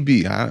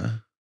 Maybe.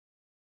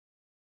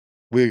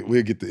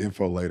 We'll get the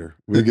info later.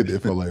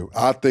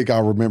 I think I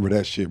remember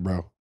that shit,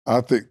 bro.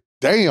 I think,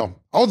 damn,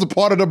 I was a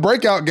part of the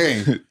breakout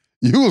game.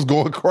 You was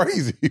going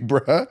crazy,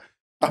 bro.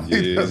 I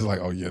think that's like,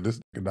 oh yeah,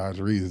 this Dodge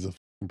Reid is a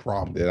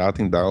problem. Yeah, I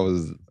think that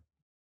was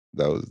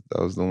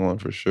the one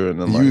for sure. And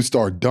then you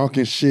start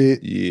dunking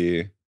shit.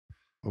 Yeah.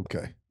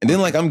 Okay. And then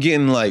like I'm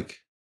getting like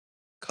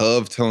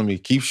Cub telling me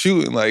keep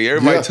shooting. Like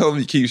everybody telling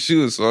me keep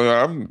shooting, so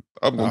I'm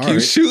gonna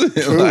keep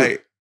shooting. True.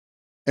 Like,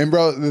 and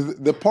bro,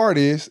 the part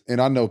is, and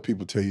I know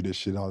people tell you this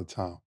shit all the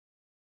time.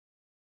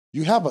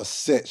 You have a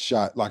set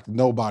shot like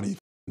nobody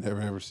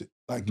ever seen.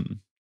 Like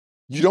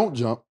you don't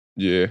jump.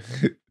 Yeah.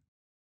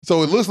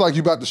 So it looks like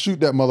you about to shoot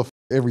that motherfucker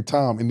every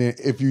time, and then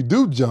if you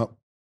do jump,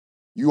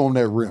 you on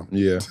that rim.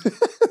 Yeah.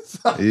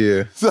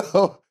 Yeah.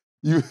 So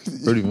you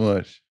pretty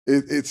much.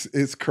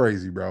 It's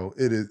crazy, bro.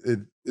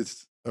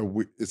 It's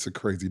a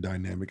crazy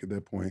dynamic at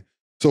that point.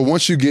 So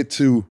once you get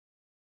to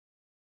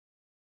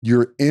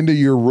your end of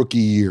your rookie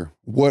year,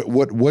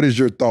 what is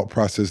your thought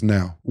process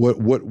now? What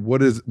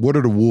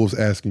are the Wolves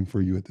asking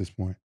for you at this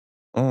point?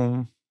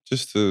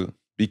 Just to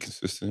be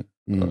consistent,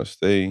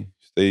 stay.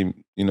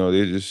 You know,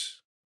 they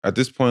just at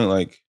this point,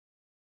 like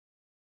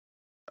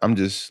I'm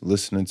just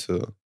listening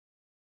to,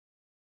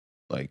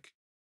 like,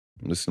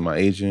 I'm listening to my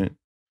agent.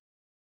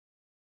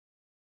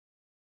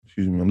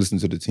 Excuse me, I'm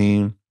listening to the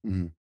team.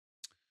 Mm-hmm.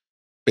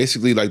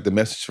 Basically, like the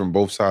message from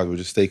both sides was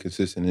just stay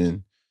consistent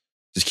and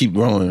just keep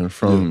growing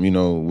from, you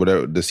know,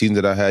 whatever the season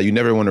that I had. You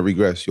never want to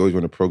regress. You always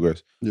want to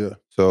progress. Yeah.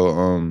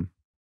 So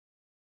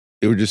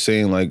they were just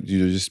saying like,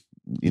 you know, just,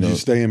 you know. Did you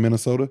stay in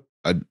Minnesota?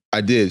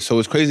 I did. So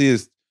what's crazy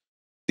is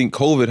I think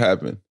COVID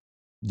happened.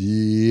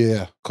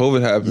 Yeah.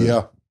 COVID happened.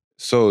 Yeah.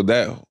 So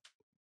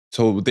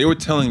what they were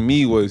telling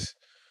me was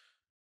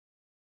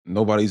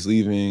nobody's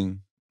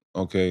leaving.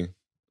 Okay.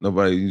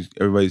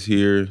 Everybody's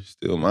here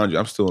still. Mind you,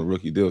 I'm still in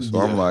rookie deal. So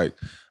I'm like,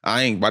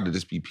 I ain't about to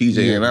just be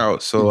PJing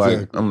out. So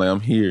like,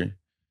 I'm here.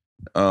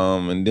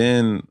 And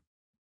then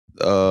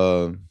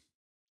I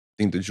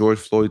think the George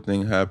Floyd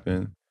thing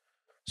happened.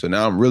 So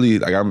now I'm really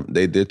like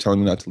they're telling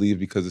me not to leave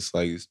because it's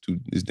like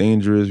it's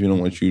dangerous. We don't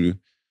want you to.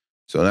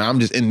 So now I'm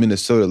just in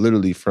Minnesota,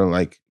 literally from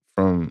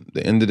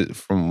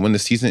when the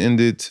season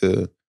ended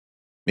to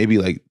maybe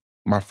like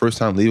my first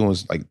time leaving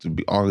was like to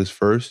be August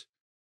 1st.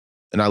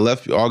 And I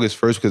left August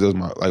 1st because it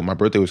was my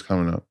birthday was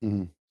coming up.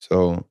 Mm-hmm.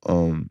 So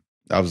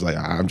I was like,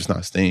 I'm just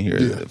not staying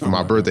here for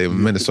my birthday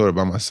in Minnesota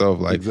by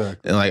myself. Like,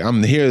 and like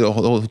I'm here the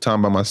whole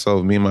time by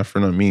myself. Me and my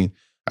friend Amin,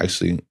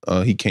 actually,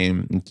 he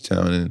came into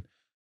town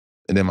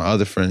and then my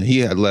other friend, he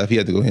had left. He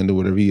had to go handle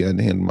whatever he had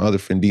to handle. My other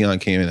friend Dion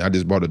came in. I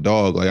just brought a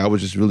dog. Like I was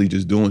just really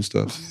just doing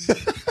stuff.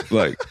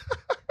 Like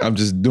I'm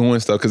just doing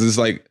stuff because it's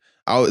like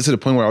I was to the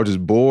point where I was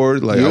just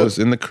bored. Like I was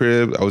in the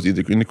crib. I was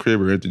either in the crib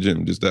or at the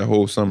gym just that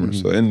whole summer.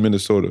 Mm-hmm. So in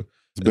Minnesota.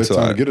 It's the best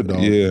time to get a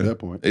dog at that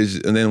point.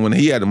 And then when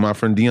my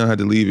friend Dion had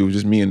to leave, it was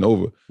just me and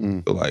Nova.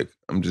 So like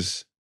I'm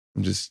just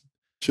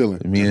chilling.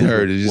 Me and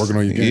her just working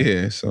on your game.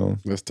 Yeah, so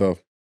that's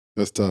tough.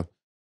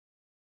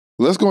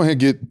 Let's go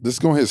ahead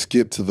and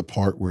skip to the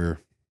part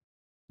where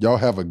y'all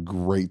have a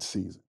great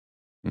season.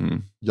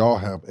 Y'all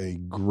have a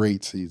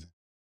great season.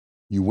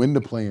 You win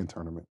the play-in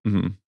tournament.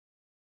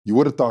 You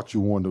would have thought you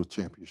won the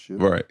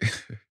championship. Right.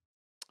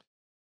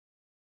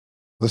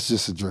 Let's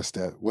just address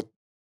that.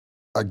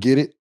 I get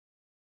it.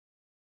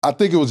 I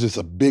think it was just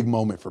a big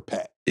moment for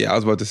Pat. Yeah, I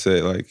was about to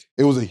say, like...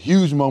 It was a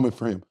huge moment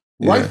for him.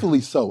 Yeah.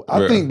 Rightfully so.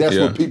 I think that's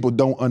what people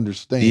don't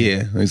understand.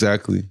 Yeah,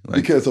 exactly.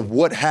 Like, because of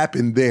what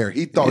happened there.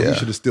 He thought he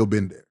should have still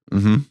been there.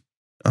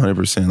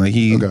 100%.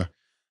 Like,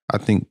 I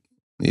think,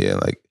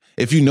 like,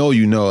 if you know,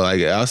 you know.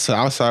 Like,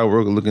 outside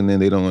work looking in,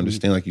 they don't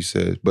understand, like you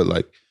said. But,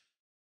 like,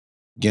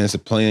 again, it's a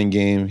playing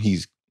game.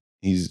 He's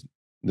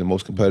the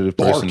most competitive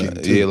person.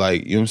 Yeah,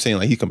 like, you know what I'm saying?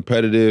 Like, he's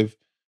competitive.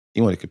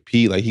 He want to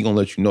compete. Like, he gonna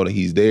let you know that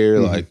he's there.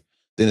 Like,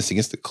 then it's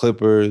against the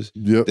Clippers.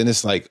 Yep. Then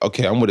it's like,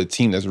 okay, I'm with a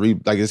team that's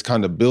like it's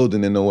kind of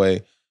building in a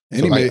way.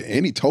 And, so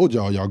he told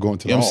y'all going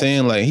to the You know what I'm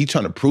saying? Like, he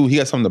trying to prove, he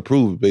got something to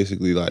prove,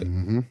 basically. Like,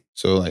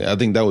 so, like, I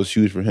think that was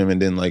huge for him. And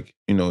then, like,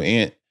 you know,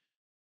 him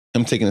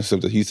taking the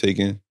stuff that he's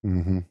taking.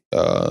 And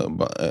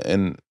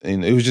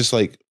it was just,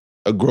 like,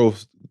 a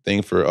growth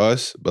thing for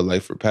us. But,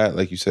 like, for Pat,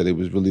 like you said, it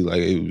was really,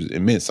 like,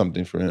 it meant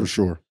something for him. For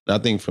sure. And I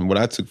think from what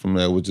I took from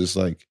that was just,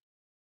 like,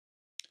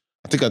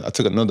 I think I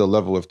took another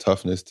level of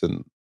toughness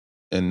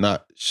and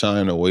not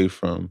shying away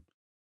from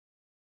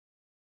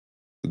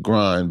the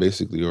grind,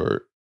 basically,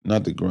 or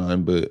not the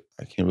grind, but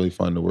I can't really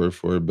find the word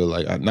for it, but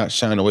like not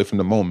shying away from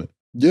the moment.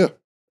 Yeah.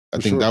 I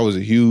think that was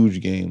a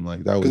huge game.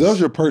 Like that was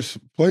your first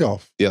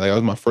playoff. Yeah, like that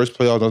was my first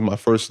playoff. That was my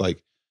first,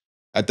 like,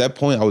 at that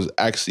point I was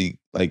actually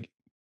like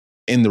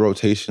in the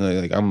rotation.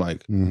 Like I'm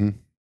like, all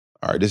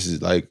right, this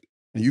is like,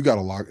 and you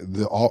gotta lock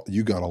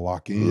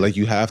in. Like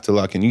you have to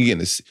lock in. You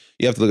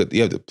have to look at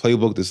the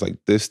playbook that's like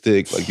this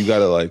thick. Like you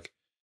gotta like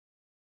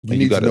you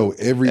need to know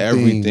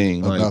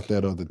everything about like,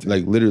 that other team.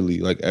 Like literally,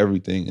 like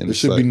everything. And there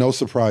should be no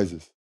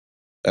surprises.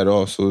 At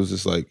all. So it was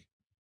just like,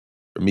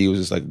 for me, it was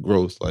just like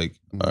growth. Like,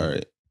 all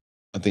right,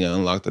 I think I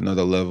unlocked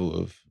another level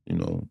of, you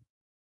know,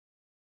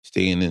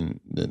 staying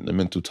in the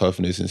mental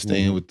toughness and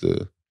staying with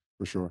the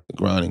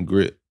grind and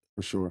grit.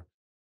 For sure.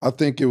 I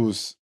think it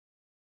was,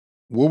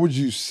 what would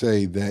you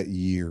say that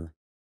year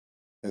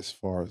as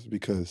far as,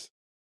 because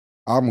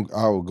I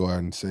will go out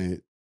and say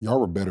it, y'all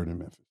were better than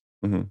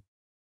Memphis.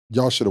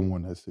 Y'all should have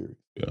won that series.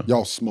 Yeah.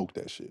 Y'all smoked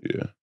that shit.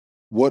 Yeah.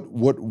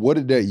 What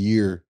did that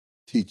year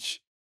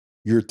teach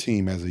your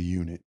team as a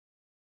unit?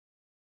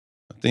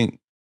 I think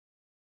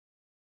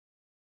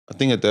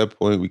at that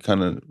point we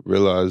kind of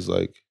realized,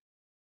 like,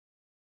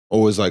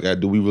 always like,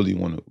 do we really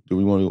want to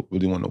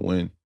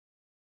win?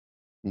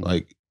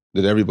 Like,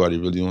 did everybody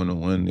really want to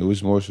win? It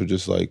was more so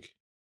just like,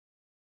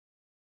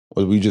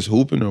 was we just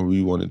hooping or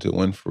we wanted to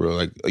win for real?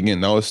 Like,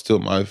 again, that was still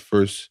my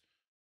first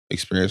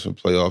experience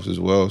with playoffs as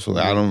well. So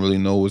like, I don't really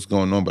know what's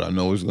going on, but I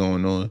know what's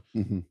going on.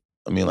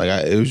 I mean,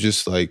 like, it was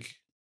just like,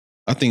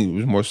 I think it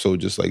was more so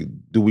just like,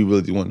 do we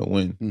really want to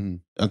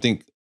win? I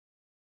think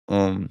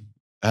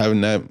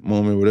having that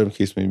moment, whatever the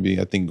case may be,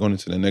 I think going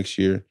into the next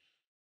year,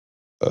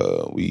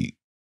 we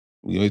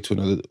made it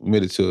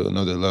to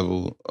another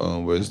level,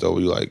 where as though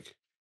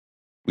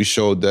we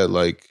showed that,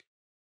 like,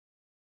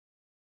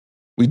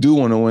 we do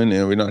want to win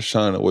and we're not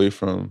shying away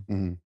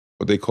from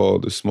what they call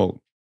the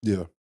smoke.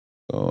 Yeah.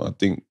 So I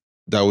think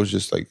that was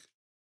just like,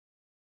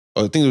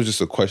 I think it was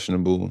just a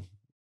questionable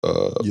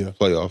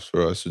playoffs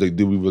for us. So like,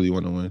 do we really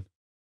want to win?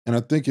 And I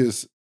think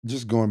it's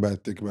just going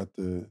back, think about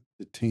the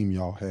team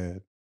y'all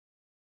had.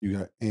 You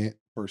got Ant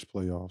first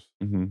playoffs,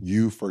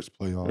 you first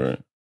playoffs,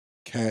 right.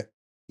 Cat,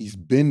 he's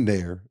been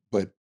there,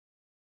 but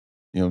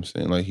you know what I'm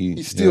saying? Like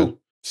he's still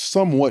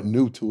somewhat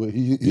new to it.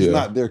 He's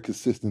not there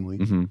consistently.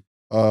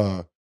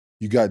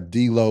 You got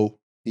D-Lo,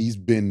 he's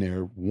been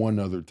there one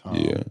other time.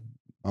 Yeah.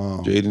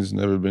 Jaden's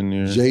never been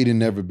there. Jaden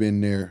never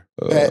been there.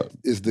 Pat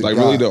is the like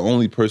guy. Really the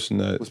only person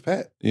that was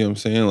Pat. You know what I'm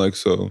saying? Like,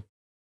 so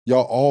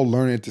y'all all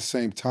learning at the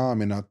same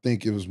time, and I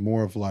think it was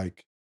more of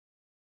like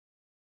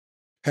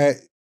Pat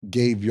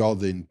gave y'all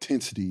the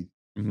intensity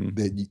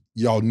that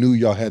y'all knew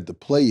y'all had to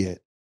play at,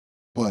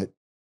 but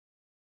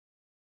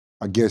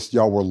I guess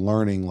y'all were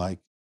learning, like,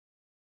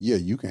 yeah,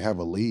 you can have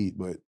a lead,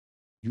 but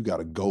you got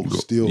to go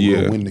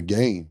win the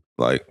game.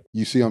 Like,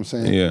 you see what I'm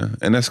saying? Yeah,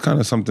 and that's kind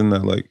of something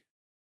that, like,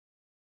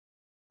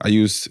 I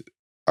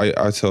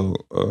tell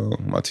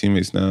my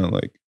teammates now,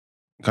 like,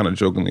 kind of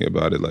jokingly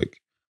about it,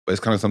 like, but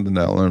it's kind of something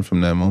that I learned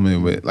from that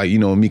moment. But, like, you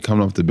know, me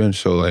coming off the bench,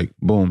 so, like,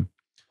 boom,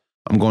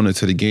 I'm going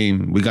into the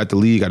game. We got the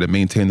lead, got to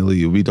maintain the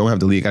lead. We don't have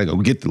the lead, got to go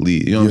get the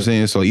lead. You know what I'm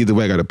saying? So either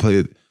way, I got to play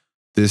it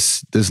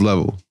this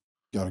level.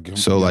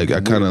 So, like,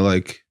 I kind of,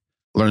 like,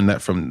 learned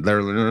that from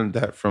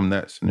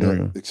that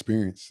scenario. Yeah,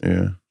 experience.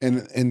 Yeah.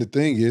 And the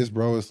thing is,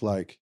 bro, it's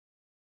like,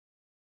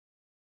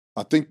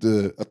 I think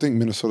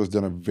Minnesota's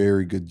done a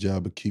very good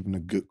job of keeping a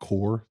good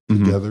core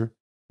together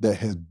that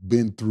has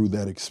been through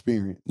that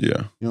experience. Yeah. You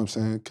know what I'm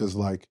saying? Because,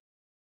 like,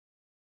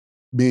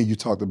 me and you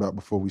talked about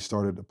before we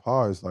started the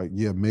pod, it's like,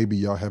 yeah, maybe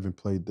y'all haven't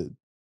played the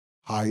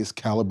highest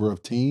caliber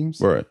of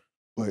teams. Right.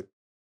 But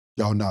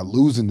y'all not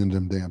losing to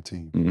them damn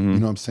teams. You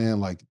know what I'm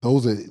saying? Like,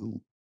 those are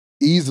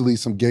easily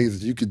some games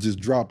that you could just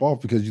drop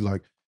off because you're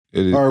like,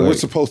 all right, we're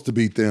supposed to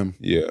beat them.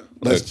 Yeah.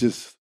 Let's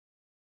just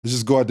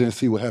go out there and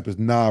see what happens.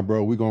 Nah,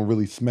 bro, we're gonna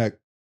really smack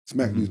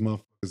these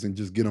motherfuckers. and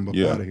just get them up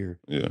Yeah. out of here.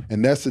 Yeah.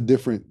 And that's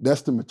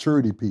the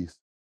maturity piece.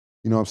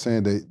 You know what I'm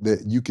saying?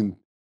 That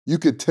you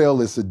could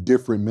tell it's a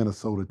different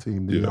Minnesota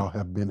team than y'all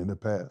have been in the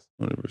past.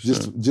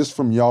 100%. Just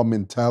from y'all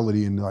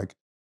mentality and like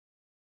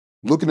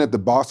looking at the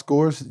box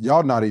scores,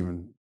 y'all not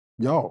even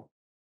y'all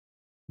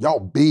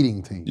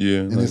beating teams. Yeah.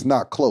 And it's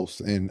not close.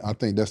 And I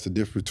think that's the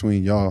difference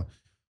between y'all.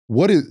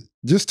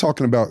 Just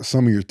talking about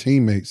some of your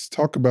teammates,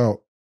 talk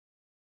about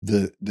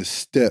the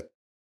step.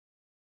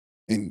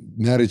 And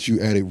now that you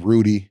added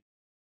Rudy,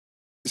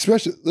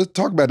 especially, let's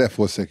talk about that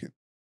for a second.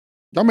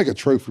 Y'all make a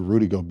trade for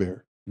Rudy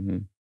Gobert. Mm-hmm.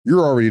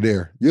 You're already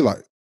there. You're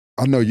like,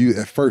 I know you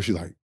at first, you're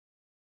like,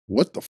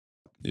 what the f?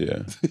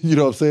 Yeah. You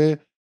know what I'm saying?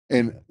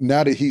 And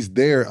now that he's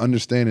there,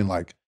 understanding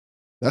like,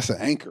 that's an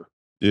anchor.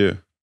 Yeah.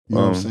 You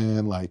know what I'm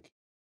saying? Like,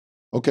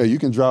 okay, you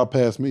can drive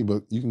past me,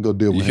 but you can go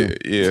deal with him.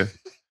 Yeah.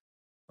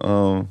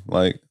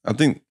 Like, I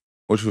think,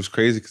 which was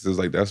crazy because it was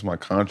like, that's my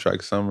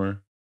contract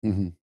summer.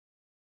 Mm-hmm.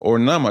 Or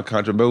not my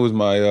contract, but it was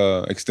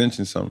my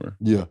extension summer.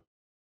 Yeah.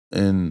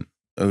 And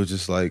it was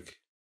just like,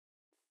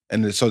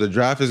 so the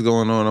draft is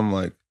going on. I'm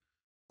like,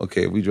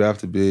 okay, if we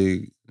draft a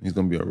big, he's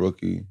going to be a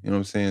rookie. You know what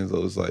I'm saying?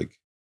 So it's like,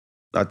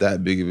 not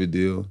that big of a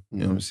deal.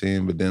 You know what I'm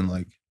saying? But then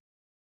like,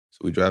 so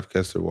we draft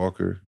Kessler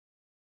Walker.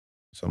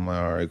 So I'm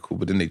like, all right, cool.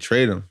 But then they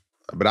trade him.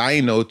 But I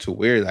ain't know to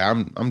wear. Like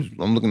I'm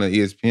looking at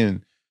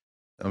ESPN.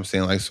 I'm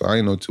saying like, so I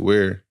ain't know to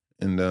wear.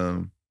 And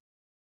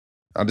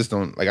I just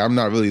don't, like, I'm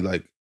not really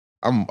like,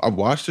 I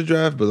watched the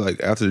draft, but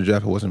like after the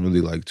draft, I wasn't really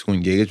like too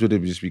engaged with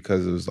it just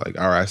because it was like,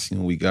 all right, I seen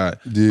what we got.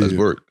 Yeah. Let's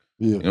work.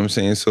 Yeah. You know what I'm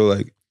saying? So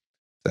like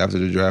after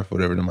the draft,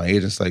 whatever, then my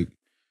agent's like,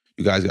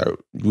 you guys got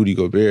Rudy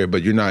Gobert,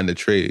 but you're not in the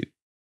trade.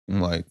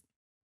 I'm like,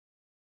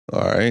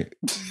 all right.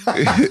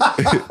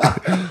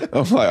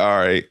 I'm like, all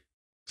right.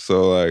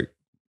 So like,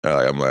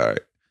 I'm like, all right.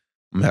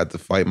 I'm gonna have to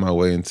fight my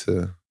way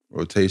into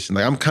rotation.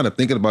 Like I'm kind of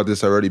thinking about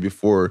this already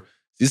before.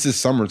 This is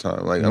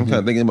summertime. Like I'm kind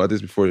of thinking about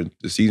this before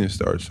the season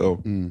starts.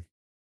 So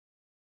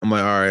I'm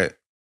like, all right,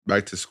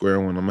 back to square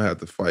one. I'm gonna have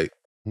to fight.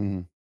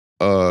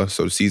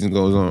 So the season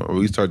goes on, or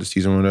we start the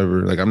season or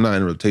whatever. Like I'm not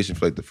in rotation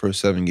for like the first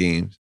 7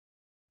 games.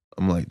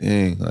 I'm like,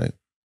 dang, like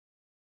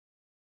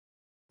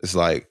it's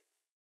like,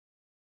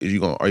 are you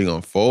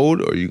gonna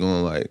fold or are you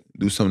gonna like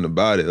do something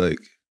about it? Like,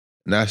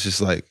 and that's just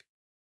like,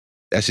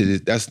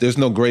 there's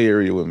no gray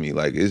area with me.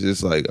 Like it's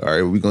just like, all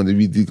right, we gonna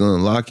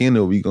lock in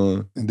or we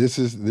gonna? And this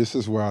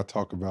is where I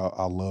talk about.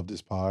 I love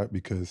this pod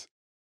because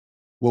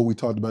what we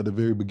talked about at the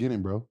very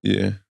beginning, bro.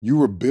 Yeah, you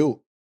were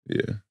built.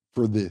 Yeah,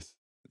 for this.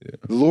 Yeah,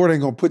 the Lord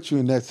ain't gonna put you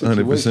in that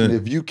situation 100%.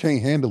 if you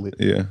can't handle it.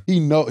 Yeah,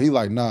 he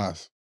like,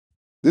 Nas,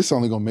 this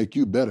only gonna make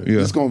you better. Yeah.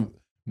 It's gonna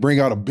bring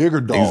out a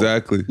bigger dog.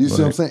 Exactly. You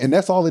see what I'm saying? And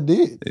that's all it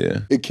did. Yeah,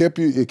 it kept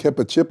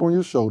a chip on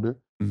your shoulder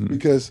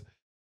because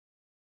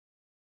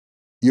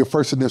your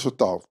first initial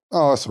thought,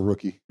 oh, it's a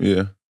rookie.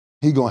 Yeah.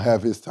 He gonna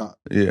have his time.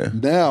 Yeah.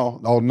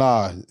 Now, oh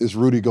nah, it's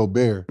Rudy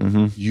Gobert.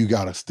 You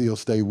gotta still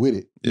stay with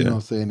it. You know what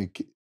I'm saying?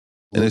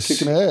 And it's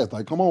kicking the ass.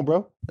 Like, come on,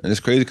 bro. And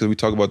it's crazy because we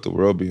talk about the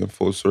world being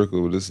full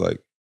circle, but it's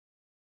like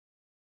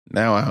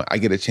now I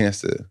get a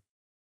chance to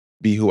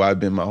be who I've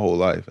been my whole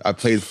life. I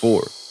played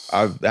 4.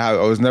 I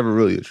was never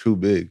really a true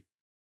big.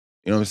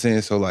 You know what I'm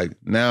saying? So like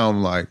now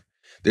I'm like,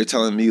 they're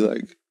telling me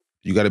like,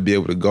 you got to be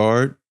able to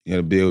guard, you got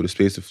to be able to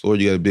space the floor,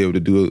 you got to be able to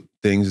do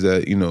things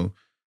that, you know,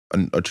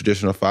 a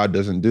traditional 5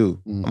 doesn't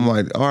do. I'm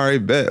like, all right,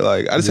 bet.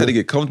 Like I just had to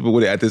get comfortable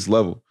with it at this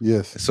level.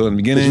 Yes. So in the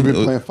beginning, you've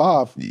been playing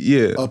 5.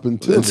 Yeah. Up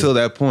until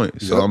that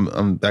point. So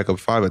I'm back up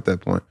 5 at that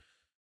point.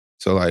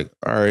 So like,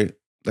 all right,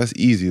 that's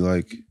easy.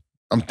 Like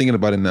I'm thinking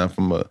about it now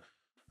from a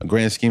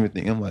grand scheme of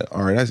things. I'm like,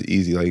 all right, that's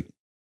easy. Like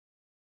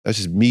that's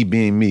just me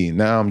being me.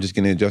 Now I'm just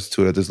getting adjusted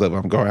to it at this level.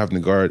 I'm having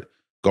to guard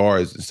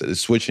guards instead of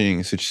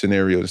switching such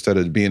scenarios instead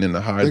of being in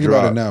the high Think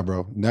drop. about it now,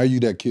 bro. Now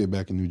you that kid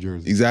back in New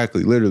Jersey.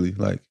 Exactly, literally.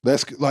 Like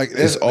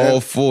it's all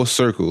full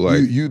circle.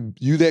 Like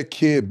you that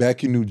kid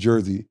back in New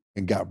Jersey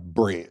and got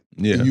bread.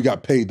 Yeah, and you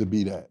got paid to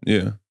be that.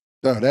 Yeah,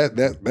 no,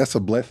 that's a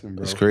blessing,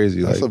 bro. It's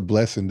crazy. That's a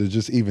blessing to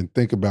just even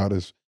think about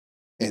us,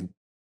 and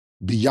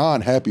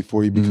beyond happy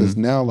for you because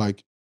now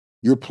like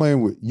you're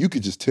playing with. You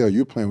could just tell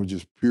you're playing with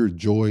just pure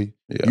joy.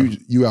 Yeah.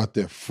 You out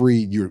there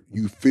free. You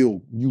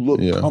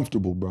look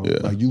comfortable, bro. Yeah.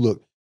 Like you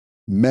look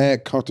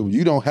mad comfortable.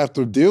 You don't have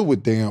to deal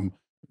with damn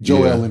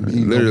Joel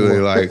Embiid. Literally,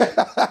 no like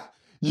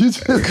you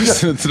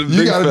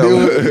got to deal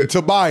with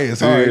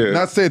Tobias. All right,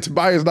 not saying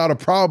Tobias is not a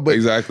problem, but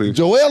exactly,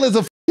 Joel is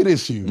a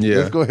issue. Yeah,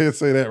 let's go ahead and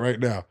say that right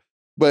now.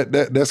 But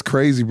that's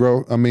crazy,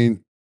 bro. I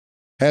mean,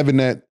 having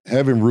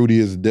Rudy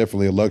is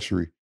definitely a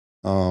luxury,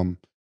 and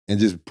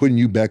just putting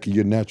you back in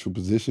your natural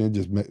position, it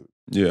just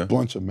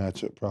bunch of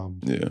matchup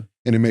problems. Yeah,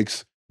 and it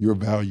makes your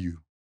value.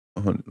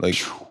 Like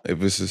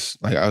if it's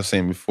just like I was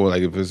saying before,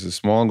 like if it's a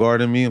small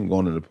guard in me, I'm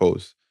going to the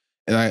post.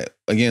 And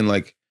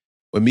like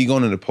with me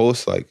going to the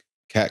post, like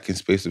Cat can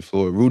space the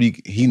floor.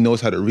 Rudy, he knows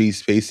how to read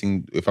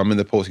spacing. If I'm in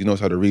the post, he knows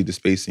how to read the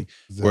spacing.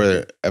 Exactly.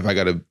 Where if I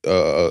got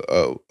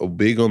a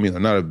big on me,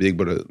 like not a big,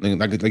 but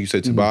like you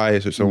said,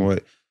 Tobias or someone,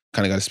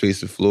 kind of got to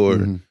space the floor.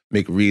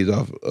 make reads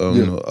off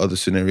other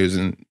scenarios.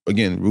 And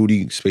again,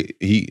 Rudy,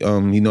 he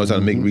knows how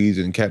to make reads,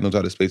 and Cat knows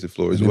how to space the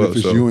floor as well. If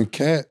it's you and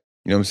Cat,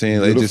 you know what I'm saying?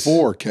 You're like the just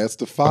 4, Cat's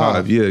the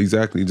 5. Yeah,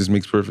 exactly. It just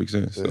makes perfect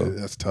sense. So.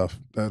 That's tough.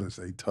 That is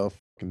a tough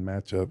fucking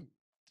matchup.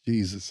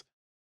 Jesus.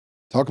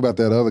 Talk about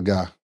that other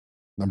guy,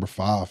 number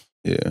 5.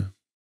 Yeah.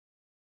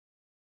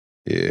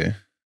 Yeah.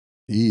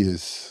 He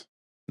is.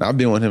 I've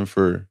been with him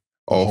for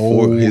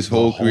his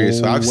whole career.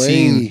 So I've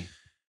seen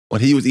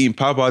when he was eating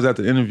Popeyes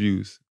after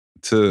interviews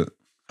to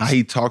how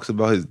he talks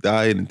about his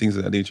diet and things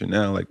of that nature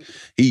now. Like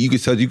you could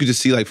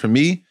just see, like, for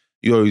me,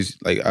 you always,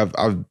 like,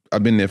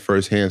 I've been there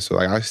firsthand. So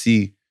like I've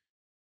seen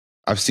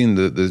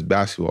this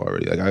basketball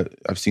already. Like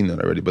I've seen that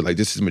already. But like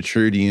just his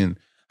maturity and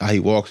how he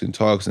walks and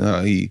talks and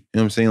how he, you know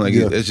what I'm saying? Like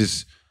it's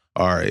just,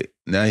 all right.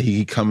 Now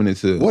he coming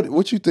into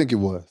what you think it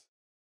was?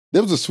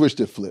 There was a switch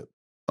that flipped.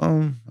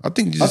 I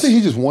think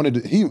he just wanted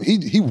to,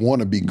 he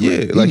wanted to be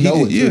great. Yeah, like he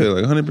know it too.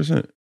 like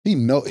 100%. He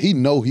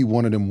know he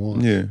wanted them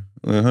ones. Yeah,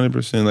 like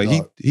 100%. Like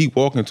he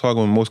walk and talk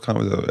on most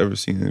comments I've ever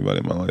seen anybody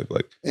in my life.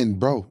 Like, and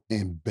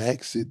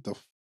backs it the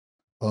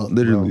up,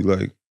 literally, bro.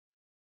 like,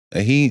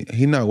 and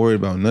he not worried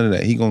about none of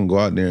that. He gonna go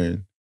out there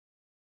and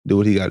do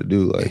what he got to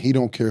do. Like, and he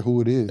don't care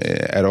who it is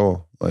at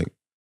all. Like,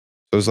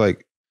 so it's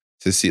like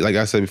to see, like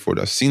I said before,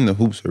 I've seen the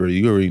hoops already.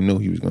 You already know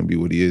he was gonna be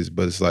what he is,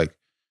 but it's like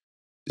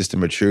just the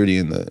maturity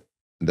and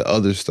the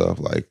other stuff.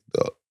 Like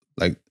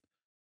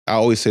I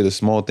always say, the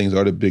small things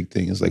are the big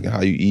things. Like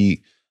how you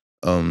eat,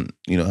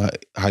 you know,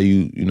 how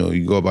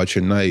you go about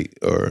your night,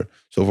 or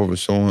so forth and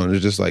so on.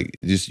 It's just like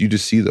you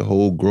just see the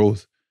whole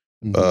growth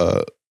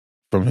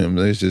from him.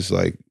 It's just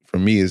like, for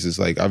me, it's just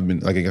like I've been,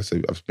 like I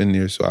said, I've been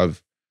there, so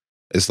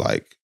it's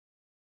like,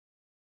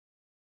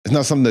 it's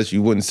not something that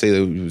you wouldn't say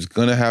that it was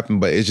gonna happen,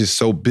 but it's just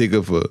so big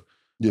of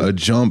a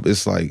jump.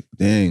 It's like,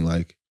 dang,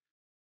 like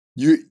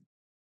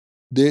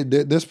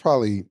there's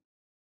probably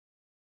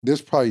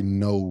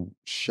no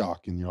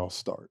shock in y'all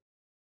start.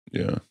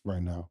 Yeah.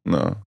 Right now.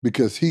 No.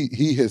 Because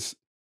he has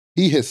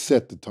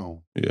set the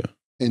tone. Yeah.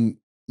 And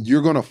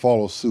you're gonna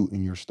follow suit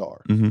in your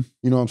start. Mm-hmm.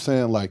 You know what I'm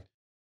saying? Like,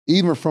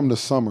 even from the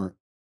summer,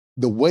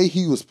 the way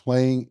he was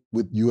playing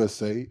with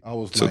USA, I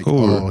was took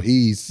over. Oh,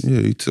 he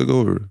took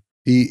over.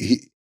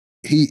 He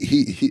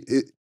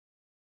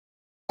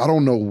I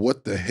don't know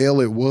what the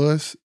hell it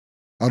was.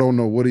 I don't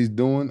know what he's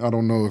doing. I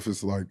don't know if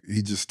it's like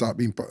he just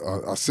stopped eating.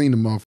 I seen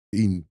him off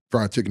eating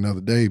fried chicken the other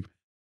day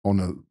on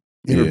the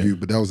interview,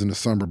 but that was in the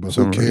summer. But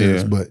who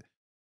cares? Yeah. But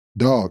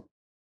dog,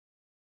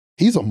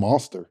 he's a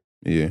monster.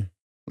 Yeah,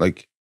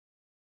 like,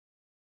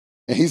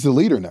 and he's the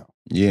leader now.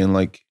 Yeah, and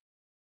like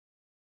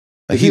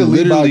is he a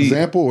lead by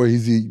example, or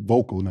is he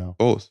vocal now?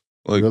 Both.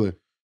 Like, really,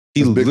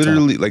 he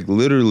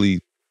literally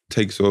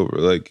takes over.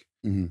 Like,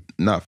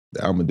 not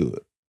I'm gonna do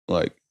it.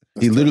 Like,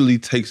 that's he literally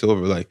takes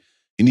over. Like,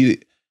 you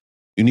need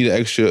an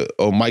extra.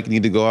 Oh, Mike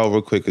need to go out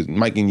real quick because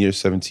Mike in year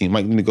 17.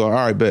 Mike need to go. All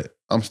right, bet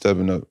I'm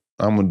stepping up.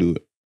 I'm gonna do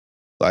it.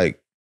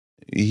 Like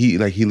he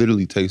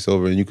literally takes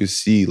over, and you could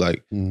see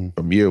like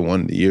from year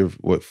 1 to year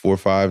 4 or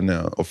 5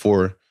 now, or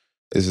 4.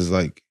 This is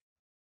like,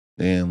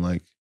 damn.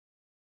 Like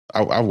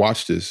I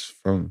watched this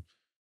from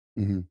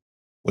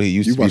what he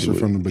used to be. You watched it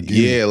from the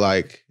beginning. Yeah,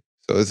 like,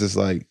 so it's just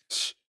like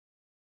it's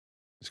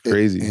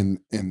crazy.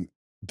 And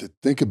to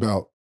think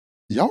about.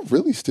 Y'all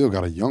really still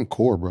got a young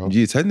core, bro.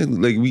 Yeah,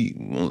 technically,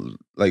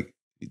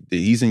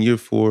 he's in year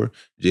 4,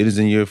 Jada's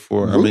in year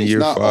 4, Rudy's I'm in year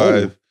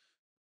 5. Old.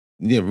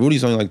 Yeah,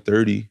 Rudy's only like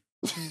 30.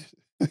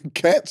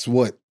 Cat's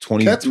what?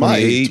 20, Cat's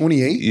 28?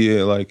 28?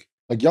 Yeah, like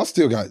y'all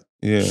still got.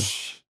 Yeah.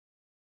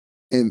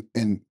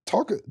 And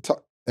talk.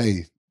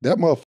 Hey, that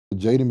motherfucker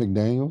Jaden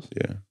McDaniels.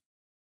 Yeah.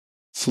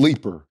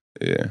 Sleeper.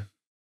 Yeah.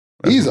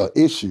 He's an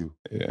issue.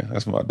 Yeah,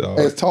 that's my dog.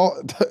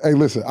 Hey,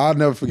 listen, I'll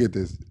never forget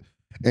this.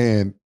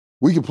 And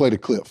we can play the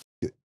clip.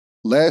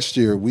 Last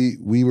year we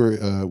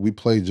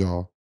played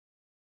y'all,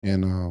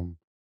 and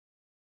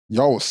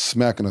y'all was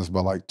smacking us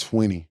by like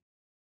 20.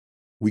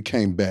 We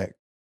came back.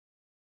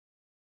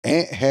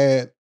 Ant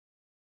had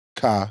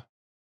Kai.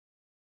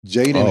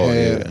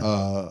 Jaden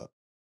had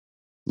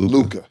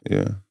Luka.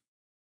 Yeah.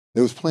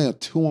 They was playing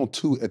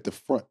 2-on-2 at the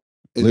front.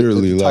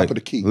 Literally, at the like, top of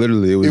the key.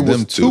 Literally, it was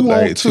them two.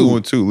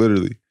 2-on-2,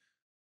 literally.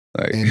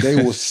 Like. And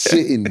they was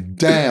sitting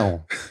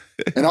down.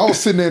 And I was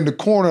sitting there in the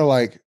corner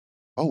like,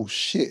 oh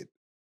shit,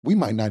 we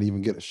might not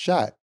even get a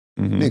shot.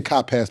 Then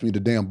Kai passed me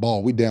the damn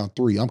ball. We down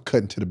 3. I'm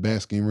cutting to the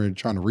basket and ready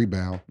trying to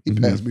rebound. He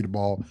passed me the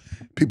ball.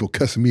 People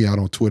cussing me out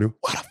on Twitter.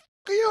 What the fuck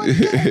are you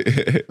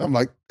doing? I'm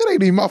like, it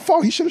ain't even my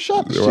fault. He should have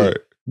shot the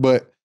shit.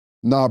 But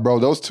nah, bro,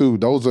 those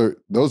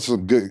are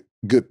some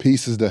good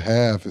pieces to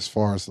have as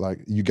far as like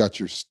you got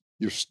your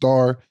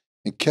star,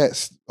 and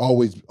Cat's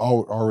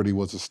already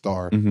was a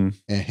star. And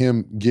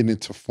him getting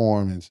into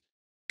form and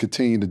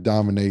continue to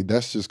dominate,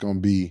 that's just gonna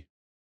be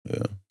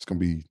it's gonna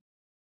be,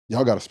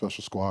 y'all got a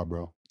special squad,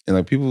 bro. And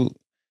like people,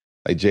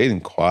 like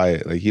Jaden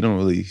quiet, like he don't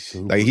really,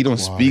 like he don't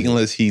speak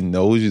unless he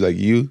knows you, like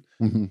you.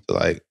 So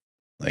like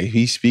if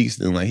he speaks,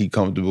 then like he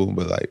comfortable,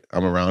 but like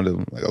I'm around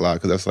him like a lot,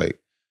 because that's like,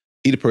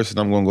 he the person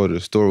I'm gonna go to the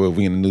store with.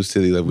 We in a new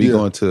city, like we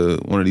going to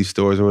one of these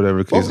stores or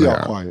whatever. Both of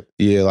y'all quiet.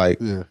 Yeah, like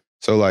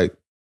So like,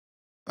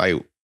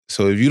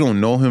 so if you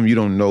don't know him, you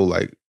don't know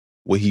like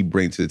what he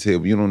brings to the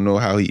table. You don't know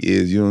how he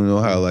is. You don't know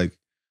how like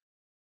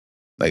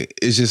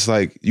it's just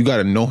like you got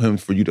to know him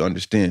for you to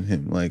understand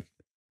him. Like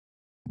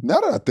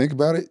now that I think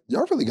about it,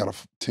 y'all really got a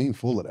team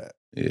full of that.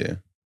 Yeah,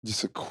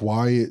 just a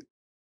quiet.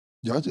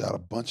 Y'all just got a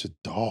bunch of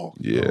dogs.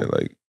 Yeah,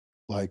 bro.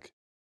 Like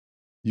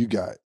you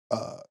got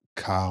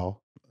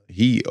Kyle.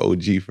 He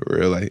OG for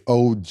real. Like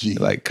OG.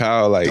 Like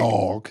Kyle, like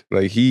dog.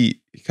 Like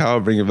Kyle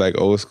bring it back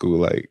old school.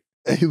 Like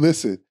hey,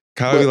 listen,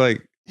 Kyle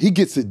like he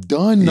gets it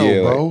done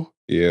though, bro. Like,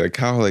 yeah, like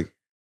Kyle like.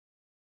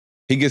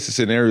 He gets to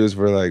scenarios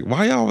where like,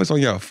 why y'all always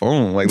on your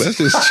phone? Like, let's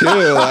just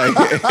chill. like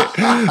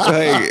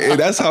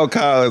that's how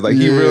Kyle is. Like,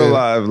 he real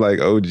live, like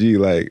OG.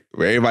 Like,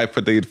 where everybody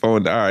put their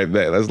phone down. All right,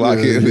 bet. Let's lock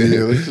in.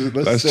 Yeah,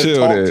 let's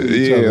chill there.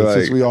 Yeah, like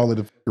since we all in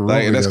the room.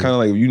 Like, and that's kind of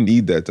like you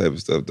need that type of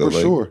stuff though. For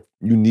like, sure.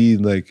 You need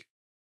like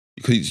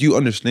because you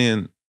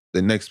understand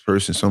the next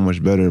person so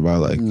much better by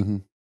like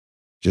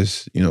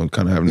just kind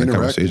of having that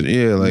conversation. Yeah, like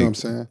you know what I'm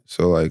saying.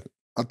 So like,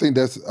 I think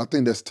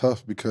that's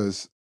tough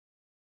because.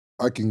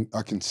 I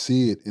can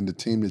see it in the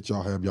team that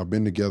y'all have. Y'all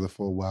been together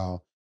for a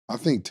while. I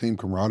think team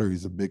camaraderie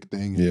is a big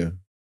thing. Yeah.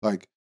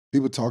 Like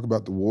people talk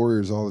about the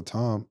Warriors all the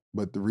time,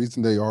 but the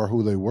reason they are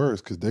who they were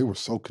is because they were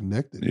so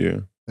connected. Yeah.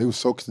 They were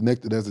so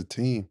connected as a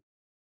team.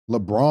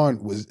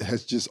 LeBron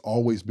has just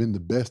always been the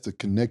best at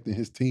connecting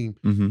his team,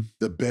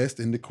 the best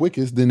and the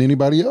quickest than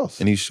anybody else.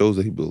 And he shows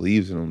that he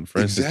believes in them. For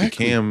instance, with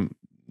Cam,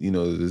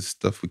 this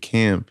stuff with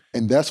Cam.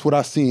 And that's what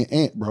I see in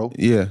Ant, bro.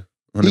 Yeah.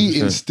 100%. He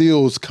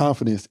instills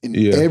confidence in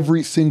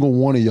every single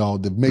one of y'all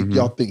to make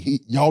y'all think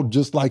y'all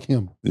just like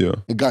him. Yeah.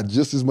 And got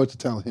just as much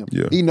talent as him.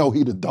 Yeah. He know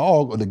he the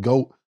dog or the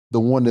GOAT, the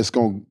one that's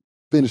gonna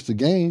finish the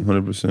game.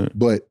 100%.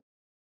 But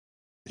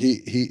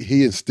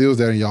he instills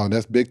that in y'all, and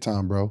that's big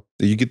time, bro.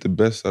 You get the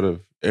best out of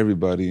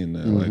everybody in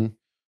that. Like,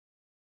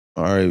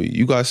 all right,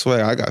 you got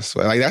swag, I got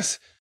swag. Like that's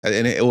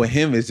with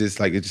him, it's just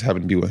like it just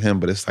happened to be with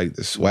him, but it's like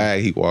the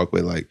swag he walk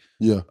with, like,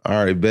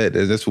 all right, bet.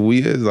 That's what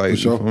we is. Like, For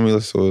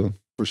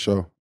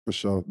sure. For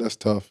sure. That's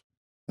tough.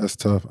 That's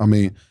tough. I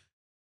mean,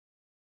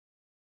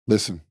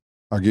 listen,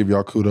 I give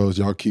y'all kudos.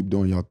 Y'all keep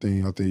doing y'all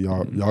thing. I think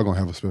y'all gonna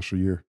have a special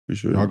year. For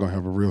sure. Y'all gonna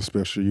have a real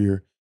special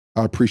year.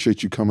 I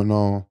appreciate you coming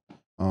on.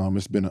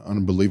 It's been an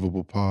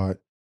unbelievable pod.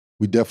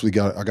 We definitely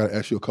I gotta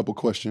ask you a couple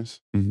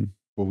questions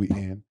before we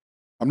end.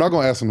 I'm not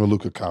gonna ask them the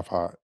Luka Cop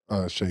pod,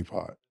 Shea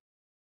pod.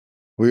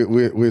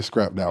 We'll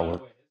scrap that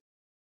one.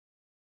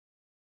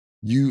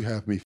 You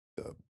have me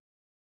up.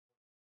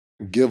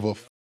 Give a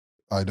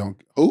I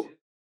don't who?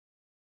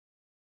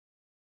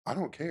 I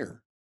don't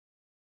care.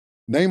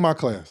 Name my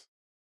class.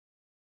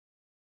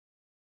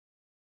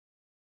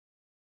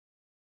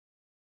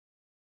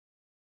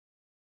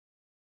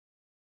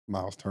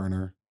 Miles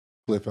Turner,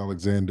 Cliff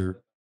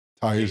Alexander,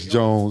 Tyus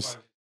Jones,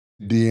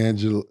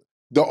 D'Angelo.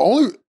 The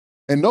only,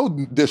 and no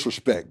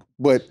disrespect,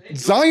 but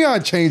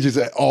Zion changes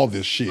at all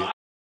this shit.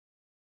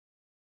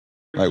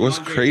 Like what's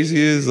crazy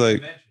is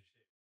like,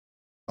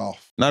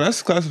 that's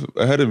the class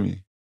ahead of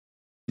me.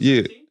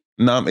 Yeah.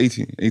 No, I'm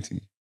 18.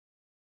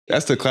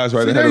 That's the class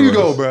right ahead of us. There you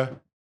go, bro.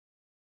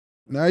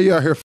 Now you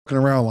out here fucking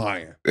around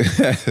lying.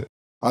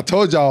 I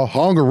told y'all,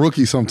 Hong a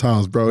rookie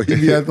sometimes, bro. He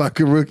be acting like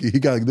a rookie. He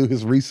got to do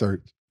his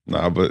research.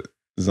 Nah, but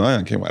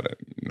Zion came out of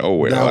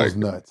nowhere. That was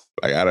nuts.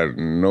 Like out of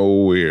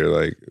nowhere.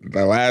 Like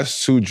the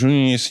last two,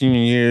 junior, senior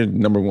year,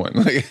 number one.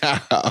 Like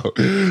how?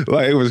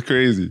 Like it was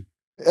crazy.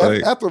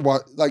 After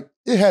what, like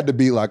it had to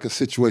be like a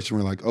situation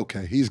where like,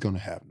 okay, he's going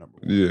to have number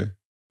one. Yeah.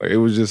 Like it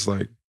was just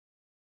like,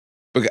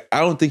 but I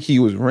don't think he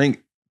was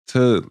ranked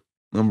to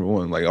number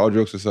one. Like all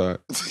jokes aside.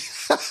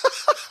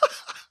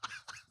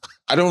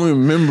 I don't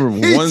remember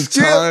one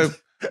time.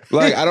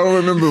 Like I don't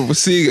remember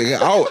seeing.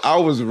 I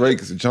was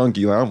ranked as a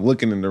junkie. Like I'm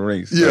looking in the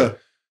ranks. Yeah. Like,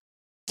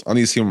 I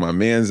need to see where my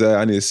man's at.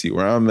 I need to see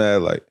where I'm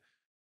at. Like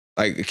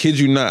kid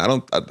you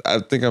not. I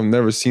think I've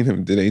never seen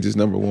him today just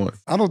number one.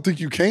 I don't think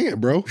you can,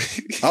 bro.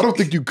 I don't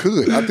think you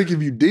could. I think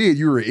if you did,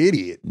 you were an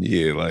idiot.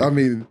 Yeah. Like I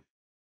mean,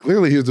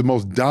 clearly he was the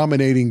most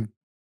dominating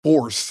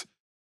force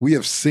we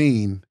have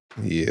seen.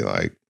 Yeah.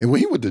 Like and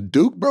when he went to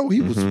Duke, bro,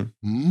 he was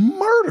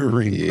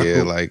murdering.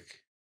 Yeah. Bro. Like.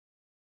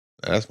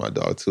 That's my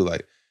dog too.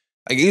 Like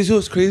it's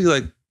just crazy.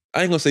 Like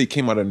I ain't gonna say he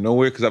came out of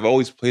nowhere because I've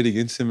always played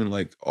against him in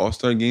like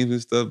all-star games and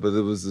stuff. But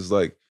it was just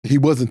like he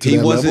wasn't.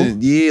 Level?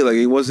 Yeah, like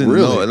it wasn't.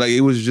 Really? No, like it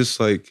was just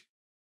like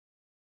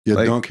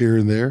dunk here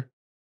and there.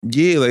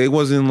 Yeah, like it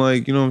wasn't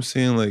like you know what I'm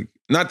saying. Like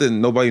not that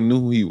nobody knew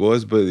who he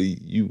was, but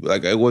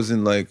it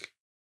wasn't like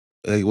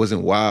it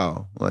wasn't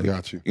wow. Like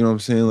got you. You know what I'm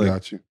saying? Like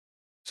got you.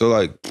 So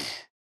like,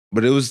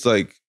 but it was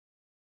like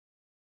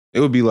it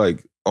would be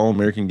like.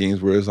 All-American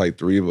games where it's like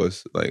three of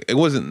us. Like it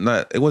wasn't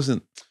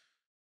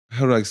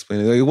how do I explain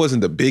it? Like it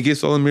wasn't the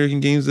biggest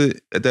All-American games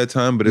at that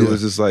time, but it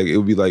was just like it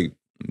would be like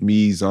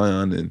me,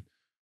 Zion, and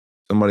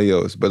somebody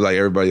else. But like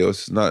everybody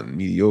else is not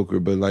mediocre,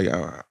 but like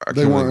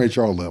they weren't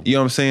HR level. You know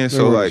what I'm saying? They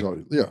so like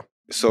yeah.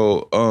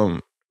 So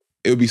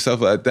it would be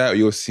stuff like that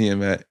you'll see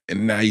him at,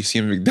 and now you see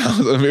him at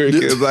McDonald's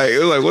American. Like it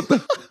was like what the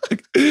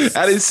fuck?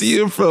 I didn't see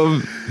him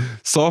from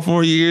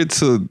sophomore year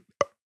to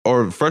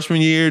or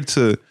freshman year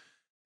to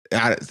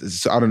out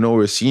of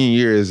nowhere, senior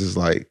year is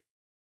like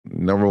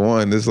number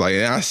one. It's like,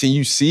 I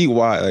see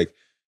why. Like,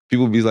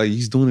 people be like,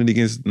 he's doing it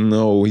against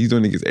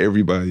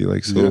everybody.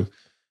 Like, so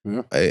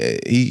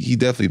he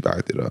definitely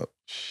backed it up.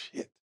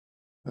 Shit.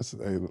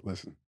 Hey,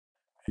 listen,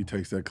 he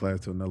takes that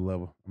class to another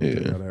level. I'm gonna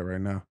tell you that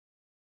right now.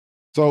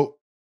 So,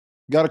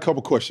 got a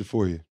couple questions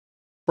for you.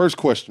 First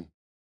question.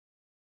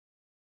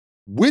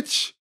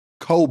 Which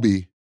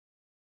Kobe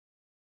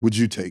would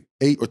you take,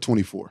 8 or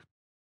 24?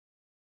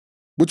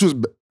 Which was,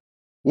 what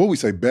would we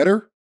say,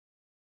 better?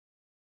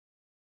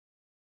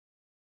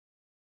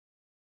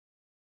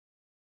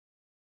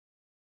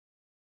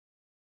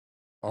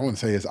 I wouldn't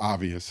say it's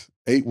obvious.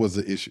 8 was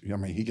the issue. I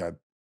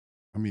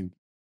mean,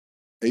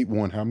 8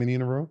 won how many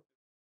in a row?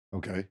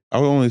 Okay. I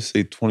would only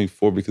say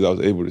 24 because I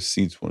was able to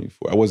see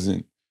 24. I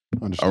wasn't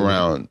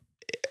around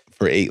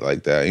for 8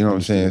 like that. You know what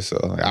I'm saying? So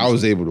like, I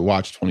was able to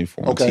watch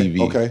 24 on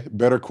TV. Okay.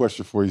 Better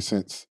question for you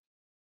since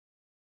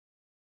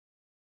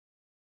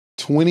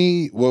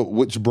 20,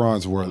 which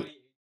bronze were they?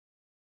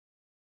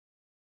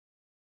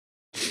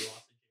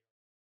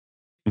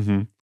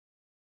 Mm-hmm.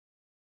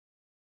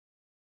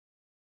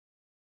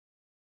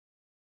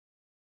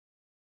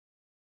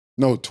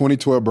 No,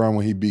 2012 Brown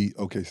when he beat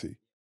OKC.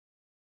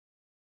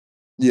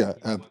 Yeah,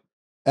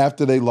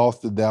 after they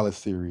lost the Dallas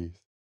series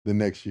the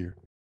next year.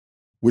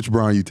 Which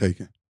Brown you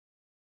taking?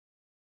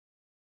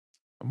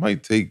 I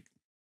might take.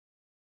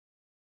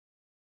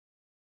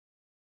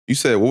 You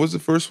said what was the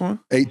first one?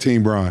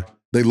 18 Brown.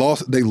 They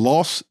lost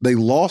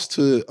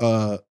to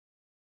the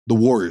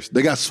Warriors.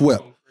 They got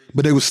swept,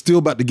 but they was still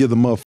about to give the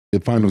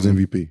motherfucking Finals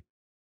MVP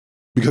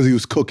because he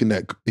was cooking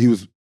that.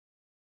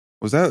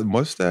 Was that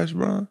mustache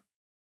Brown?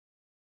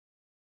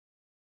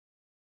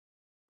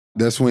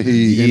 That's when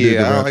he ended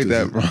the I like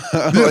that, bro.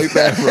 I like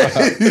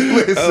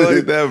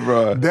that,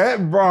 bro.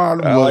 That Bron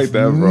was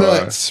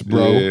nuts,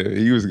 bro. Yeah,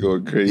 he was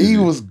going crazy. He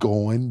was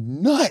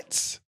going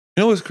nuts.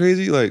 You know what's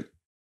crazy? Like,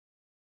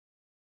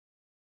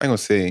 I ain't gonna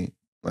say,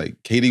 like,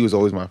 KD was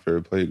always my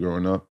favorite player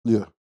growing up.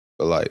 Yeah.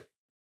 But, like,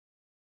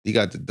 he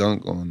got the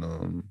dunk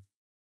on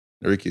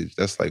Nurkic.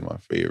 That's, like, my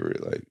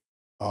favorite. Like,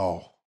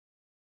 oh,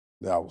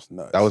 that was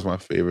nuts. That was my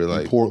favorite.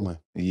 Like, in Portland.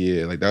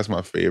 Yeah, like, that's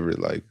my favorite,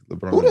 like,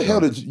 LeBron. Who the hell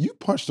did you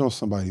punched on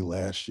somebody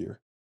last year?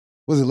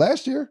 Was it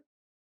last year?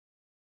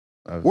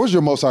 What's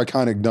your most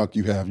iconic dunk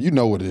you have? You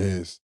know what it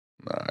is.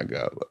 Nah, I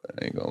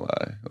ain't gonna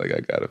lie. Like, I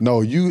got it. No,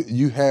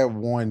 you had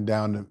one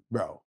down the,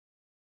 bro.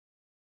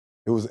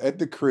 It was at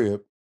the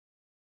crib.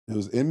 It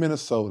was in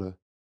Minnesota.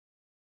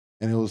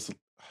 And it was,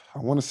 I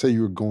want to say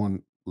you were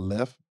going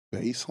left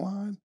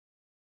baseline.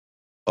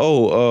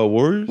 Oh,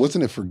 Warriors?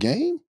 Wasn't it for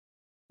game?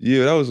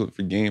 Yeah, that was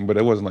for game, but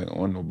it wasn't like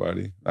on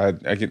nobody.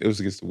 It was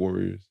against the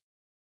Warriors.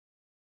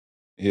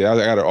 Yeah, I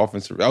got an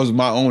offensive. That was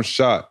my own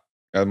shot.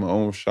 I had my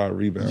own shot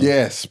rebound.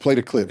 Yes, play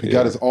the clip. He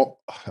got his. I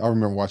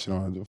remember watching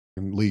on the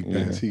league.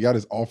 Yeah. He got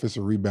his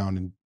offensive rebound,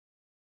 and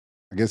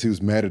I guess he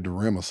was mad at the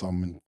rim or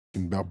something,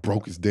 and about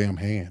broke his damn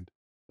hand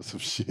or some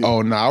shit.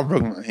 Oh no, I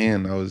broke my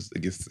hand. I was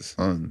against the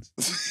Suns.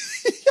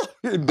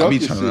 I be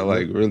trying to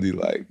like really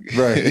like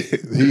right.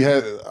 He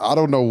had, I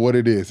don't know what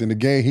it is. In the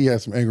game, he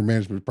has some anger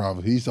management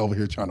problems. He's over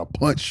here trying to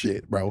punch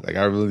shit, bro. Like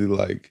I really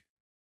like,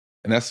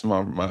 and that's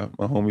my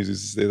homies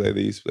used to say, like,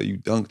 they used to be like, you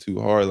dunk too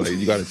hard, like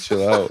you gotta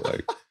chill out.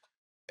 Like,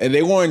 and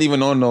they weren't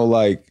even on no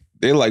like,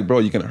 they're like, bro,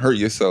 you can hurt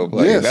yourself.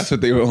 Like that's what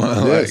they were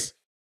on. Yes. Like,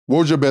 what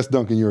was your best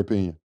dunk in your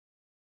opinion?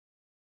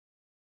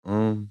 I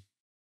don't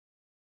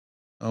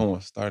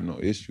want to start no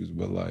issues,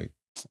 but like,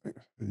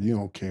 you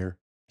don't care.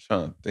 I'm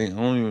trying to think. I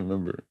don't even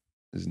remember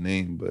his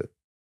name, but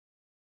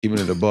keeping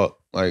it a buck,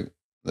 like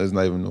there's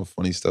not even no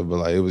funny stuff, but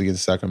like it was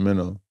against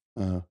Sacramento.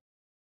 It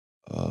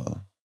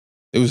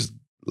was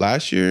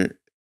last year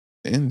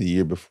and the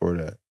year before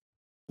that. It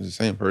was the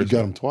same person. You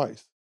got him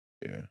twice.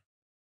 Yeah.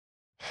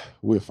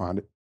 We'll find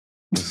it.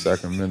 In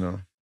Sacramento.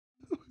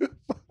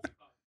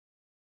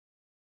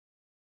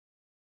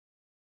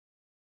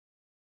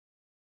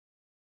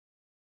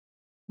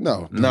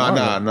 No.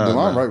 Nah.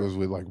 DeLon Wright was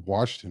with like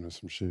Washington or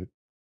some shit.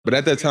 But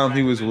at that time,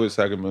 he was with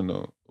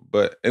Sacramento.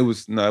 But it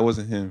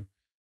wasn't him.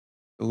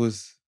 It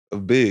was a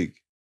big.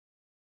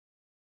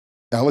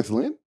 Alex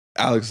Len?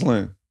 Alex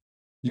Len.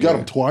 You got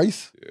him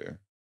twice? Yeah.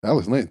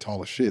 Alex Len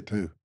tall as shit,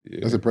 too.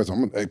 Yeah. That's impressive.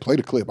 Hey, play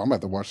the clip. I'm going to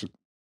have to watch the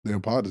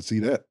damn pod to see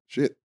that.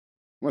 Shit.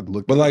 I'm going to have to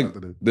look. But like,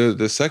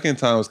 the second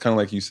time was kind of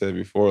like you said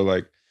before,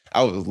 like,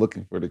 I was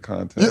looking for the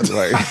content.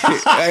 Like,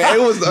 it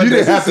was unnecessary. You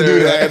didn't have to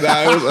do that.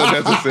 It was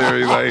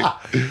unnecessary. Like,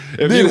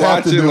 if you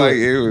watch it, like,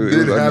 it was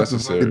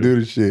unnecessary. To do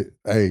the shit.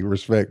 Hey,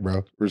 respect,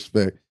 bro.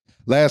 Respect.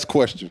 Last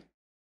question.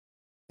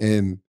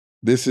 And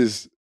this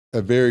is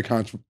a very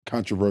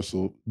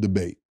controversial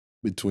debate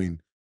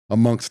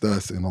amongst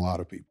us and a lot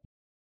of people.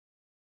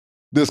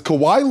 Does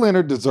Kawhi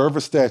Leonard deserve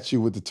a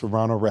statue with the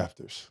Toronto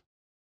Raptors?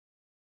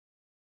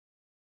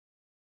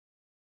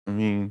 I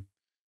mean,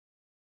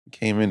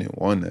 came in and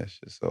won that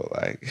shit. So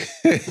like,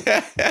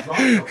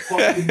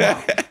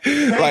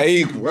 like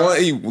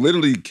he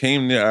literally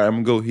came there. Right,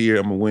 I'm gonna go here.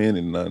 I'm gonna win,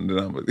 and then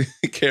I'm gonna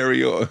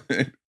carry on.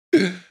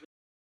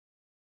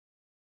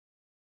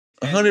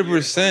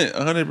 100%,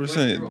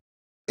 100%.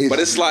 But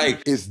it's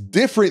like it's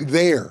different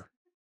there.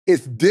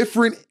 It's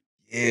different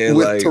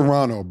with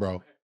Toronto,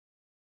 bro.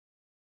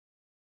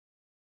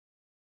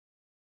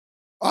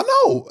 I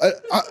know.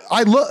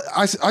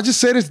 I just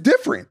said it's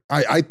different.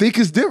 I think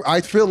it's different.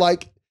 I feel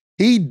like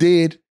he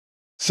did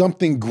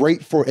something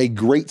great for a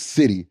great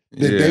city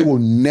that they will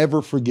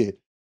never forget.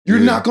 You're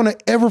not gonna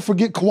ever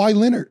forget Kawhi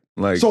Leonard.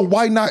 Like, so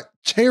why not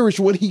cherish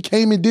what he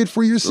came and did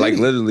for your city? Like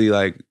literally,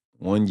 like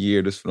 1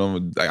 year, this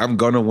film, like I'm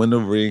gonna win the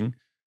ring,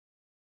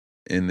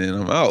 and then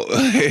I'm out.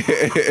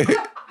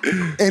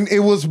 And it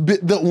was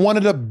one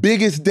of the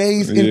biggest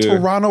days in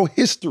Toronto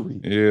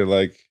history. Yeah,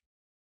 like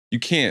you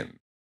can't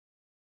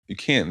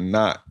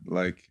not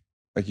like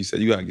you said,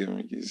 you gotta give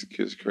him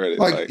his credit.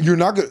 Like you're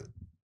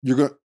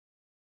gonna.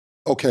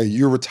 Okay,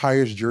 your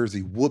retired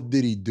jersey. What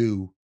did he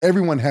do?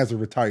 Everyone has a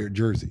retired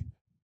jersey.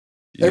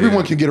 Yeah.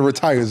 Everyone can get a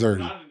retired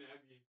jersey.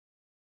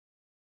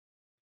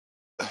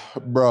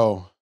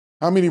 Bro,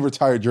 how many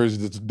retired jerseys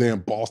does the damn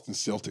Boston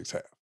Celtics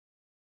have?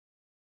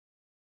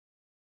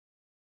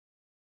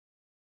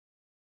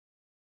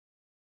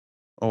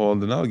 Oh,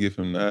 then I'll give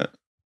him that.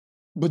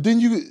 But then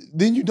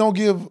you don't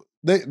give.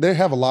 They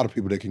have a lot of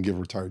people that can give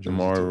retired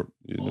jerseys.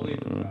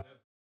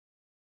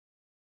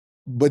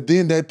 But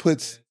then that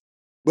puts.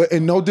 But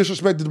and no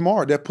disrespect to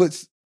DeMar, that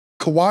puts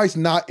Kawhi's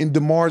not in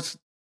DeMar's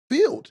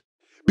field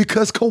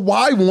because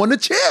Kawhi won a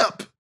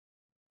chip.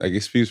 Like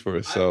it speaks for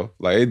itself.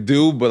 Like it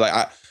do, but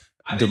like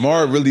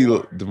DeMar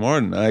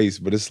nice,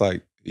 but it's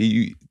like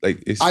it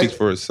speaks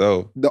for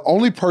itself. The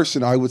only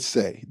person I would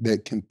say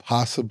that can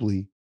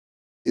possibly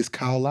is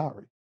Kyle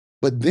Lowry.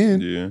 But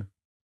then you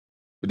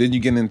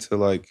get into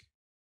like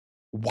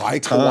why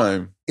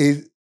Kawhi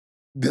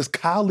does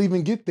Kyle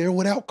even get there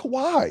without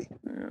Kawhi?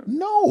 Yeah.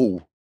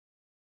 No.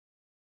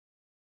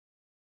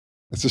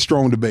 It's a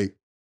strong debate.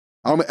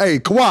 Hey,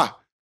 Kawhi,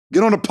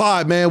 get on the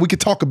pod, man. We can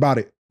talk about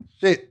it.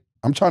 Shit,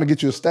 I'm trying to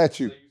get you a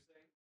statue.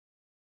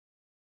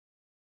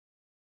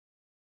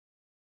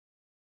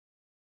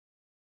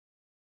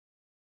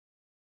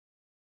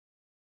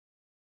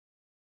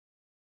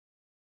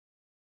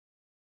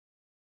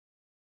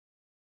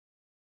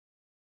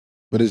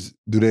 But does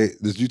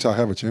Utah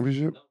have a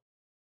championship? What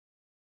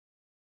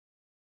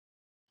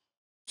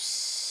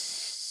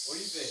do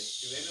you think?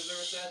 Do they deserve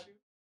a statue?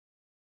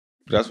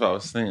 That's what I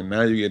was saying.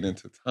 Now you get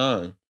into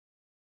time.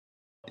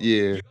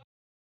 Yeah.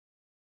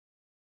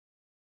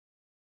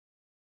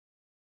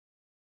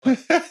 You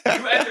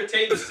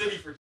entertained the city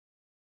for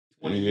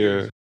 20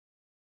 years.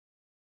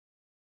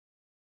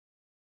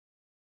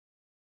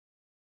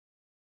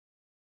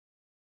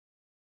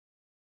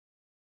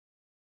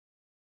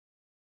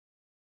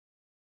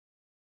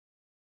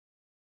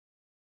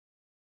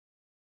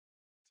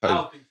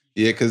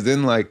 Yeah, because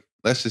then like,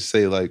 let's just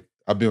say like,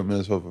 I've been with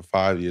Minnesota for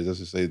 5 years. Let's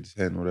just say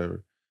 10,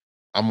 whatever.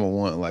 I'm gonna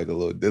want like a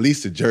little, at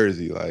least a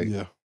jersey, like, you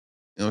know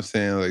what I'm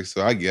saying? Like,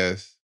 so I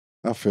guess.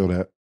 I feel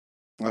that.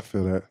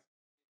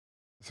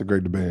 It's a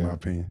great debate in my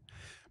opinion.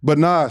 But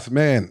Nas,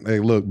 man, hey,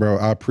 look, bro,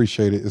 I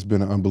appreciate it. It's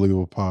been an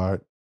unbelievable pod.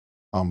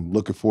 I'm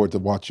looking forward to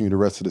watching you the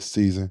rest of the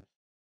season.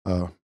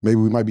 Maybe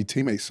we might be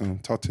teammates soon.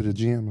 Talk to the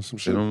GM or some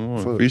shit.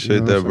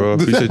 Appreciate that, bro.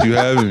 Appreciate you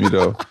having me,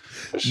 though.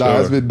 Sure. Nah,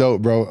 it's been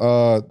dope,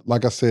 bro.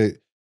 Like I said,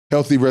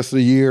 healthy rest of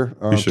the year.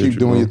 Keep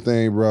doing your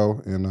thing,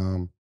 bro.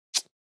 And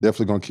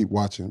definitely going to keep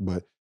watching.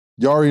 But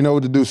you already know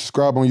what to do.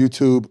 Subscribe on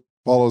YouTube.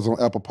 Follow us on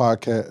Apple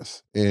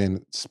Podcasts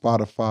and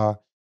Spotify.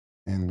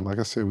 And like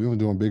I said, we've been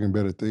doing bigger and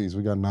better things.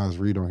 We got Nas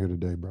Reid on here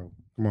today, bro.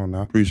 Come on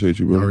now. Appreciate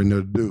you, bro. You already know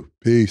what to do.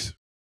 Peace.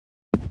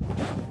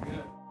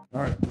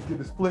 All right, let's get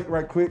this flick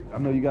right quick. I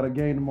know you got a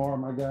game tomorrow,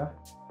 my guy.